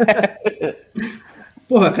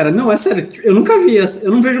 Porra, cara, não, é sério, eu nunca vi,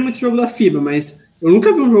 eu não vejo muito jogo da FIBA, mas eu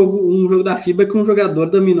nunca vi um jogo da FIBA que um jogador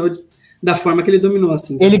dominou da forma que ele dominou,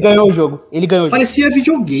 assim. Ele ganhou o jogo. Parecia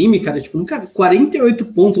videogame, cara. Tipo, nunca vi. 48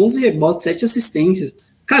 pontos, 11 rebotes, 7 assistências.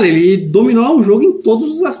 Cara, ele dominou o jogo em todos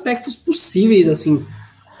os aspectos possíveis, assim.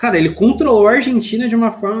 Cara, ele controlou a Argentina de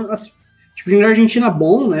uma forma... Assim, tipo, a Argentina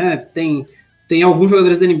bom, né? Tem alguns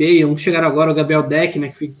jogadores da NBA. Um chegaram agora, o Gabriel Deck, né?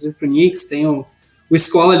 Que foi inclusive pro Knicks. Tem o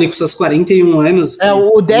Scola ali com seus 41 anos.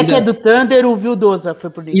 O Deck é do Thunder, o Vildosa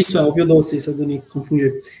foi pro Knicks. Isso, o Vildosa, isso é do Knicks,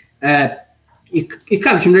 confundi. E,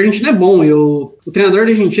 cara, o time da Argentina é bom. E o treinador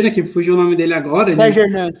da Argentina, que fugiu o nome dele agora...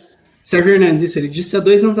 Sérgio Hernandes, isso. Ele disse há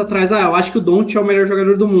 2 anos atrás, eu acho que o Doncic é o melhor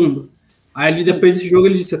jogador do mundo. Aí, depois desse jogo,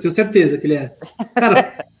 ele disse, eu tenho certeza que ele é.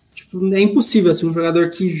 Cara, tipo, é impossível, assim, um jogador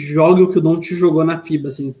que jogue o que o Doncic jogou na FIBA,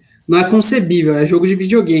 assim. Não é concebível, é jogo de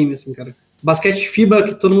videogame, assim, cara. Basquete FIBA,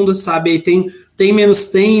 que todo mundo sabe, aí tem menos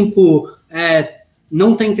tempo,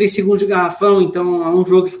 não tem 3 segundos de garrafão, então é um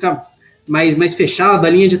jogo que fica... mais fechado, a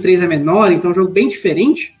linha de 3 é menor, então é um jogo bem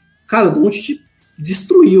diferente. Cara, o Doncic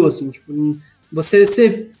destruiu, assim, tipo,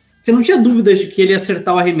 você não tinha dúvidas de que ele ia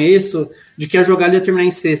acertar o arremesso, de que a jogada ia terminar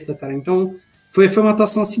em cesta, cara. Então, foi uma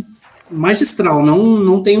atuação, assim, magistral,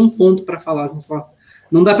 não tem um ponto para falar, assim,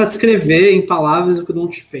 não dá para descrever em palavras o que o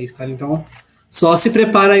Doncic fez, cara. Então, só se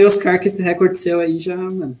prepara aí, Oscar, que esse recorde seu aí já,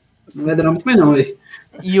 mano, não vai durar muito mais não, velho.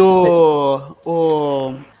 E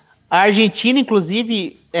a Argentina,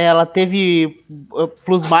 inclusive, ela teve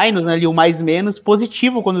plus-minus, né, ali, o mais-menos,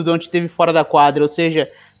 positivo quando o Doncic esteve fora da quadra, ou seja,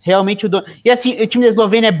 realmente o Doncic... E assim, o time da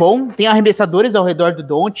Eslovênia é bom, tem arremessadores ao redor do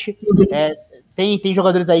Doncic, tem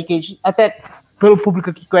jogadores aí que a gente, até pelo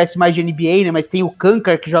público que conhece mais de NBA, né, mas tem o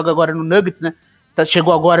Kankar, que joga agora no Nuggets, né,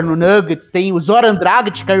 chegou agora no Nuggets, tem o Zoran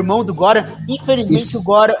Dragic, que é irmão do Goran,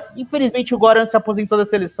 infelizmente o Goran se aposentou da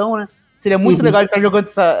seleção, né, seria muito legal ele estar jogando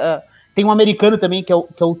essa... Tem um americano também, que é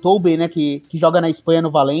o Tobey, né, que joga na Espanha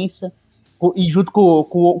no Valência, e junto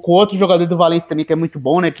com outro jogador do Valência também, que é muito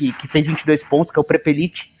bom, né, que fez 22 pontos, que é o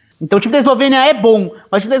Prepelic. Então o time da Eslovênia é bom,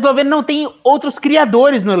 mas o time da Eslovênia não tem outros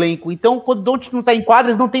criadores no elenco. Então, quando o Doncic não tá em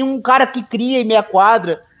quadras, não tem um cara que cria em meia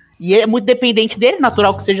quadra, e é muito dependente dele,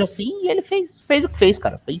 natural que seja assim, e ele fez o que fez,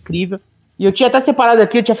 cara, foi incrível. E eu tinha até separado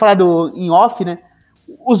aqui, eu tinha falado em off, né?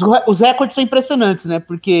 Os recordes são impressionantes, né?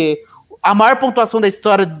 Porque a maior pontuação da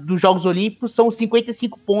história dos Jogos Olímpicos são os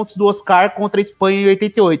 55 pontos do Oscar contra a Espanha em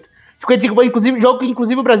 88. 55 pontos, inclusive, jogo que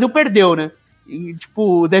inclusive o Brasil perdeu, né? E,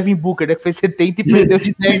 tipo, o Devin Booker, né? Que fez 70 e perdeu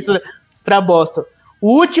de 10 pra Boston.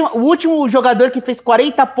 O último jogador que fez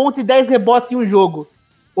 40 pontos e 10 rebotes em um jogo,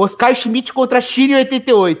 Oscar Schmidt contra a China em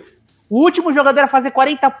 88. O último jogador a fazer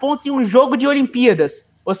 40 pontos em um jogo de Olimpíadas,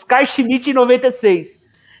 Oscar Schmidt em 96.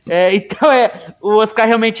 Então, o Oscar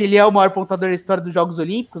realmente ele é o maior pontuador da história dos Jogos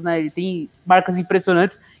Olímpicos, né? Ele tem marcas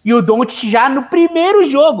impressionantes. E o Doncic já no primeiro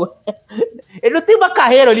jogo, ele não tem uma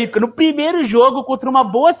carreira olímpica, no primeiro jogo contra uma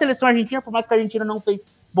boa seleção argentina, por mais que a Argentina não fez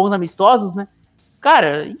bons amistosos, né?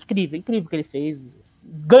 Cara, incrível o que ele fez.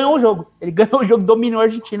 Ganhou o jogo, dominou a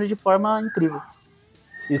Argentina de forma incrível.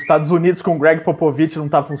 Estados Unidos com Greg Popovich não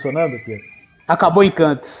tá funcionando, Pedro? Acabou o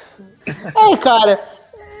encanto. Cara,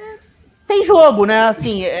 tem jogo, né?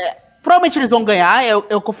 Assim, provavelmente eles vão ganhar. É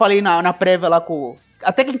o que eu falei na prévia lá com.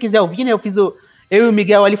 Até quem quiser ouvir, né? Eu e o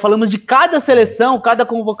Miguel ali falamos de cada seleção, cada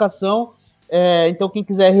convocação. Então, quem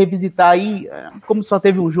quiser revisitar aí, como só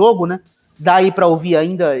teve um jogo, né? Dá aí pra ouvir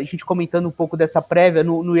ainda, a gente comentando um pouco dessa prévia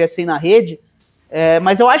no USA na rede.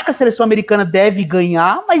 Mas eu acho que a seleção americana deve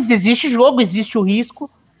ganhar, mas existe jogo, existe o risco.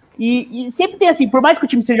 E sempre tem assim, por mais que o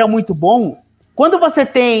time seja muito bom, quando você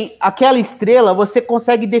tem aquela estrela, você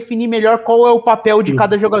consegue definir melhor qual é o papel de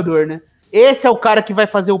cada jogador, né? Esse é o cara que vai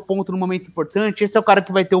fazer o ponto no momento importante, esse é o cara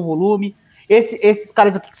que vai ter o volume, esses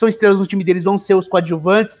caras aqui que são estrelas no time deles vão ser os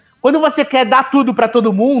coadjuvantes. Quando você quer dar tudo pra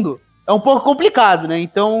todo mundo, é um pouco complicado, né?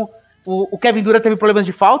 Então, o Kevin Durant teve problemas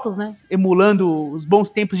de faltas, né? Emulando os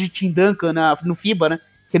bons tempos de Tim Duncan no FIBA, né?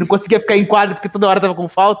 Que não conseguia ficar em quadro porque toda hora tava com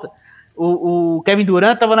falta. O Kevin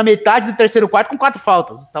Durant tava na metade do terceiro quarto com 4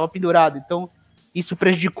 faltas, tava pendurado. Então, isso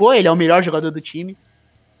prejudicou, ele é o melhor jogador do time.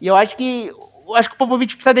 E eu acho que o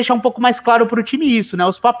Popovich precisa deixar um pouco mais claro pro time isso, né?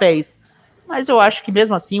 Os papéis. Mas eu acho que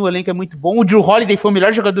mesmo assim o elenco é muito bom. O Drew Holiday foi o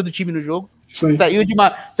melhor jogador do time no jogo.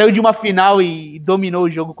 Saiu de uma final e dominou o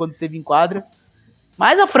jogo quando teve em quadra.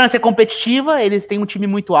 Mas a França é competitiva, eles têm um time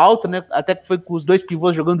muito alto, né? Até que foi com os 2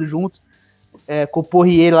 pivôs jogando juntos, com o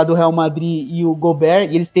Poirier lá do Real Madrid e o Gobert,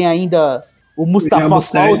 e eles têm ainda o Mustafa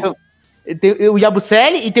Fall, o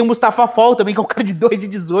Yabusele, e tem o Mustafa Fall também, que é um cara de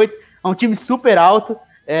 2,18, é um time super alto,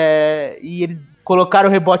 e eles colocaram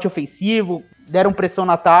o rebote ofensivo, deram pressão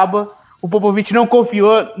na tábua. O Popovich não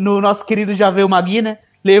confiou no nosso querido Javel Magui, né?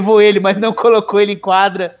 Levou ele, mas não colocou ele em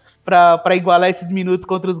quadra para igualar esses minutos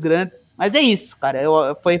contra os grandes. Mas é isso, cara.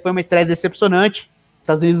 Foi uma estreia decepcionante. Os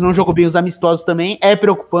Estados Unidos não jogou bem os amistosos também. É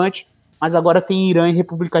preocupante. Mas agora tem Irã e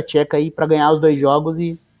República Tcheca aí para ganhar os 2 jogos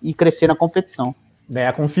e crescer na competição.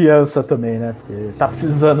 A confiança também, né? Porque tá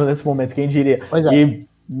precisando nesse momento, quem diria. Pois é. E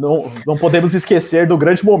não podemos esquecer do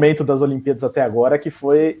grande momento das Olimpíadas até agora, que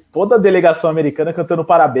foi toda a delegação americana cantando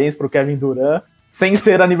parabéns pro Kevin Durant, sem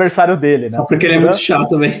ser aniversário dele, né? Só porque ele é muito chato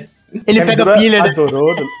também. Ele pega Durant pilha, né?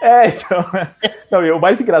 Adorou. Então. Não, e o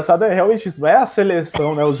mais engraçado é realmente isso. Não é a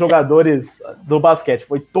seleção, né? Os jogadores do basquete.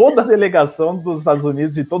 Foi toda a delegação dos Estados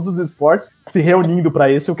Unidos, de todos os esportes, se reunindo para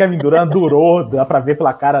isso. E o Kevin Durant adorou. Dá para ver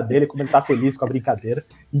pela cara dele como ele tá feliz com a brincadeira.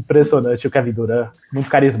 Impressionante o Kevin Durant. Muito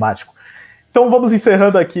carismático. Então vamos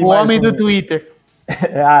encerrando aqui. O homem do Twitter.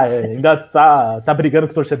 Ainda tá brigando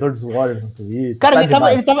com o torcedor dos Warriors no Twitter. Cara,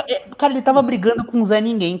 ele tava brigando com o Zé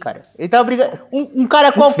Ninguém, cara. Ele tava brigando. Um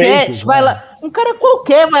cara qualquer fakes, vai né? lá. Um cara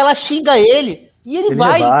qualquer vai lá, xinga ele. E ele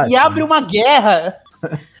vai rebate, e abre uma guerra.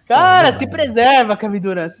 Cara, se preserva, Kevin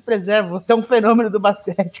Durant. Se preserva. Você é um fenômeno do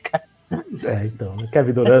basquete, cara. Então, o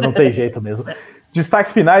Kevin Durant não tem jeito mesmo.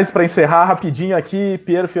 Destaques finais para encerrar rapidinho aqui,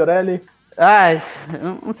 Piero Fiorelli.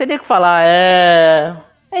 Não sei nem o que falar.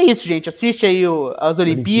 É isso, gente. Assiste aí as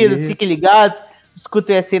Olimpíadas, fiquem ligados.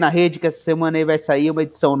 Escuta o ESC na rede, que essa semana aí vai sair uma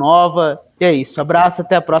edição nova. E é isso. Abraço,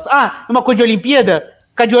 até a próxima. Uma coisa de Olimpíada,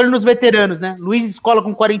 ficar de olho nos veteranos, né? Luiz Escola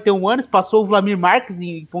com 41 anos, passou o Vladimir Marques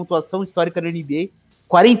em pontuação histórica na NBA.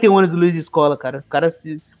 41 anos do Luiz Escola, cara. O cara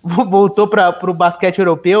voltou pro basquete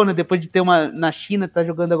europeu, né? Depois de ter uma na China, tá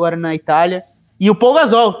jogando agora na Itália. E o Paul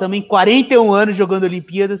Gasol, também 41 anos jogando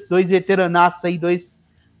Olimpíadas. 2 veteranaços aí, 2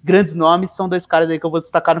 grandes nomes, são 2 caras aí que eu vou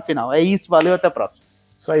destacar no final. É isso, valeu, até a próxima.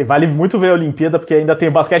 Isso aí, vale muito ver a Olimpíada, porque ainda tem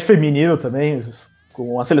o basquete feminino também,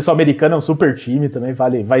 com a seleção americana, é um super time também,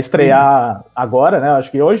 vai estrear agora, né, acho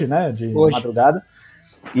que hoje, né, de madrugada.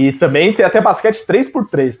 E também tem até basquete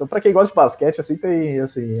 3x3, então para quem gosta de basquete, assim, tem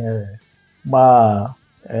uma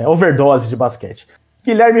overdose de basquete.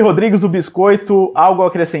 Guilherme Rodrigues, o Biscoito, algo a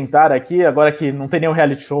acrescentar aqui, agora que não tem nenhum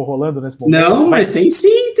reality show rolando nesse momento? Não, mas tem sim.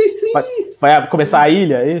 Vai começar a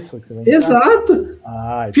ilha, é isso? Que você vai Exato.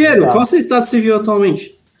 então Piero, tá. qual é o seu estado civil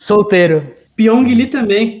atualmente? Solteiro. Pyong Lee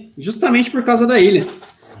também, justamente por causa da ilha.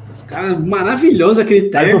 Os caras, maravilhoso aquele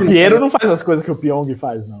término. Mas o Piero não faz as coisas que o Pyong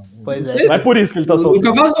faz, não. Pois é. Não é por isso que ele tá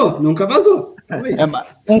solteiro. Nunca vazou. Talvez.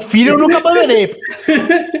 Um filho eu nunca abandonei.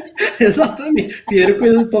 Exatamente. Piero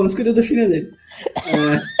cuida da filha dele.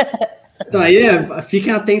 Então aí,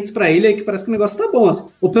 fiquem atentos pra ilha, que parece que o negócio tá bom. Assim.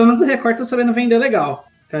 Ou pelo menos a Record tá sabendo vender legal.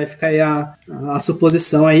 Fica aí a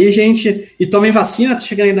suposição aí, gente. E tomem vacina, tá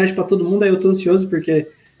chegando a idade pra todo mundo, aí eu tô ansioso, porque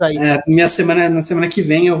na semana que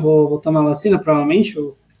vem eu vou tomar vacina, provavelmente.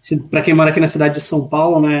 Pra quem mora aqui na cidade de São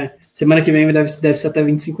Paulo, né? Semana que vem deve ser até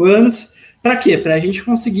 25 anos. Pra quê? Pra gente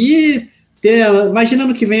conseguir ter... Imagina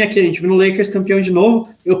ano que vem aqui, a gente vendo o Lakers campeão de novo,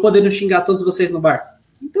 eu podendo xingar todos vocês no bar.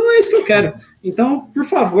 Então é isso que eu quero. Então, por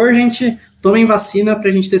favor, gente, tomem vacina pra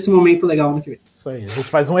gente ter esse momento legal ano que vem. Isso aí, a gente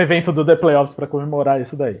faz um evento do The Playoffs pra comemorar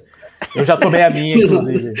isso daí. Eu já tomei a minha,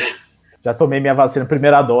 inclusive. Já tomei minha vacina,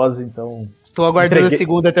 primeira dose, então... Estou aguardando a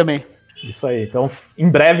segunda também. Isso aí, então em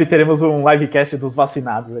breve teremos um livecast dos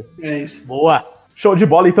vacinados aqui. É isso. Boa! Show de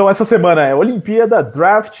bola, então essa semana é Olimpíada,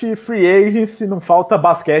 Draft, Free Agency, não falta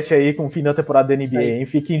basquete aí com o fim da temporada da NBA, hein?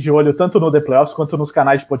 Fiquem de olho tanto no The Playoffs quanto nos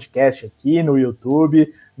canais de podcast aqui, no YouTube,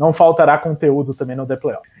 não faltará conteúdo também no The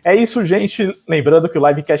Playoffs. É isso, gente, lembrando que o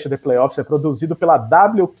livecast The Playoffs é produzido pela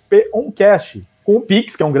WP Oncast, com o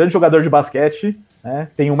Pix, que é um grande jogador de basquete, né?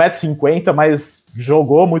 Tem 1,50 m, mas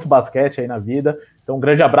jogou muito basquete aí na vida, então um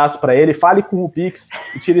grande abraço para ele, fale com o Pix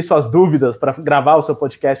e tire suas dúvidas para gravar o seu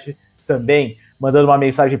podcast também, mandando uma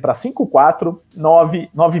mensagem para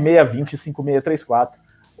 549-9620-5634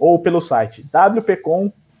 ou pelo site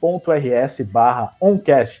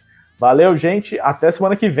wpcom.rs/oncast. Valeu, gente. Até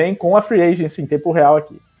semana que vem com a Free Agency em tempo real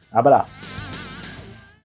aqui. Abraço.